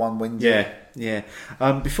the other one wins. Yeah.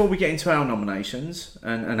 Before we get into our nominations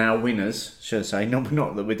and our winners, should I say, not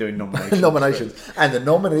that we're doing nominations. And the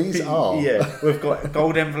nominees are... Yeah, we've got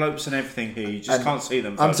gold envelopes and everything here. You just can't see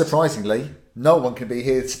them, folks. Unsurprisingly, no one can be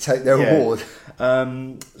here to take their award.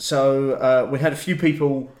 So we had a few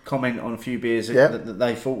people comment on a few beers that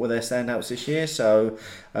they thought were their standouts this year. So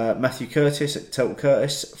Matthew Curtis at Total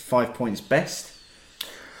Curtis, 5 points best.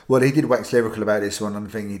 Well, he did wax lyrical about this one, and I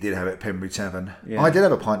think he did have it at Pembury Tavern. Yeah. I did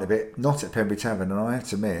have a pint of it, not at Pembury Tavern, and I have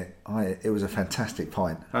to admit, it was a fantastic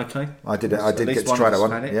pint. Okay. I did get to try that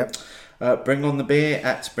one. Yep. Bring on the Beer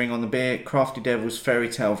at Bring on the Beer, Crafty Devils Fairy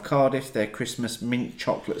Tale of Cardiff, their Christmas mint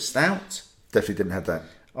chocolate stout. Definitely didn't have that.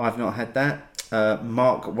 I've not had that.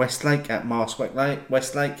 Mark Westlake at Mars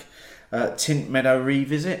Westlake, Tint Meadow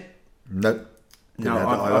Revisit. Nope. No,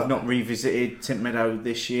 I've not revisited Tint Meadow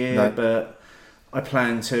this year, but I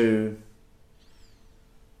plan to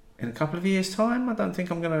in a couple of years' time. I don't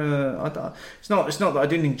think I'm gonna. It's not that I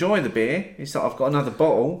didn't enjoy the beer. It's that I've got another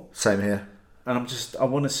bottle. Same here. And I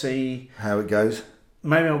want to see how it goes.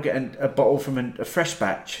 Maybe I'll get a bottle from a fresh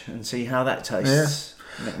batch and see how that tastes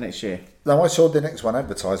next year. Now I saw the next one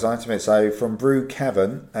advertised. I have to admit, so from Brew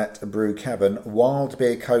Cavern at Brew Cavern, Wild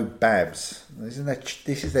Beer Co. Babs. This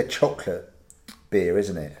is their chocolate beer,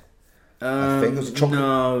 isn't it? I think it was a chocolate.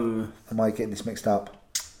 No. Am I getting this mixed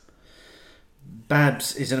up?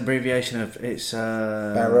 Babs is an abbreviation of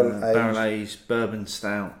barrel aged bourbon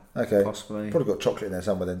stout. Okay. Possibly. Probably got chocolate in there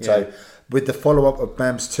somewhere then. Yeah. So with the follow up of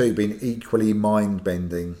Babs 2 being equally mind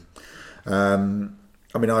bending. I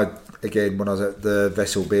mean, when I was at the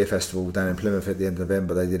Vessel Beer Festival down in Plymouth at the end of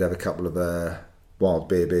November, they did have a couple of wild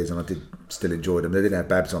beers, and I did still enjoy them. They didn't have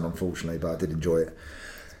Babs on, unfortunately, but I did enjoy it.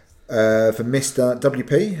 For Mr.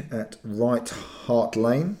 WP at Right Hart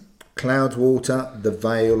Lane, Cloudwater, The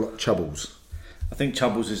Vale, Chubbles. I think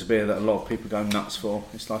Chubbles is a beer that a lot of people go nuts for.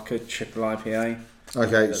 It's like a triple IPA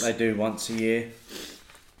that they do once a year.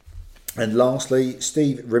 And lastly,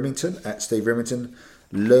 Steve Remington at Steve Remington,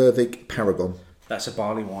 Lervig Paragon. That's a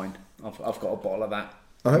barley wine. I've got a bottle of that.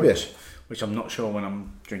 Oh, yes. Which I'm not sure when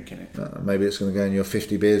I'm drinking it. Maybe it's going to go in your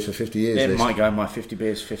 50 beers for 50 years. It might go in my 50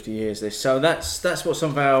 beers for 50 years. So that's what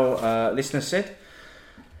some of our listeners said.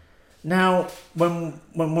 Now, when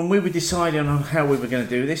we were deciding on how we were going to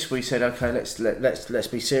do this, we said, okay, let's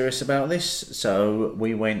be serious about this. So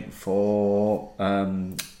we went for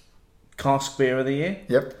cask beer of the year.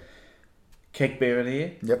 Yep. Keg beer of the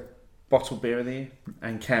year. Yep. bottle beer of the year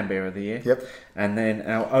and can beer of the year. Yep. And then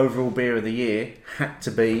our overall beer of the year had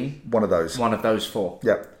to be One of those. one of those 4.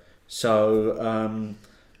 Yep. So,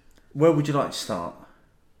 where would you like to start?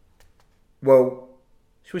 Well,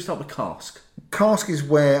 Should we start with cask? cask is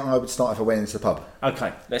where I would start if I went into the pub.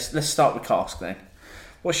 Okay, let's start with cask then.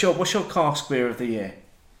 What's your cask beer of the year?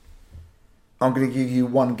 I'm going to give you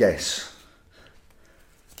one guess.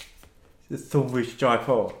 The Thornbridge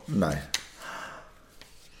Jaipur. No.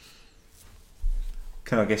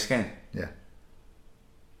 Can I guess again? Yeah.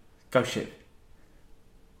 Ghost Ship.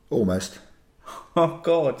 Almost. Oh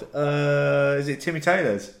God, is it Timmy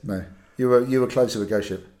Taylor's? No. You were closer with Ghost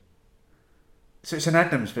Ship. So it's an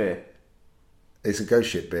Adams beer. It's a Ghost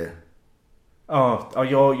Ship beer. Oh,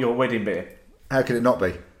 your wedding beer. How could it not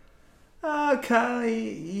be?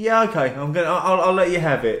 Okay, yeah, okay. I'll let you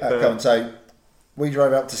have it. but- Come on, so we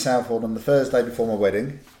drove up to Southwold on the Thursday before my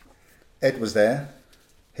wedding. Ed was there.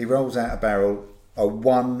 He rolls out a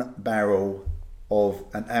 1 barrel of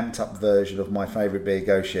an amped up version of my favourite beer,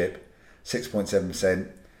 Ghost Ship,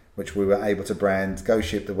 6.7%, which we were able to brand Ghost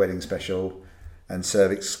Ship the Wedding Special and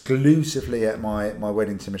serve exclusively at my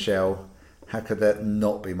wedding to Michelle. How could that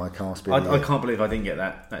not be my cask beer? I can't believe I didn't get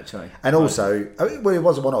that actually. And also, I mean, well, it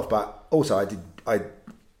was a one-off, but also I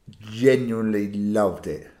genuinely loved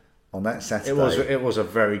it on that Saturday. It was a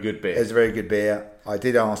very good beer. It was a very good beer. I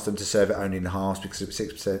did ask them to serve it only in halves because it was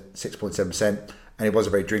 6.7%, and it was a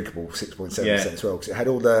very drinkable 6.7% as well because it had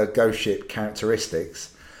all the Ghost Ship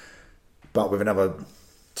characteristics, but with another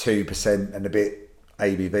 2% and a bit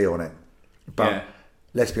ABV on it. But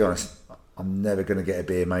let's be honest, I'm never going to get a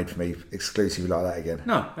beer made for me exclusively like that again.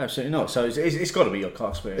 No, absolutely not. So it's got to be your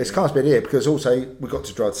cask beer. It's cask beer here because also we got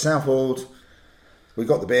to drive to Southwold, we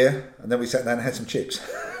got the beer, and then we sat down and had some chips.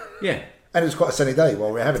 Yeah. And it was quite a sunny day while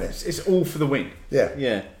we were having it. It's all for the win. Yeah.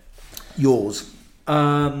 Yeah. Yours.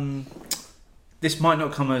 This might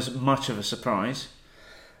not come as much of a surprise,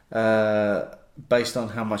 based on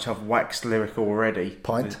how much I've waxed lyrical already.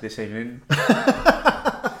 Pint? This evening.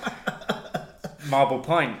 Marble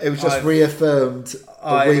Pint. It was just reaffirmed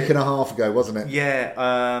a week and a half ago, wasn't it? Yeah.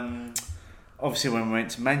 Obviously, when we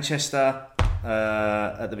went to Manchester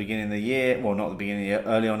at the beginning of the year, well, not at the beginning of the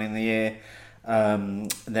year, early on in the year,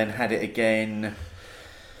 then had it again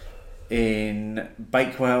in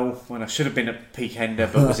Bakewell when I should have been at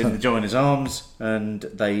Peakender but was in the Joiners Arms, and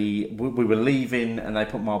we were leaving and they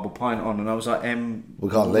put Marble Pint on and I was like, we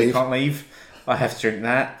can't leave. I have to drink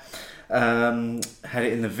that. Had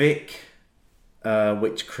it in the Vic,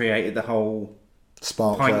 which created the whole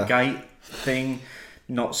Sparkler. pint gate thing,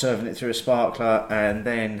 not serving it through a sparkler, and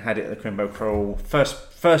then had it at the Crimbo Crawl.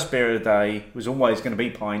 First beer of the day was always going to be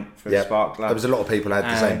pint for a sparkler. There was a lot of people who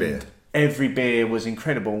had the same beer. Every beer was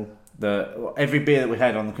incredible. Every beer that we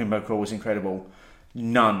had on the Crimbo Crawl was incredible.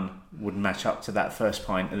 None would match up to that first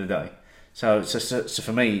pint of the day. So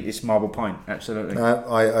for me, it's Marble Pint, absolutely.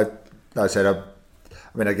 I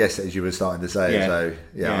guess as you were starting to say, so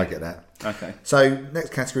I get that. Okay. So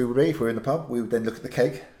next category would be, if we're in the pub, we would then look at the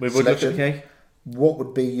keg. We would look at the keg. What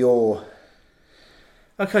would be your...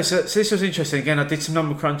 Okay, so this was interesting. Again, I did some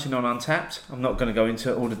number crunching on Untapped. I'm not going to go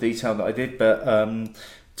into all the detail that I did, but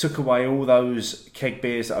took away all those keg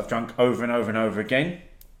beers that I've drunk over and over and over again,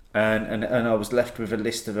 and I was left with a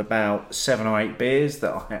list of about 7 or 8 beers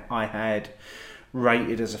that I had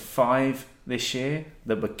rated as a 5 this year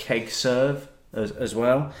that were keg serve as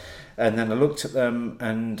well. And then I looked at them,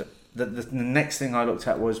 and the next thing I looked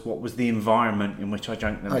at was what was the environment in which I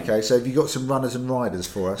drank them. Okay, so have you got some runners and riders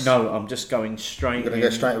for us? No, I'm just going straight. You're going to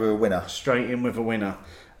go straight with a winner. Straight in with a winner.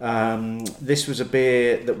 This was a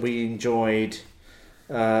beer that we enjoyed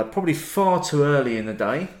probably far too early in the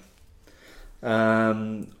day,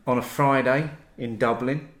 on a Friday in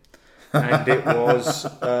Dublin, and it was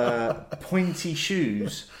Pointy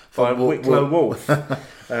Shoes by Wicklow Wolf,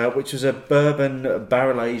 which was a bourbon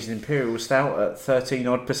barrel-aged imperial stout at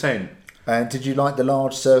 13%. And did you like the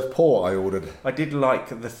large serve port I ordered? I did like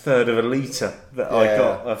the third of a litre that I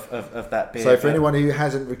got of that beer. So for anyone who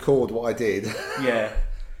hasn't recalled what I did,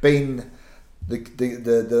 being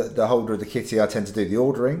the holder of the kitty, I tend to do the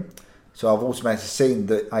ordering. So I've automatically seen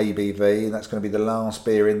the ABV, and that's going to be the last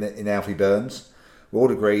beer in Alfie Burns. We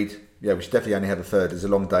all agreed, we should definitely only have a third. There's a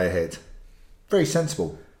long day ahead. Very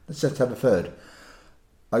sensible. Let's just have a third.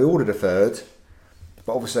 I ordered a third,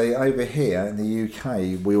 but obviously over here in the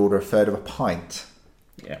UK, we order a third of a pint.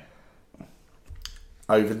 Yeah.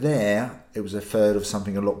 Over there, it was a third of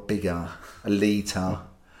something a lot bigger, a litre,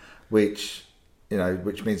 which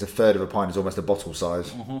means a third of a pint is almost a bottle size.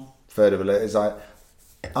 Mm-hmm. Third of a litre is like,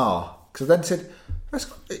 because I then said,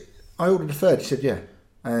 I ordered a third. He said, yeah.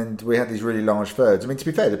 and we had these really large thirds. I mean, to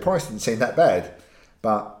be fair, the price didn't seem that bad,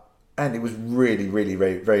 and it was really, really,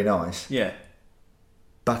 very, very nice. Yeah.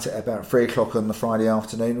 But at about 3 o'clock on the Friday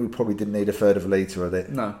afternoon, we probably didn't need a third of a litre of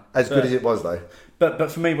it. No. As good as it was, though.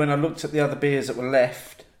 But for me, when I looked at the other beers that were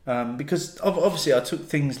left, because obviously I took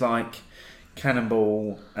things like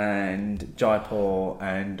Cannonball and Jaipur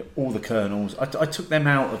and all the Colonels, I took them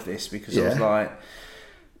out of this because I was like,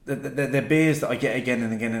 they're beers that I get again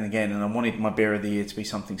and again and again, and I wanted my beer of the year to be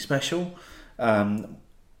something special.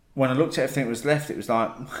 When I looked at everything that was left, it was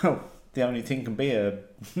like, well, the only thing can be a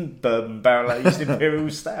bourbon barrel-aged Imperial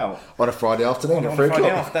Stout. On a Friday afternoon at 3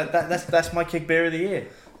 o'clock. That's my keg beer of the year.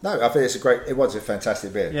 No, I think it was a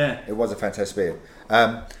fantastic beer. Yeah. It was a fantastic beer.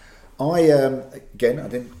 Again, I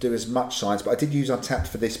didn't do as much science, but I did use Untapped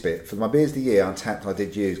for this bit. For my beers of the year, Untapped I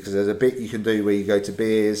did use, because there's a bit you can do where you go to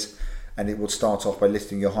beers, and it will start off by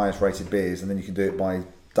listing your highest rated beers, and then you can do it by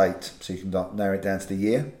date, so you can narrow it down to the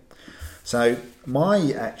year. So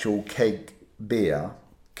my actual keg beer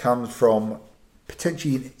comes from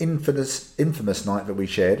potentially an infamous night that we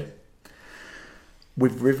shared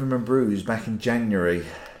with Rhythm and Brews back in January.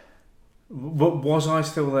 Was I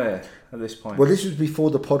still there at this point? Well, this was before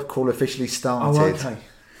the pod crawl officially started. Oh, okay.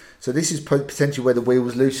 So this is potentially where the wheel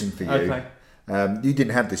was loosened for you. Okay. You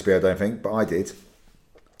didn't have this beer, I don't think, but I did.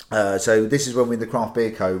 So this is when we in the Craft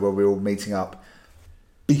Beer Co, where we were all meeting up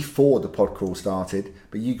before the pod crawl started,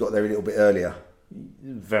 but you got there a little bit earlier.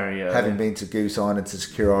 Very early. Having been to Goose Island to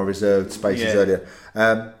secure our reserved spaces earlier.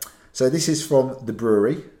 So this is from the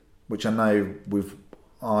brewery, which I know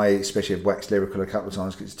I especially have waxed lyrical a couple of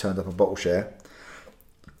times because it's turned up a bottle share.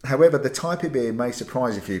 However, the type of beer may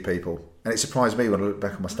surprise a few people, and it surprised me when I look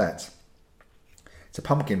back on my stats. It's a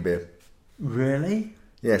pumpkin beer. Really?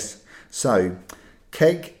 Yes. So,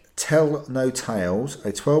 Keg Tell No Tales,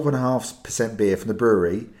 a 12.5% beer from the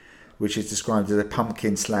brewery, which is described as a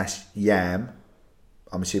pumpkin/yam.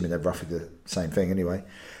 I'm assuming they're roughly the same thing anyway.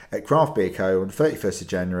 At Craft Beer Co. on the 31st of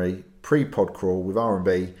January, pre-pod crawl with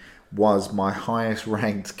R&B, was my highest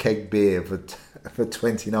ranked keg beer for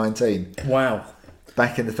 2019. Wow.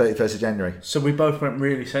 Back in the 31st of January. So we both went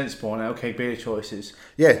really sensible on our keg beer choices.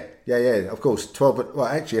 Yeah, of course. 12, well,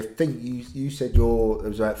 actually, I think you said it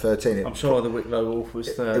was about 13. I'm sure the Wicklow Wolf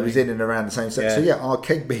was 30. It was in and around the same set. Yeah. So yeah, our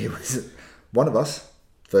keg beer was one of us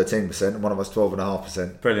 13% and one of us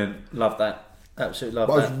 12.5%. Brilliant. Love that. Absolutely love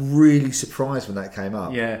but that. I was really surprised when that came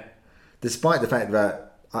up. Yeah. Despite the fact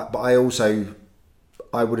that, but I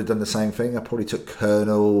would have done the same thing. I probably took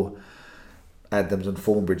Colonel, Adams and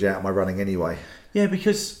Thornbridge out of my running anyway. Yeah,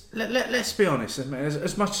 because let's be honest,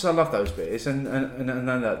 as much as I love those beers and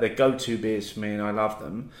know that they're go-to beers for me and I love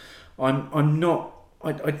them, I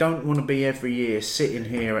don't want to be every year sitting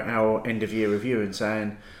here at our end of year review and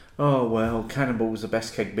saying, oh well, Cannonball's the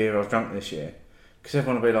best keg beer I've drunk this year, because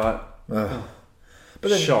everyone will be like, but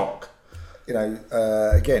then, shock. You know,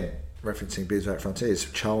 again, referencing Beers Without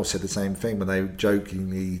Frontiers, Charles said the same thing when they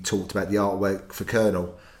jokingly talked about the artwork for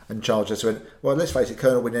Colonel. And Charles just went, well, let's face it,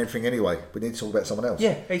 Colonel win everything anyway. We need to talk about someone else.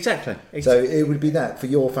 Yeah, exactly. So it would be that for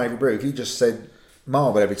your favourite brew. If you just said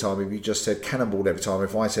Marvel every time, if you just said Cannonball every time,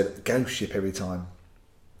 if I said Ghost Ship every time,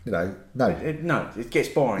 no. It gets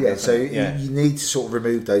boring. Yeah, so you need to sort of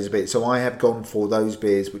remove those a bit. So I have gone for those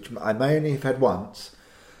beers, which I may only have had once,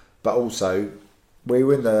 but also we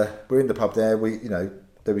were in the pub there.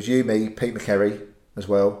 There was you, me, Pete McCarry as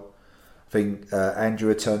well. I think Andrew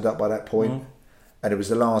had turned up by that point. Mm. And it was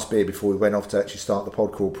the last beer before we went off to actually start the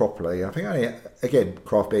pod call properly. I think only, again,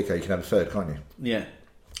 Craft Beer Co, you can have a third, can't you? Yeah.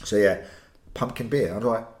 So yeah, pumpkin beer. I'm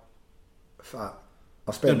like, fuck.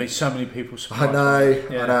 There's going to be so many people surprised. I know.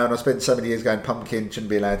 And I spent so many years going, pumpkin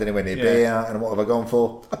shouldn't be allowed anywhere near beer. And what have I gone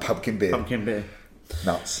for? A pumpkin beer. Pumpkin beer.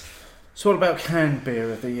 Nuts. So what about canned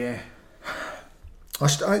beer of the year?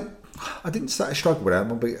 I didn't start to struggle with that.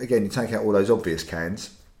 But again, you take out all those obvious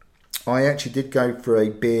cans. I actually did go for a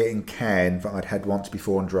beer in can that I'd had once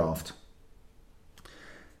before on draft.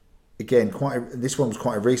 Again, this one was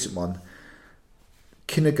quite a recent one.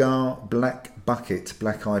 Kinnegar Black Bucket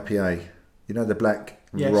Black IPA. You know the black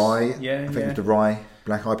rye? Yeah, I think it's the rye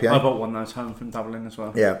black IPA. I bought one of those home from Dublin as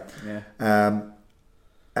well. Yeah. Yeah.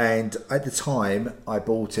 And at the time, I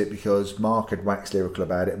bought it because Mark had waxed lyrical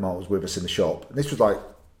about it and Mark was with us in the shop. And this was like,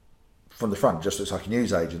 from the front, just looks like a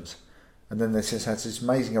newsagent's. And then there's this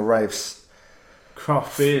amazing array of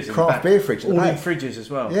craft beers, craft beer fridge, all in fridges as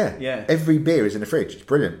well. Yeah. Every beer is in the fridge. It's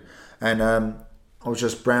brilliant. And I was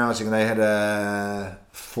just browsing, and they had a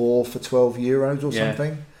 4 for €12 or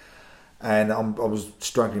something. And I was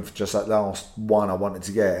struggling for just that last one I wanted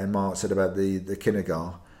to get. And Mark said about the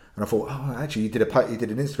Kinnegar, and I thought, oh, actually, you did an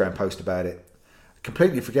Instagram post about it.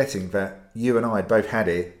 completely forgetting that you and I had both had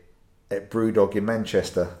it at Brewdog in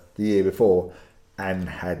Manchester the year before and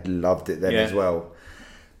had loved it then as well.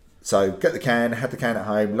 So get the can, had the can at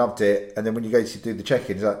home, loved it, and then when you go to do the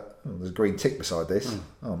check-in, it's like, oh, there's a green tick beside this.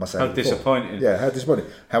 Oh, I must have How it before. disappointing. Yeah, how disappointing.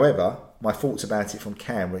 However, my thoughts about it from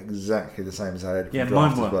can were exactly the same as I had from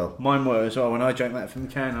draft as well. Mine were as well. When I drank that from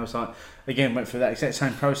the can, I was like, again, went through that exact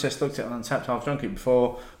same process, looked at it on Untapped, I've drunk it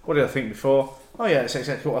before. What did I think before? Oh yeah, it's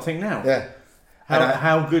exactly what I think now. Yeah.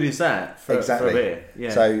 How good is that for a beer?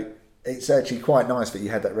 Yeah. So it's actually quite nice that you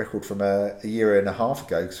had that record from a year and a half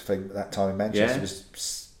ago, because I think that time in Manchester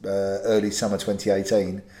was early summer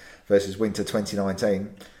 2018 versus winter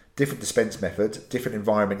 2019. Different dispense method, different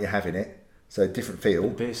environment you're having it, so different feel.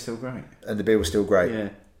 The beer's still great. And the beer was still great. Yeah.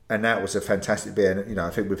 And that was a fantastic beer. And, I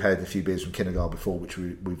think we've had a few beers from Kinnegar before, which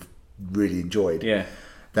we've really enjoyed. Yeah.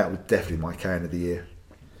 That was definitely my can of the year.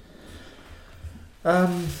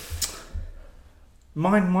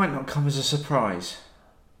 Mine might not come as a surprise,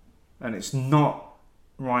 and it's not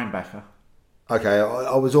Rheinbacher. Okay,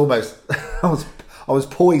 I was almost, I was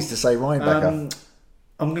poised to say Rheinbacher.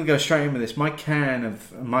 I'm going to go straight in with this. My can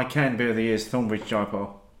beer of the year is Thornbridge Jaipur,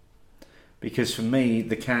 because for me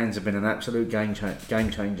the cans have been an absolute game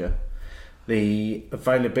changer. The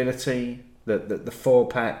availability, the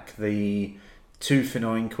 4-pack, the 2 for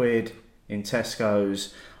 £9 in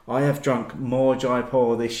Tesco's. I have drunk more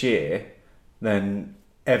Jaipur this year than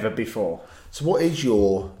ever before. So what is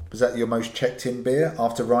was that your most checked in beer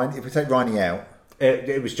after Rhine? If we take Rhiney out.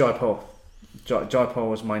 It was Jaipur. Jaipur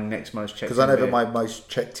was my next most checked in. Because I know beer. that my most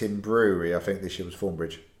checked in brewery, I think this year was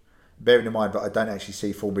Thornbridge. Bearing in mind that I don't actually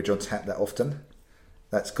see Thornbridge on tap that often.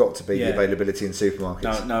 That's got to be the availability in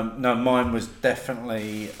supermarkets. No, mine was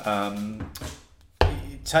definitely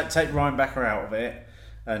take Rheinbacher out of it,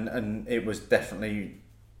 and it was definitely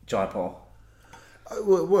Jaipur.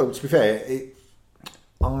 Well, to be fair,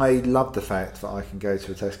 I love the fact that I can go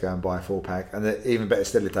to a Tesco and buy a 4-pack, and even better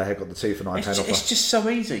still if they had got the 2 for £9 offer. It's just so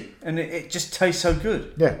easy, and it just tastes so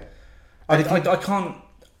good. Yeah, I can't.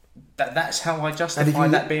 That's how I justify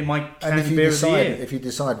that being my can beer of the year. If you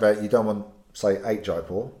decide that you don't want, say, 8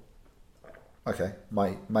 Jaipur, okay,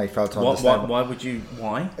 may fail to understand. Why would you?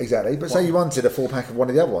 Why? Exactly, but say you wanted a 4-pack of one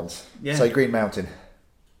of the other ones, say Green Mountain.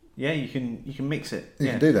 Yeah, you can mix it. You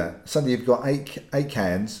can do that. Suddenly you've got 8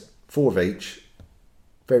 cans, 4 of each.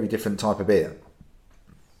 Very different type of beer.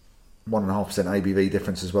 1.5% ABV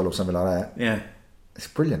difference as well, or something like that. Yeah, it's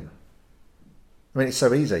brilliant. I mean, it's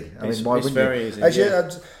so easy. Why it's wouldn't very you? easy.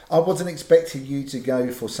 Actually, I wasn't expecting you to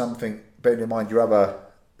go for something. Bearing in mind your other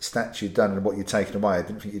stats you've done and what you've taken away, I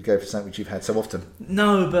didn't think you'd go for something which you've had so often.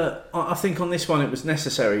 No, but I think on this one it was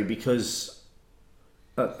necessary because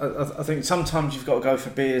I think sometimes you've got to go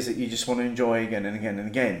for beers that you just want to enjoy again and again and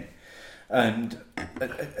again. And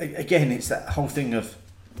again, it's that whole thing of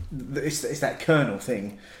it's that kernel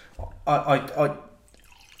thing.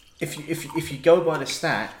 If you go by the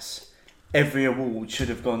stats, every award should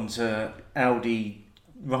have gone to Aldi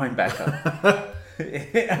Rheinbacher.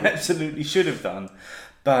 It absolutely should have done,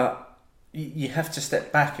 but you have to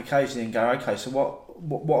step back occasionally and go, okay, so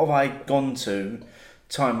what have I gone to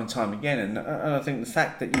time and time again? And I think the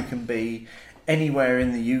fact that you can be anywhere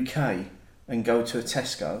in the UK and go to a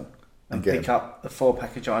Tesco and pick up a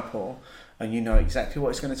 4-pack of Jaipur, and you know exactly what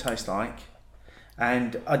it's going to taste like,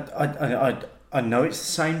 and I know it's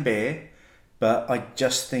the same beer, but I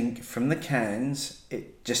just think from the cans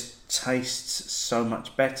it just tastes so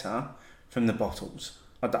much better from the bottles.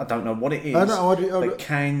 I don't know what it is, but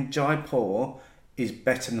canned Jaipur is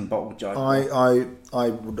better than bottled Jaipur. I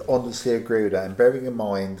would honestly agree with that, and bearing in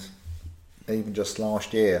mind even just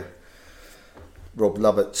last year Rob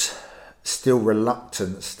Lovett's still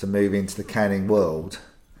reluctance to move into the canning world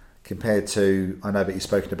compared to, I know that you've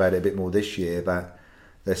spoken about it a bit more this year, but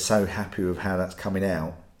they're so happy with how that's coming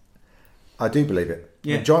out. I do believe it.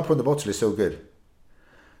 Yeah. The Jaipur on the bottle is still good.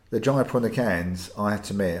 The Jaipur on the cans, I have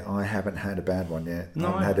to admit, I haven't had a bad one yet.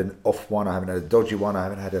 No, I haven't had an off one, I haven't had a dodgy one, I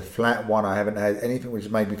haven't had a flat one, I haven't had anything which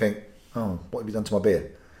has made me think, oh, what have you done to my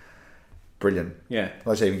beer? Brilliant. Yeah.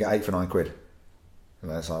 Like I say, you can get 8 for £9.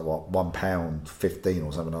 That's like what, £1.15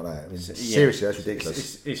 or something like that. I mean, seriously, that's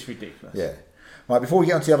ridiculous. It's ridiculous. Yeah. Right, before we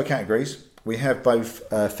get on to the other categories, we have both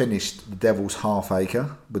finished the Devil's Half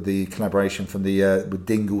Acre with the collaboration from the with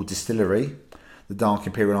Dingle Distillery, the Dark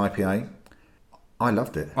Imperial IPA. I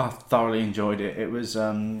loved it. I thoroughly enjoyed it. It was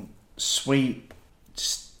sweet,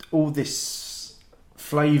 just all this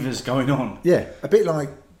flavours going on. Yeah, a bit like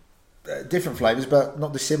different flavours, but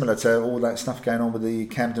not dissimilar to all that stuff going on with the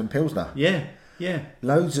Camden Pilsner. Yeah.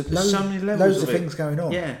 Loads of levels loads of it. things going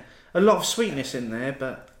on. Yeah, a lot of sweetness in there,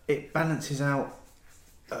 but it balances out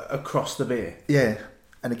across the beer. Yeah,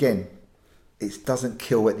 and again, it doesn't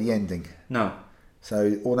kill at the ending. No.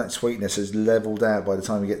 So all that sweetness is levelled out by the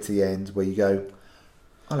time you get to the end, where you go,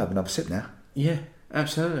 I'll have another sip now. Yeah,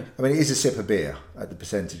 absolutely. I mean, it is a sip of beer at the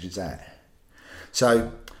percentage it's at.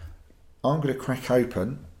 So I'm going to crack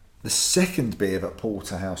open the second beer that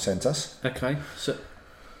Porterhouse sent us. Okay.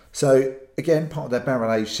 So again, part of their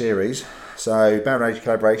barrel age series. So barrel age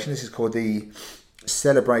collaboration. This is called the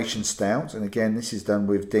Celebration Stout, and again, this is done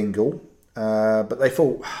with Dingle. But they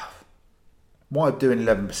thought, why doing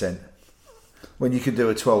 11% when you can do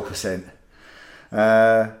a 12%?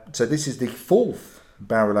 So this is the fourth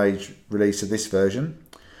barrel age release of this version,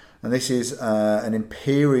 and this is an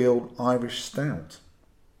Imperial Irish Stout.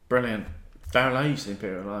 Brilliant. Barrel aged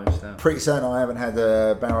Imperial Irish Stout. Pretty certain I haven't had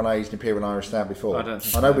a barrel aged Imperial Irish Stout before. I don't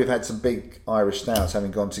think I know so. we've had some big Irish stouts,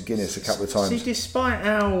 having gone to Guinness a couple of times. See, despite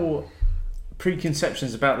our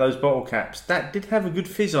preconceptions about those bottle caps, that did have a good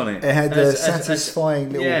fizz on it. It had a satisfying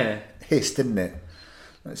little yeah. hiss, didn't it?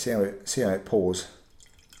 Let's see how it pours.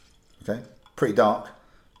 Okay, pretty dark.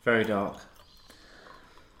 Very dark.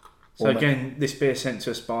 So again, this beer sent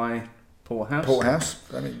to us by Porterhouse.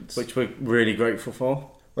 I mean, which we're really grateful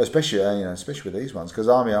for. Well, especially especially with these ones, because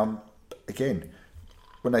I'm again,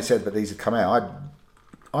 when they said that these had come out,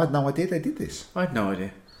 I had no idea they did this. I had no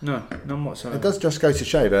idea. No, none whatsoever. It does just go to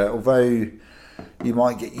show that although you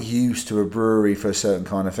might get used to a brewery for a certain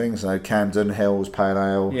kind of thing, so Camden, Hell's Pale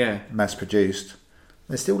Ale, Yeah. mass produced,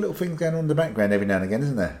 there's still little things going on in the background every now and again,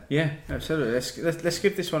 isn't there? Yeah, absolutely. Let's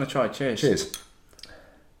give this one a try. Cheers. Cheers.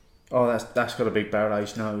 Oh, that's got a big barrel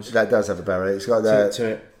aged nose. That does have a barrel. It's got that. To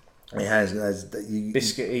it. It has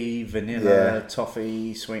Biscuity, vanilla, Yeah.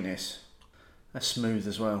 toffee, sweetness. That's smooth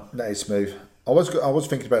as well. That is smooth. I was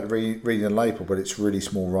thinking about reading the label, but it's really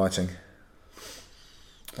small writing.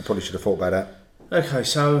 I probably should have thought about that. Okay,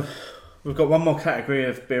 so we've got one more category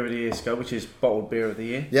of beer of the year to go, which is bottled beer of the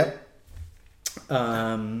year. Yep.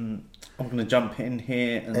 I'm going to jump in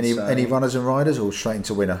here and Any runners and riders, or straight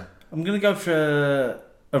into winner? I'm going to go for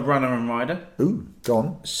a runner and rider. Ooh,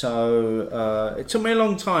 gone. So it took me a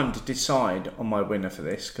long time to decide on my winner for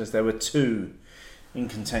this because there were two in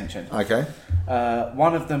contention. Okay.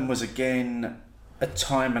 One of them was again a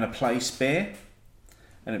time and a place beer,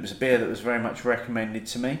 and it was a beer that was very much recommended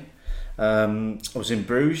to me. I was in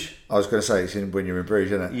Bruges. I was going to say it's when you're in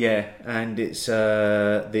Bruges, isn't it? Yeah, and it's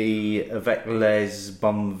the Avec les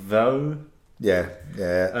Bonveaux.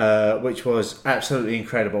 Yeah. Which was absolutely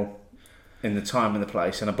incredible in the time and the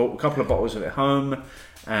place. And I bought a couple of bottles of it home,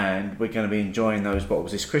 and we're going to be enjoying those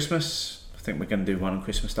bottles this Christmas. I think we're going to do one on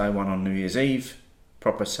Christmas Day, one on New Year's Eve.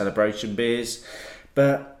 Proper celebration beers.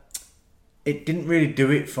 But it didn't really do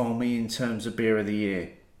it for me in terms of beer of the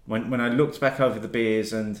year. When I looked back over the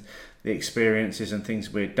beers and the experiences and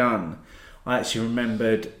things we'd done, I actually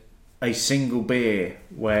remembered a single beer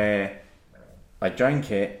where I drank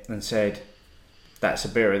it and said, that's a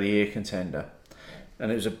beer of the year contender.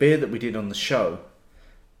 And it was a beer that we did on the show,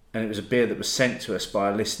 and it was a beer that was sent to us by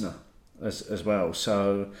a listener as well.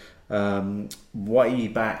 So way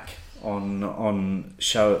back on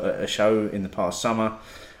a show in the past summer,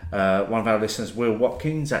 one of our listeners, Will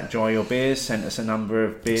Watkins at Joy Your Beers, sent us a number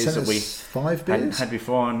of beers that we 5 hadn't beers? had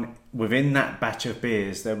before. And within that batch of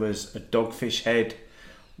beers, there was a Dogfish Head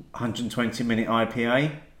 120-minute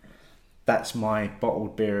IPA. That's my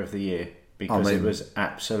bottled beer of the year because it was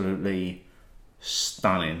absolutely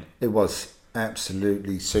stunning. It was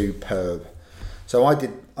absolutely superb. So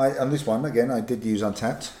on this one again, I did use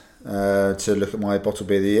Untapped to look at my bottle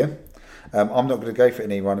beer of the year. I'm not going to go for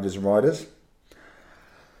any runners and riders.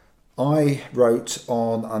 I wrote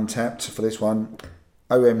on Untapped for this one,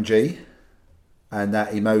 OMG, and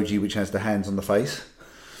that emoji which has the hands on the face.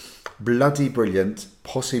 Bloody brilliant,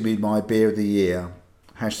 possibly my beer of the year.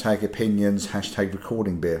 #opinions,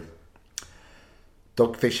 #recording beer.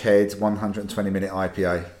 Dogfish Head 120-minute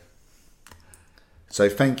IPA. So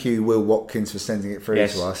thank you, Will Watkins, for sending it through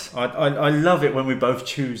to us. I love it when we both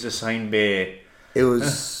choose the same beer. It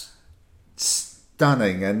was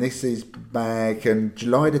stunning, and this is back on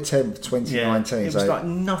July the 10th, 2019. It was like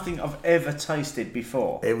nothing I've ever tasted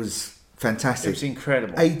before. It was fantastic. It was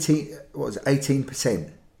incredible.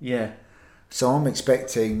 18%. Yeah. So I'm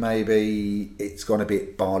expecting maybe it's going to be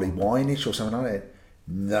barley wine-ish or something like that.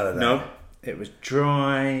 None of that. No, it was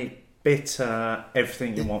dry, bitter,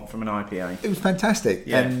 everything you want from an IPA. It was fantastic.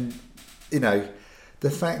 Yeah. And, the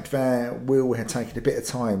fact that Will had taken a bit of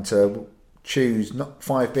time to choose not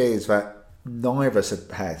 5 beers that neither of us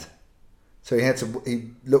had. So he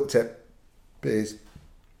looked at beers,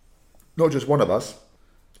 not just one of us,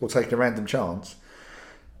 or taking a random chance.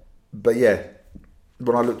 But yeah,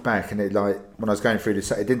 when I looked back and when I was going through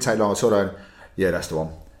this, it didn't take long. I saw that, yeah, that's the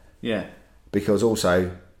one. Yeah. Because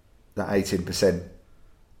also that 18%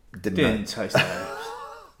 Didn't taste that.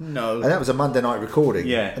 No. And that was a Monday night recording.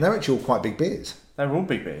 Yeah. And they're actually all quite big beers. They were all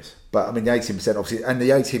big beers. But I mean, the 18% obviously, and the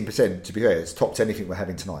 18%, to be fair, it's topped anything we're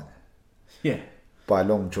having tonight Yeah. by a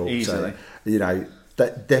long chalk. Easily. So,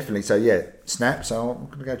 that definitely. So yeah, snap. So I'm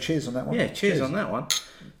going to go cheers on that one. Yeah, cheers on that one.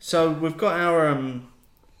 So we've got our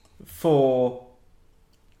 4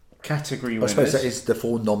 category I winners. suppose that is the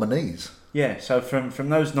 4 nominees. Yeah, so from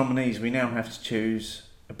those nominees, we now have to choose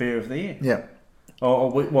a beer of the year. Yeah.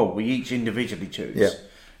 We each individually choose. Yeah.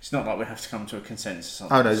 It's not like we have to come to a consensus on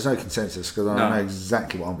Oh no, this. there's no consensus because I know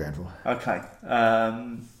exactly what I'm going for. Okay.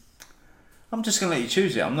 I'm just going to let you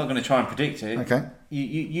choose it. I'm not going to try and predict it. Okay.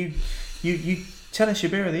 You tell us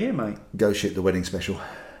your beer of the year, mate. Go Shit the Wedding Special.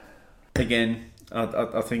 Again,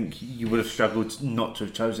 I think you would have struggled not to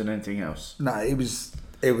have chosen anything else. No, it was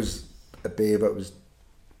a beer that was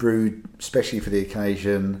brewed especially for the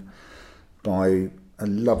occasion by a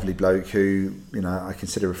lovely bloke who, I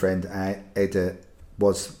consider a friend. Ed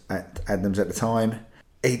was at Adnams at the time.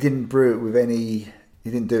 He didn't brew it he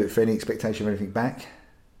didn't do it for any expectation of anything back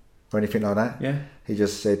or anything like that. Yeah. He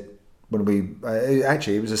just said,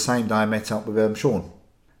 it was the same day I met up with Sean.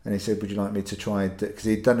 And he said, would you like me to try it? Because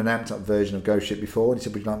he'd done an amped up version of Go Shit before. And he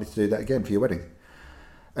said, would you like me to do that again for your wedding?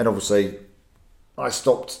 And obviously, I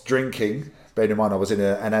stopped drinking. Bearing in mind I was in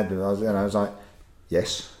an Adnams. I was like,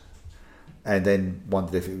 yes. And then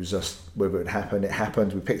wondered if it was just whether it happened. It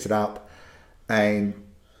happened. We picked it up. And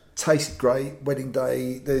tasted great. Wedding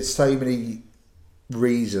day. There's so many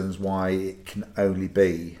reasons why it can only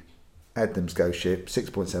be Adnams Go Shit,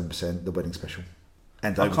 6.7%, the wedding special.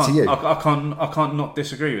 And over to you. I can't not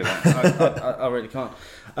disagree with that. I really can't.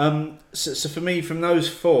 So for me, from those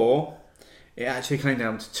 4, it actually came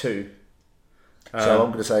down to 2. So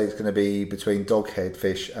I'm going to say it's going to be between Doghead,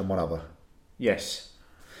 Fish, and one other. Yes.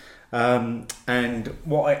 And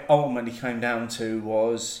what it ultimately came down to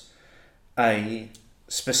was a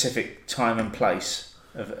specific time and place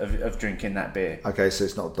of drinking that beer. Okay, so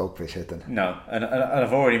it's not Dogfish Head then. No, and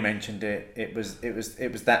I've already mentioned it. It was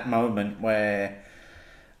that moment where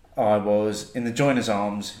I was in the Joiners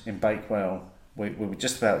Arms in Bakewell. We were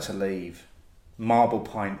just about to leave. Marble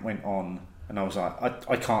Pint went on, and I was like,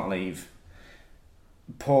 I can't leave.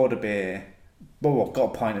 Poured a beer, got a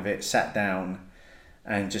pint of it, sat down,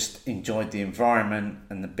 and just enjoyed the environment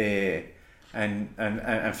and the beer. And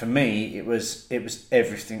for me, it was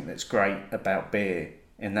everything that's great about beer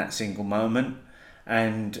in that single moment.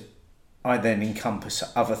 And I then encompass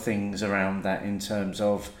other things around that in terms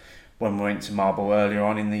of when we went to Marble earlier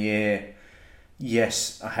on in the year.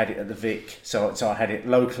 Yes, I had it at the Vic, so I had it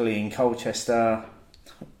locally in Colchester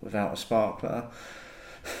without a sparkler.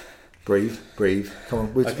 Breathe. Come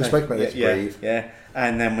on, we've spoken about this. Breathe. Yeah.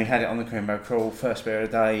 And then we had it on the Crimbo Crawl, first beer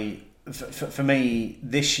of the day. For me,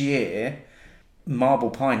 this year, Marble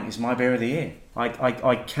Pint is my beer of the year.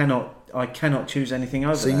 I cannot choose anything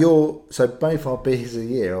over that. So both our beers of the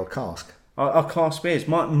year are cask. Our cask beers.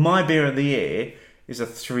 My beer of the year is a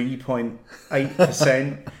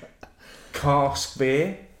 3.8% cask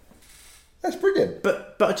beer. That's brilliant.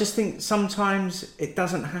 But I just think sometimes it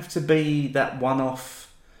doesn't have to be that one-off,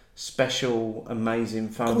 special, amazing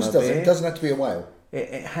FOMO Of course it doesn't. beer. It doesn't have to be a whale.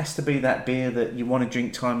 It has to be that beer that you want to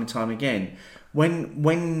drink time and time again.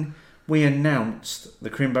 When we announced the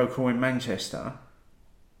Crimbo Crawl in Manchester,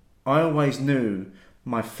 I always knew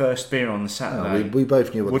my first beer on the Saturday we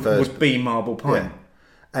both knew what the first would be Marble Pint. Yeah.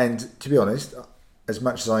 And to be honest, as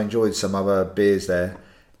much as I enjoyed some other beers there,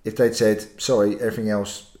 if they'd said, sorry, everything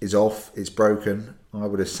else is off, it's broken, I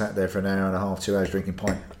would have sat there for an hour and a half, 2 hours drinking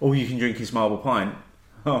pint. All you can drink is Marble Pint.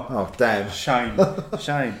 Oh damn. Shame.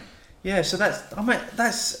 Yeah, so that's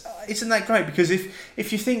isn't that great? Because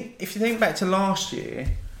if you think back to last year,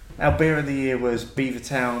 our beer of the year was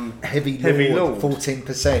Beavertown Heavy Lord,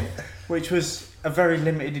 14%. which was a very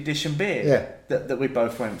limited edition beer. Yeah. That we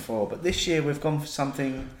both went for. But this year we've gone for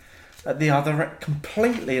something at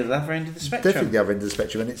completely at the other end of the spectrum. Definitely the other end of the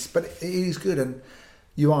spectrum, but it is good, and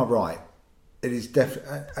you are right. It is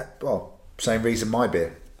definitely same reason my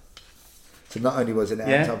beer. So not only was it an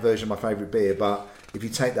amped up version of my favourite beer, but if you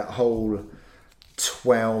take that whole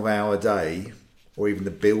 12-hour day, or even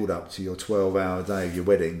the build up to your 12-hour day of your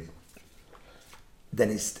wedding, then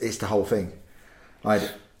it's the whole thing. I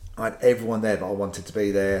had everyone there that I wanted to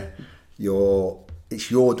be there.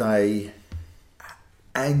 It's your day,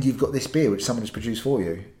 and you've got this beer which someone has produced for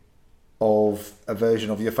you, of a version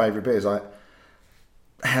of your favourite beers. Like,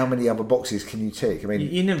 how many other boxes can you tick? I mean,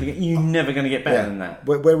 you're never going to get better than that.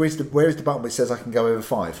 Where is the button which says I can go over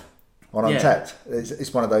 5? on Untapped.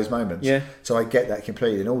 It's one of those moments. Yeah. So I get that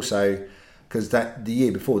completely, and also because the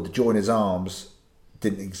year before, the Joiners Arms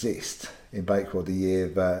didn't exist in Bakewell.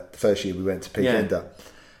 The first year we went to Peak Ender,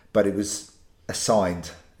 but it was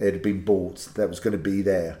assigned. It had been bought. That was going to be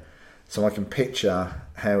there. So I can picture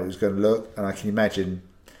how it was going to look, and I can imagine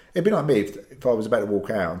it'd be like me if I was about to walk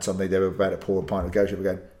out and suddenly they were about to pour a pint of Goshen. We're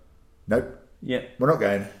going, nope, we're not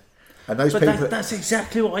going. And those people. That's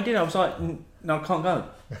exactly what I did. I was like, no, I can't go.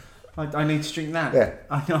 I need to drink that. Yeah.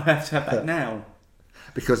 I have to have that now.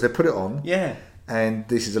 Because they put it on. Yeah. And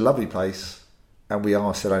this is a lovely place, and we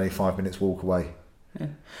are still only 5 minutes walk away. Yeah.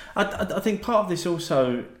 I think part of this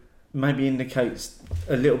also maybe indicates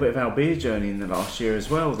a little bit of our beer journey in the last year as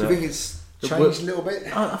well. Do you think it's changed a little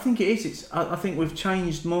bit? I think it is. I think we've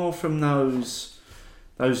changed more from those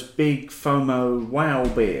big FOMO wow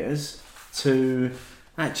beers to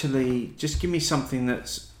actually just give me something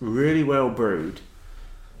that's really well brewed,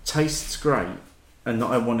 tastes great, and that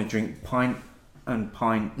I want to drink pint and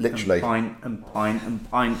pint, literally, and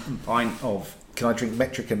pint of. Can I drink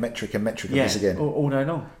metric and this again? all day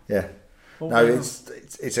long. Yeah. I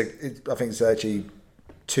think it's actually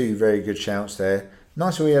two very good shouts there.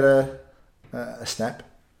 Nice we had a snap.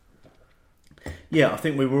 Yeah, I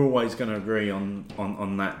think we were always going to agree on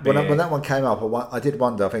that beer. When that one came up, I did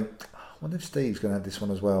wonder. I wonder if Steve's going to have this one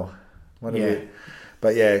as well. But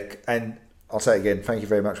and I'll say it again. Thank you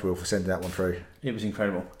very much, Will, for sending that one through. It was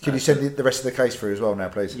incredible. Can you send the rest of the case through as well now,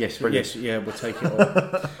 please? Yes, Brilliant. we'll take it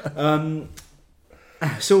all.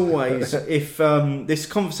 As always, if this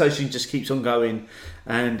conversation just keeps on going,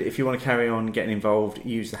 and if you want to carry on getting involved,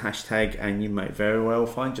 use the hashtag, and you may very well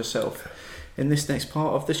find yourself in this next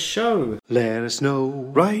part of the show. Let us know,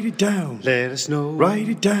 write it down. Let us know, write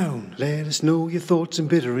it down. Let us know your thoughts and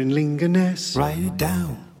bitter and lingerness. Write it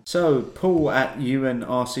down. So, Paul at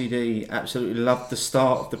UNRCD absolutely loved the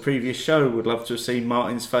start of the previous show. Would love to have seen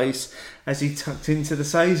Martin's face as he tucked into the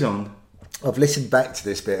Saison. I've listened back to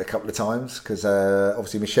this bit a couple of times because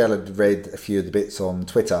obviously Michelle had read a few of the bits on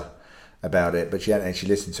Twitter about it, but she hadn't actually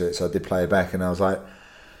listened to it, so I did play it back, and I was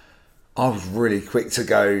really quick to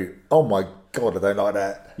go, oh my God, I don't like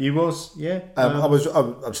that. You was, yeah.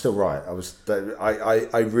 I'm still right.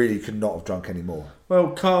 I really could not have drunk any more.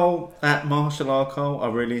 Well, Carl at Marshall R. Carl, I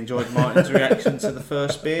really enjoyed Martin's reaction to the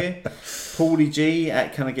first beer. Paulie G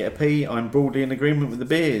at Can I Get a Pee? I'm broadly in agreement with the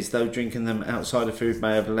beers, though drinking them outside of food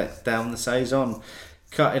may have let down the Saison.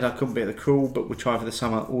 Cutted, I couldn't beat the cruel, but we'll try for the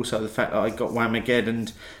summer. Also, the fact that I got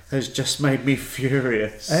Whamageddon has just made me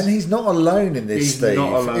furious. And he's not alone in this, Steve,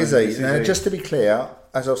 not alone, is he? Now, just to be clear,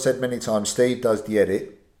 as I've said many times, Steve does the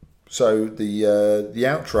edit. So the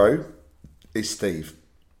outro is Steve.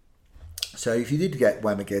 So if you did get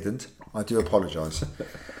Whamageddon, I do apologise.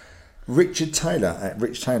 Richard Taylor at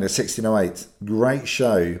Rich Taylor 1608, great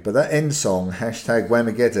show. But that end song, hashtag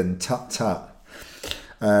Whamageddon, tut tut.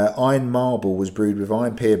 Iron Marble was brewed with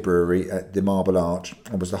Iron Pier Brewery at the Marble Arch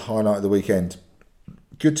and was the highlight of the weekend.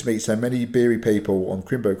 Good to meet so many beery people on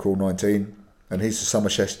Crimbo Crawl 19, and here's the Summer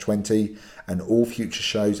Sesh 20 and all future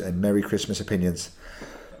shows and Merry Christmas opinions.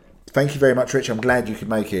 Thank you very much, Rich. I'm glad you could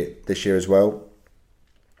make it this year as well.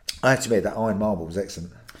 I have to admit that Iron Marble was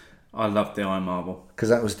excellent. I loved the Iron Marble. Because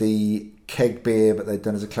that was the keg beer that they'd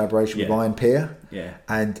done as a collaboration with Iron Pier. Yeah.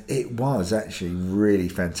 And it was actually really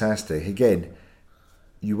fantastic. Again,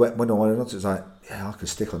 you went when I went on, it was like, yeah, I could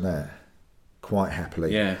stick on that quite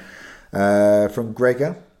happily. Yeah. From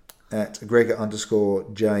Gregor at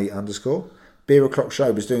Gregor_J_. Beer O'Clock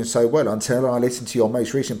Show was doing so well until I listened to your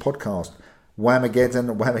most recent podcast,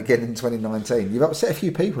 Whamageddon 2019. You've upset a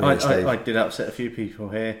few people here, Steve. I did upset a few people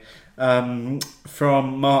here.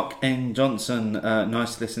 From Mark N. Johnson,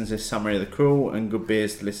 nice to listen to this summary of the crawl and good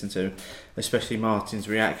beers to listen to, especially Martin's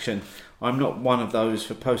reaction. I'm not one of those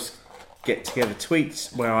for post get together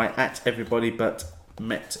tweets where I at everybody but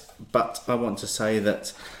I want to say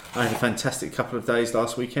that I had a fantastic couple of days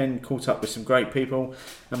last weekend, caught up with some great people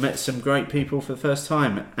and met some great people for the first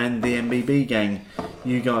time, and the MBB gang.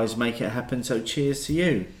 You guys make it happen, so cheers to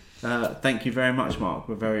you. Thank you very much, Mark.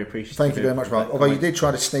 We're very appreciative. Thank you very much, Mark. Although you did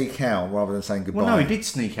try to sneak out rather than saying goodbye. Well, no, he did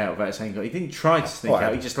sneak out without saying goodbye. He didn't try to sneak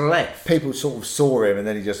out, he just left. People sort of saw him and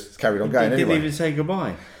then he just carried on going He anyway. didn't even say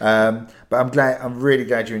goodbye. But I'm really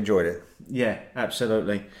glad you enjoyed it. Yeah,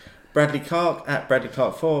 absolutely. Bradley Clark at Bradley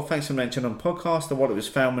Clark 4. Thanks for mentioning on podcast the what it was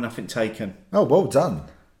found when nothing taken. Oh, well done.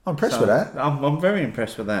 I'm impressed with that. I'm very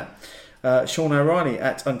impressed with that. Sean O'Reilly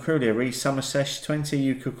at Uncrulia, re Summer Sesh 20.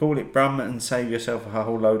 You could call it Brum and save yourself a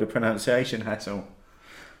whole load of pronunciation hassle.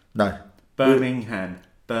 No. Birmingham.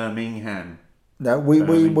 No, we're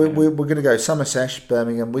going to go Summer Sesh,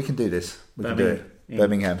 Birmingham. We can do this. We can do it.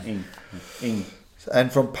 Birmingham.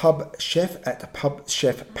 And from Pub Chef at Pub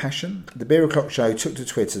Chef Passion, the Beer O'Clock Show took to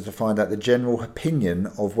Twitter to find out the general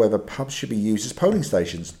opinion of whether pubs should be used as polling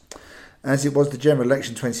stations. As it was the general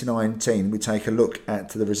election 2019, we take a look at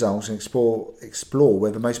the results and explore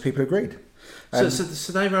whether most people agreed. So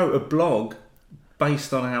they wrote a blog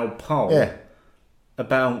based on our poll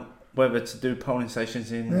about whether to do polling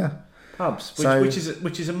stations in pubs,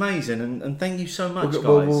 which is amazing, and thank you so much, guys.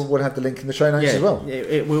 We'll have the link in the show notes as well.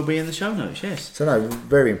 It will be in the show notes, yes. So no,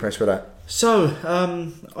 very impressed with that. So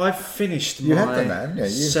I've finished you my have done that, haven't you?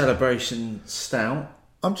 celebration stout.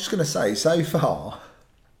 I'm just going to say, so far,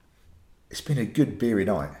 it's been a good beery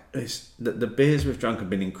night. The beers we've drunk have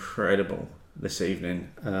been incredible this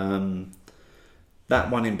evening. That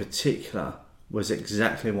one in particular was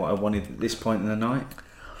exactly what I wanted at this point in the night.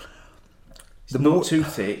 It's not too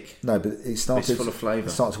thick. No, but it's full of flavour.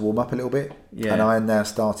 It started to warm up a little bit. Yeah. And I am now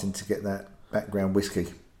starting to get that background whiskey.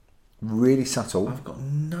 Really subtle. I've got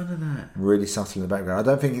none of that. Really subtle in the background. I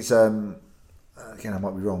don't think it's, again, I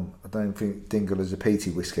might be wrong. I don't think Dingle is a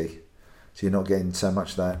peaty whiskey. So you're not getting so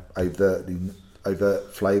much of that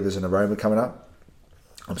overt flavours and aroma coming up.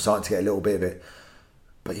 I'm starting to get a little bit of it.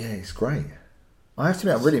 But yeah, it's great. I have to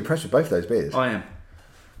admit, I'm really impressed with both those beers. I am.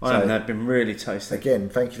 They've been really tasty. Again,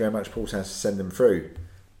 thank you very much, Paul's House, to send them through.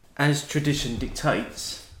 As tradition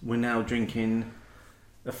dictates, we're now drinking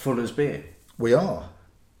a Fuller's beer. We are.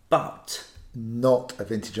 But not a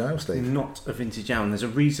vintage ale, Steve. Not a vintage ale, and there's a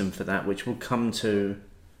reason for that, which we'll come to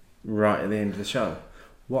right at the end of the show.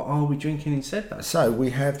 What are we drinking instead, though? So we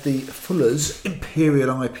have the Fuller's Imperial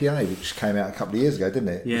IPA, which came out a couple of years ago, didn't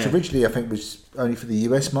it? Yeah. Which originally I think was only for the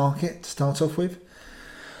US market to start off with.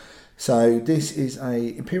 So this is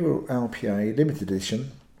a Imperial IPA limited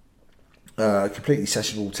edition, completely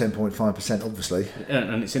sessionable, 10.5%, obviously.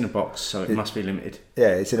 And it's in a box, so it must be limited.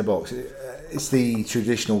 Yeah, it's in a box. It's the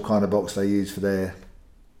traditional kind of box they use for their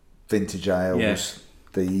vintage ales,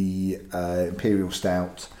 the Imperial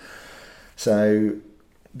Stout. So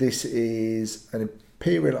this is an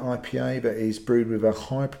Imperial IPA that is brewed with a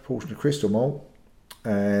high proportion of crystal malt,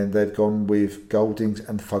 and they've gone with Goldings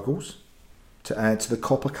and Fuggles to add to the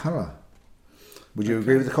copper colour. Would you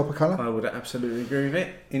agree with the copper colour? I would absolutely agree with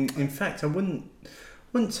it. In fact, I wouldn't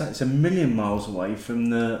say it's a million miles away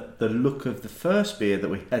from the look of the first beer that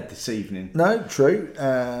we had this evening. No, true.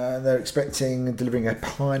 They're delivering a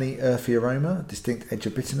piney, earthy aroma, distinct edge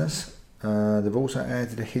of bitterness. They've also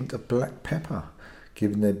added a hint of black pepper,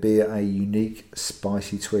 giving their beer a unique,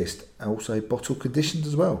 spicy twist. Also bottle conditioned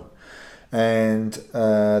as well. And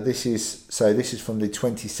this is from the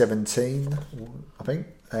 2017, I think,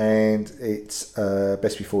 and its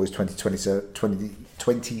best before is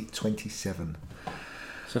 2027.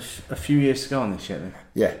 So a few years to go on this yet then?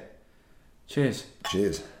 Yeah. Cheers.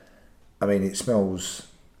 I mean, it smells.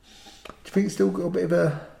 Do you think it's still got a bit of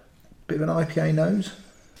an IPA nose?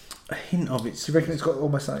 A hint of it. Do you reckon it's got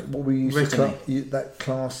almost like what we used Resonate. to that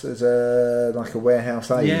class as a warehouse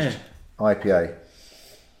aged IPA?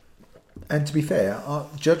 And to be fair,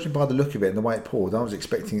 judging by the look of it and the way it poured, I was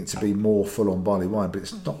expecting it to be more full-on barley wine, but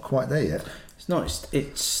it's not quite there yet. It's not.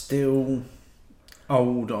 It's still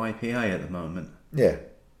old IPA at the moment. Yeah,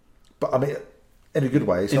 but I mean, in a good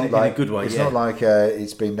way. It's not like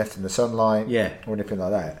it's been left in the sunlight, or anything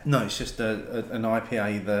like that. No, it's just an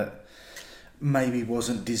IPA that maybe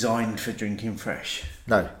wasn't designed for drinking fresh.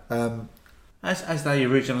 No, as they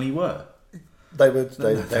originally were. They were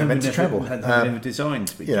meant to travel. They were never designed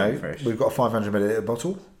to be fresh. We've got a 500 milliliter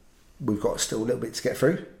bottle. We've got still a little bit to get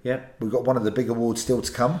through. Yep. We've got one of the big awards still to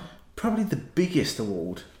come. Probably the biggest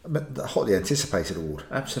award. The hotly anticipated award.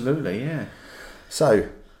 Absolutely, yeah. So,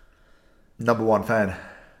 number one fan.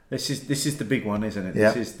 This is the big one, isn't it?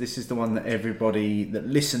 Yeah. This is the one that everybody that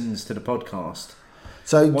listens to the podcast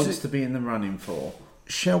wants to be in the running for.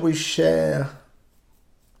 Shall we share?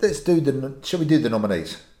 Shall we do the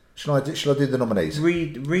nominees? Shall I do the nominees?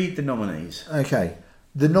 Read the nominees. Okay.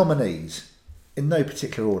 The nominees, in no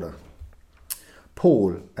particular order.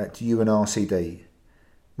 Paul at UNRCD.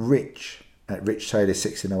 Rich at Rich Taylor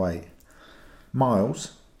 1608.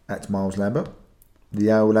 Miles at Miles Lambert.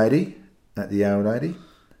 The Owl Lady at The Owl Lady.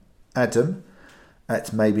 Adam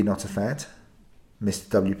at Maybe Not a Fad.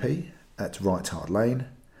 Mr. WP at Right Hard Lane.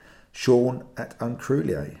 Sean at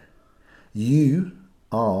Uncrulier. You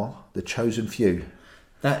are the chosen few.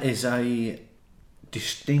 That is a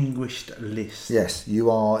distinguished list. Yes,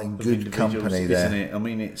 you are in good company there, isn't it? I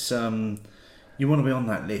mean, it's you want to be on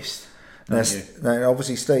that list. Now,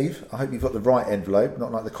 obviously, Steve, I hope you've got the right envelope,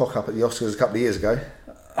 not like the cock up at the Oscars a couple of years ago.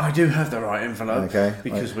 I do have the right envelope, okay,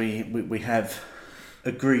 because we have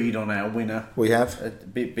agreed on our winner. We have a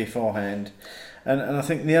bit beforehand. And I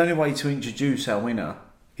think the only way to introduce our winner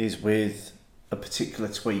is with a particular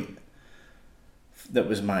tweet that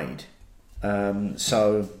was made.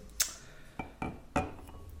 So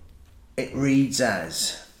it reads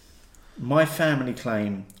as: my family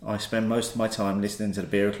claim I spend most of my time listening to the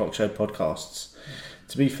Beer O'Clock Show podcasts.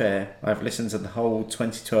 To be fair, I've listened to the whole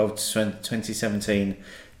 2012 to 2017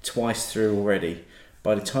 twice through already.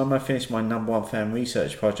 By the time I finish my number one fan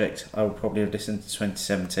research project, I will probably have listened to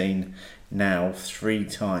 2017 now 3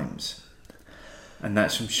 times. And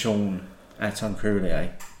that's from Sean at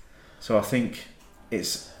Uncrulier. So I think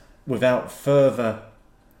it's without further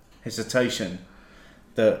hesitation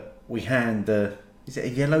that we hand the... Is it a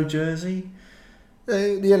yellow jersey?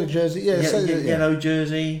 The yellow jersey, yeah. Yellow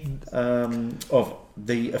jersey of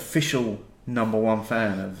the official number one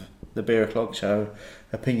fan of the Beer O'Clock Show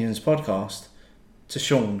Opinions podcast to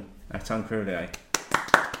Sean at Uncrulier.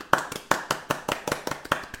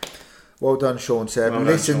 Well done, Sean. Seb. Well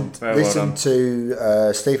Listen done.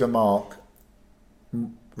 to Steve and Mark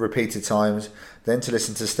repeated times, then to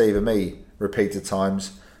listen to Steve and me repeated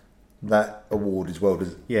times. That award is well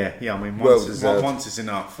deserved. Yeah. I mean, Well once deserved. is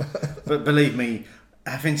enough. But believe me,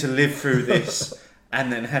 having to live through this and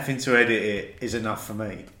then having to edit it is enough for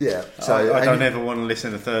me. Yeah. So I don't ever want to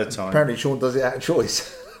listen a third time. Apparently, Sean does it out of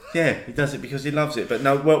choice. Yeah, he does it because he loves it. But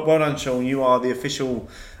no, well done, Sean. You are the official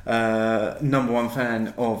number one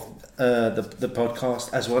fan of the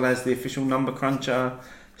podcast, as well as the official number cruncher,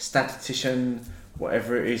 statistician,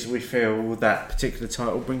 whatever it is we feel that particular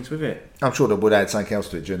title brings with it. I'm sure they would add something else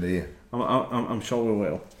to it during the year. I'm sure we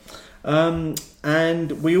will.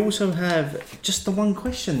 And we also have just the one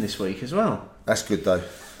question this week as well. That's good though.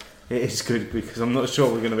 It is good because I'm not sure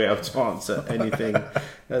we're going to be able to answer anything at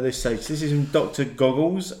this stage. This is from Dr.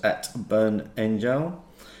 Goggles at Burn Angel.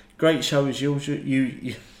 Great show as usual.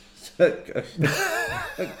 It's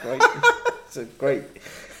a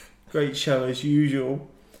great show as usual.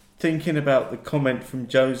 Thinking about the comment from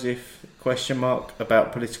Joseph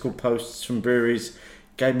about political posts from breweries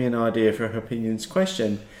gave me an idea for her opinions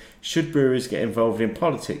question. Should breweries get involved in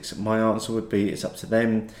politics? My answer would be it's up to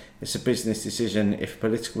them. It's a business decision. If a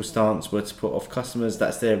political stance were to put off customers,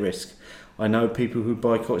 that's their risk. I know people who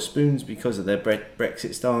boycott spoons because of their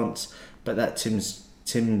Brexit stance, but that's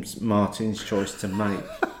Tim Martin's choice to make.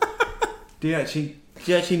 Do you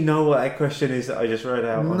actually know what that question is that I just read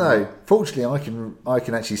out? No, fortunately, I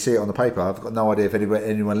can actually see it on the paper. I've got no idea if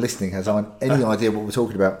anyone listening has any idea what we're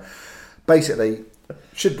talking about. Basically,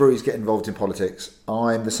 should breweries get involved in politics?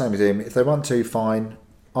 I'm the same as him. If they want to, fine.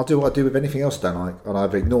 I'll do what I do with anything else I don't like. I'll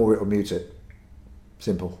either ignore it or mute it.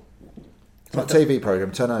 Simple. It's like a TV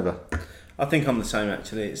programme, turn over. I think I'm the same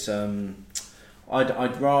actually. It's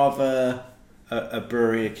I'd rather a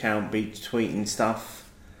brewery account be tweeting stuff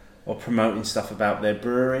or promoting stuff about their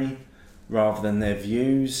brewery rather than their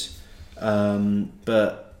views.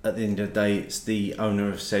 But at the end of the day, it's the owner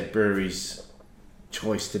of said brewery's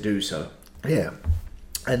choice to do so. Yeah.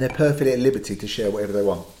 And they're perfectly at liberty to share whatever they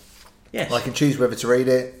want. Yes. I can choose whether to read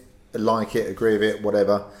it, like it, agree with it,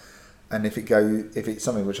 whatever. And if it's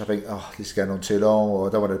something which I think, this is going on too long, or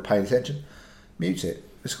I don't want to pay attention, mute it.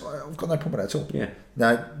 I've got no problem with that at all. Yeah.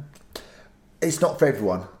 Now, it's not for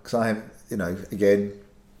everyone, because I have, again,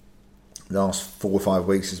 the last 4 or 5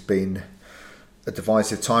 weeks has been a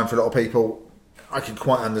divisive time for a lot of people. I can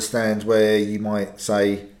quite understand where you might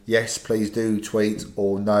say, yes, please do tweet,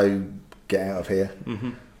 or no, get out of here.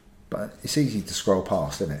 Mm-hmm. But it's easy to scroll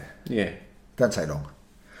past, isn't it? Yeah. Don't take long.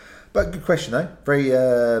 But good question, though.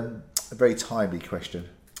 Very timely question.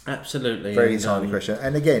 Absolutely. Very timely question.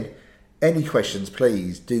 And again, any questions,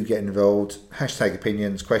 please do get involved.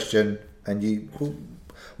 #opinions question, and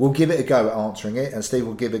we'll give it a go at answering it, and Steve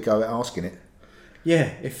will give it a go at asking it.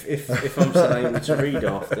 Yeah, if I'm still able to read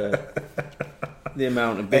after the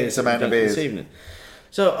amount of beers this evening.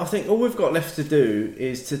 So I think all we've got left to do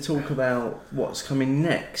is to talk about what's coming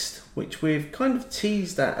next, which we've kind of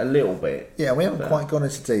teased at a little bit. Yeah, we haven't quite gone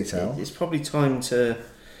into detail. It's probably time to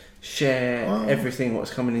share everything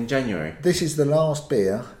what's coming in January. This is the last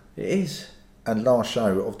beer. It is. And last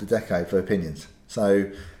show of the decade for opinions.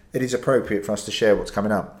 So it is appropriate for us to share what's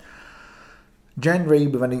coming up. January,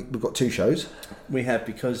 we've got 2 shows. We have,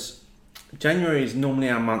 because January is normally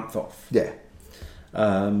our month off. Yeah.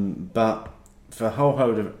 But for a whole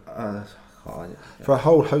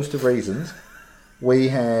host of reasons, we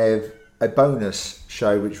have a bonus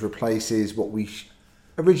show which replaces what we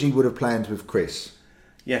originally would have planned with Chris.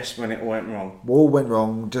 Yes, when it all went wrong. All went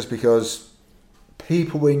wrong just because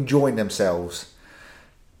people were enjoying themselves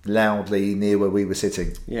loudly near where we were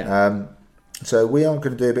sitting. Yeah. So we are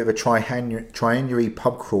going to do a bit of a triannuary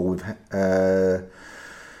pub crawl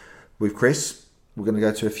with Chris. We're going to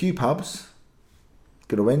go to a few pubs.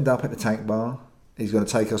 Going to end up at the Tank Bar. He's going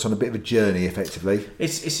to take us on a bit of a journey, effectively.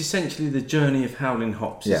 It's essentially the journey of Howling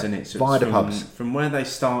Hops, Yeah, isn't it? So via it's the pubs. From where they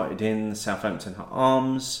started in Southampton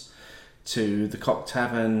Arms to the Cock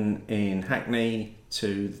Tavern in Hackney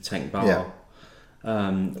to the Tank Bar. Yeah.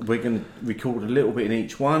 We're going to record a little bit in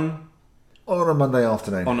each one On a Monday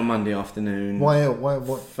afternoon. on a Monday afternoon. Why?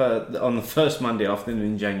 What? On the first Monday afternoon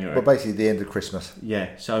in January. Well, basically the end of Christmas.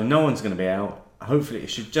 Yeah, so no one's going to be out. Hopefully, it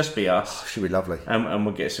should just be us, Should be lovely. and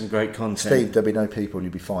we'll get some great content. Steve, there'll be no people.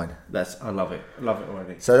 You'll be fine. I love it. I love it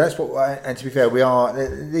already. So that's what. And to be fair, we are.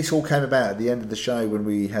 This all came about at the end of the show when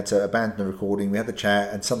we had to abandon the recording. We had the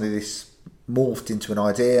chat, and suddenly this morphed into an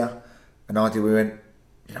idea. An idea. We went,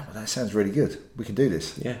 you know what? That sounds really good. We can do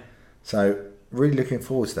this. Yeah, So really looking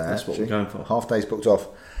forward to that. That's what we're going for. Half days booked off.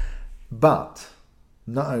 But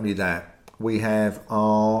not only that, we have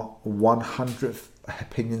our 100th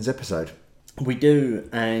Opinions episode. we do,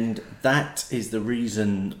 and that is the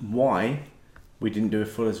reason why we didn't do a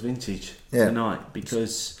Fuller's Vintage tonight,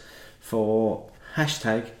 because for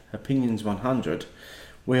hashtag Opinions100,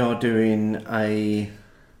 we are doing a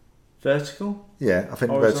vertical, Yeah, I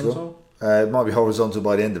think horizontal vertical. It might be horizontal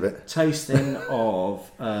by the end of it. tasting of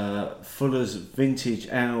Fuller's Vintage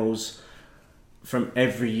ales from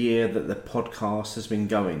every year that the podcast has been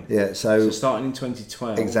going. Yeah, So starting in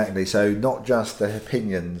 2012. exactly. So not just the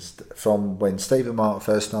opinions from when Steve and Mark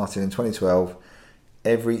first started in 2012.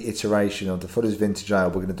 Every iteration of the Fuller's Vintage Ale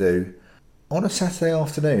we're going to do on a Saturday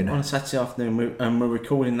afternoon. On a Saturday afternoon, and we're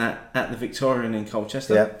recording that at the Victorian in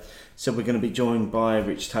Colchester. Yeah. So we're going to be joined by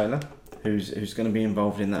Rich Taylor, who's going to be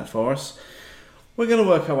involved in that for us. We're going to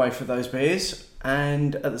work our way for those beers,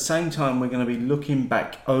 and at the same time, we're going to be looking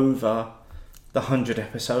back over the 100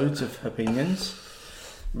 episodes of Opinions.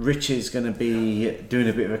 Rich is going to be doing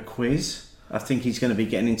a bit of a quiz. I think he's going to be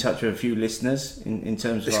getting in touch with a few listeners in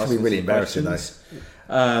terms of This could be asking really some embarrassing,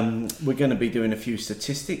 questions. We're going to be doing a few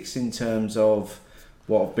statistics in terms of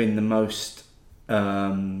what have been the most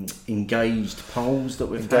engaged polls that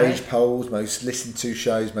we've Engaged had. polls, most listened to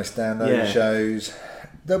shows, most downloaded Yeah. shows.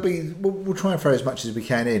 There'll be. We'll try and throw as much as we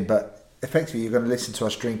can in, but effectively, you're going to listen to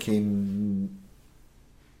us drinking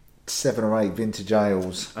 7 or 8 vintage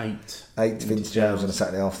ales, 8 vintage ales on a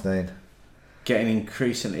Saturday afternoon. Getting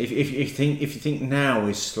increasingly. If you think now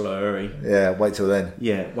is slurry, Yeah, wait till then.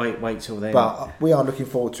 yeah, wait till then. But we are looking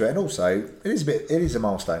forward to it, and also it is a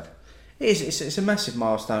milestone. It's a massive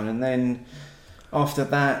milestone, and then after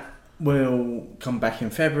that we'll come back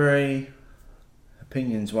in February.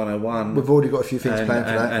 Opinions 101. We've already got a few things planned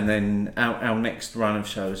for that. and then our next run of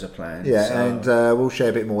shows are planned. Yeah, so, and we'll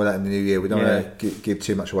share a bit more of that in the new year. We don't want to give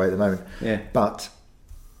too much away at the moment. yeah. But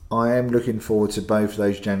I am looking forward to both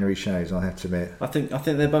those January shows, I have to admit. I think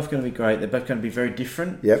they're both going to be great. They're both going to be very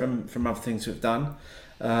different Yep. from other things we've done.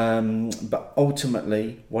 But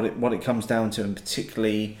ultimately, what it comes down to, and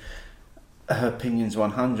particularly Opinions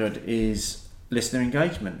 100, is listener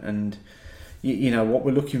engagement. And you know what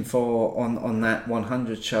we're looking for on that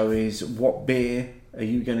 100 show is, what beer are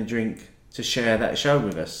you going to drink to share that show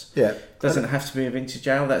with us? Yeah. Doesn't have to be a vintage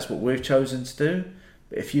ale. That's what we've chosen to do.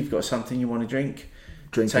 But if you've got something you want to drink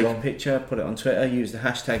take along. a picture, put it on Twitter, use the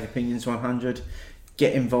hashtag Opinions100,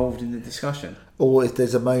 get involved in the discussion. Or if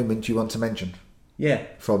there's a moment you want to mention Yeah,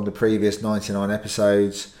 from the previous 99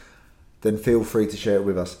 episodes, then feel free to share it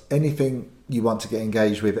with us. Anything you want to get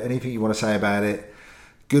engaged with, anything you want to say about it,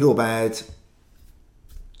 good or bad,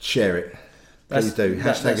 share it. Please do. Hashtag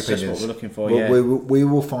that's opinions. just what we're looking for. We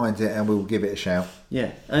will find it and we will give it a shout.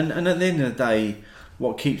 Yeah, and at the end of the day,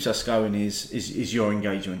 what keeps us going is your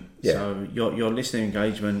engagement. Yeah. So your listener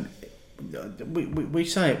engagement. We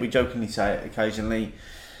say it, we jokingly say it occasionally.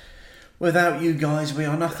 Without you guys, we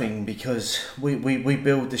are nothing, because we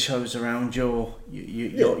build the shows around your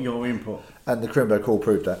input. And the Crimbo Call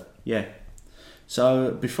proved that. Yeah.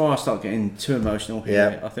 So before I start getting too emotional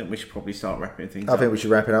here, Yeah. I think we should probably start wrapping things I up. think we should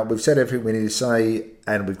wrap it up. We've said everything we need to say,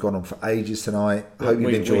 and we've gone on for ages tonight. I hope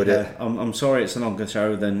you've enjoyed it. I'm sorry it's a longer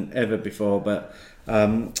show than ever before, but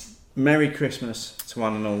Merry Christmas to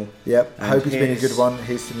one and all. Yep. And Hope it's been a here's- good one.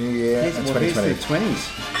 Here's to New Year and Here's 2020. the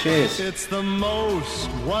 20s. Cheers. It's the most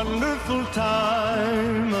wonderful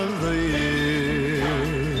time of the year,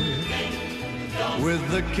 with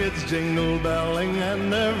the kids jingle belling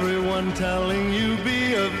and everyone telling you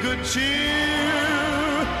be of good cheer.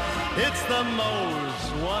 It's the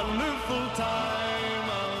most wonderful time.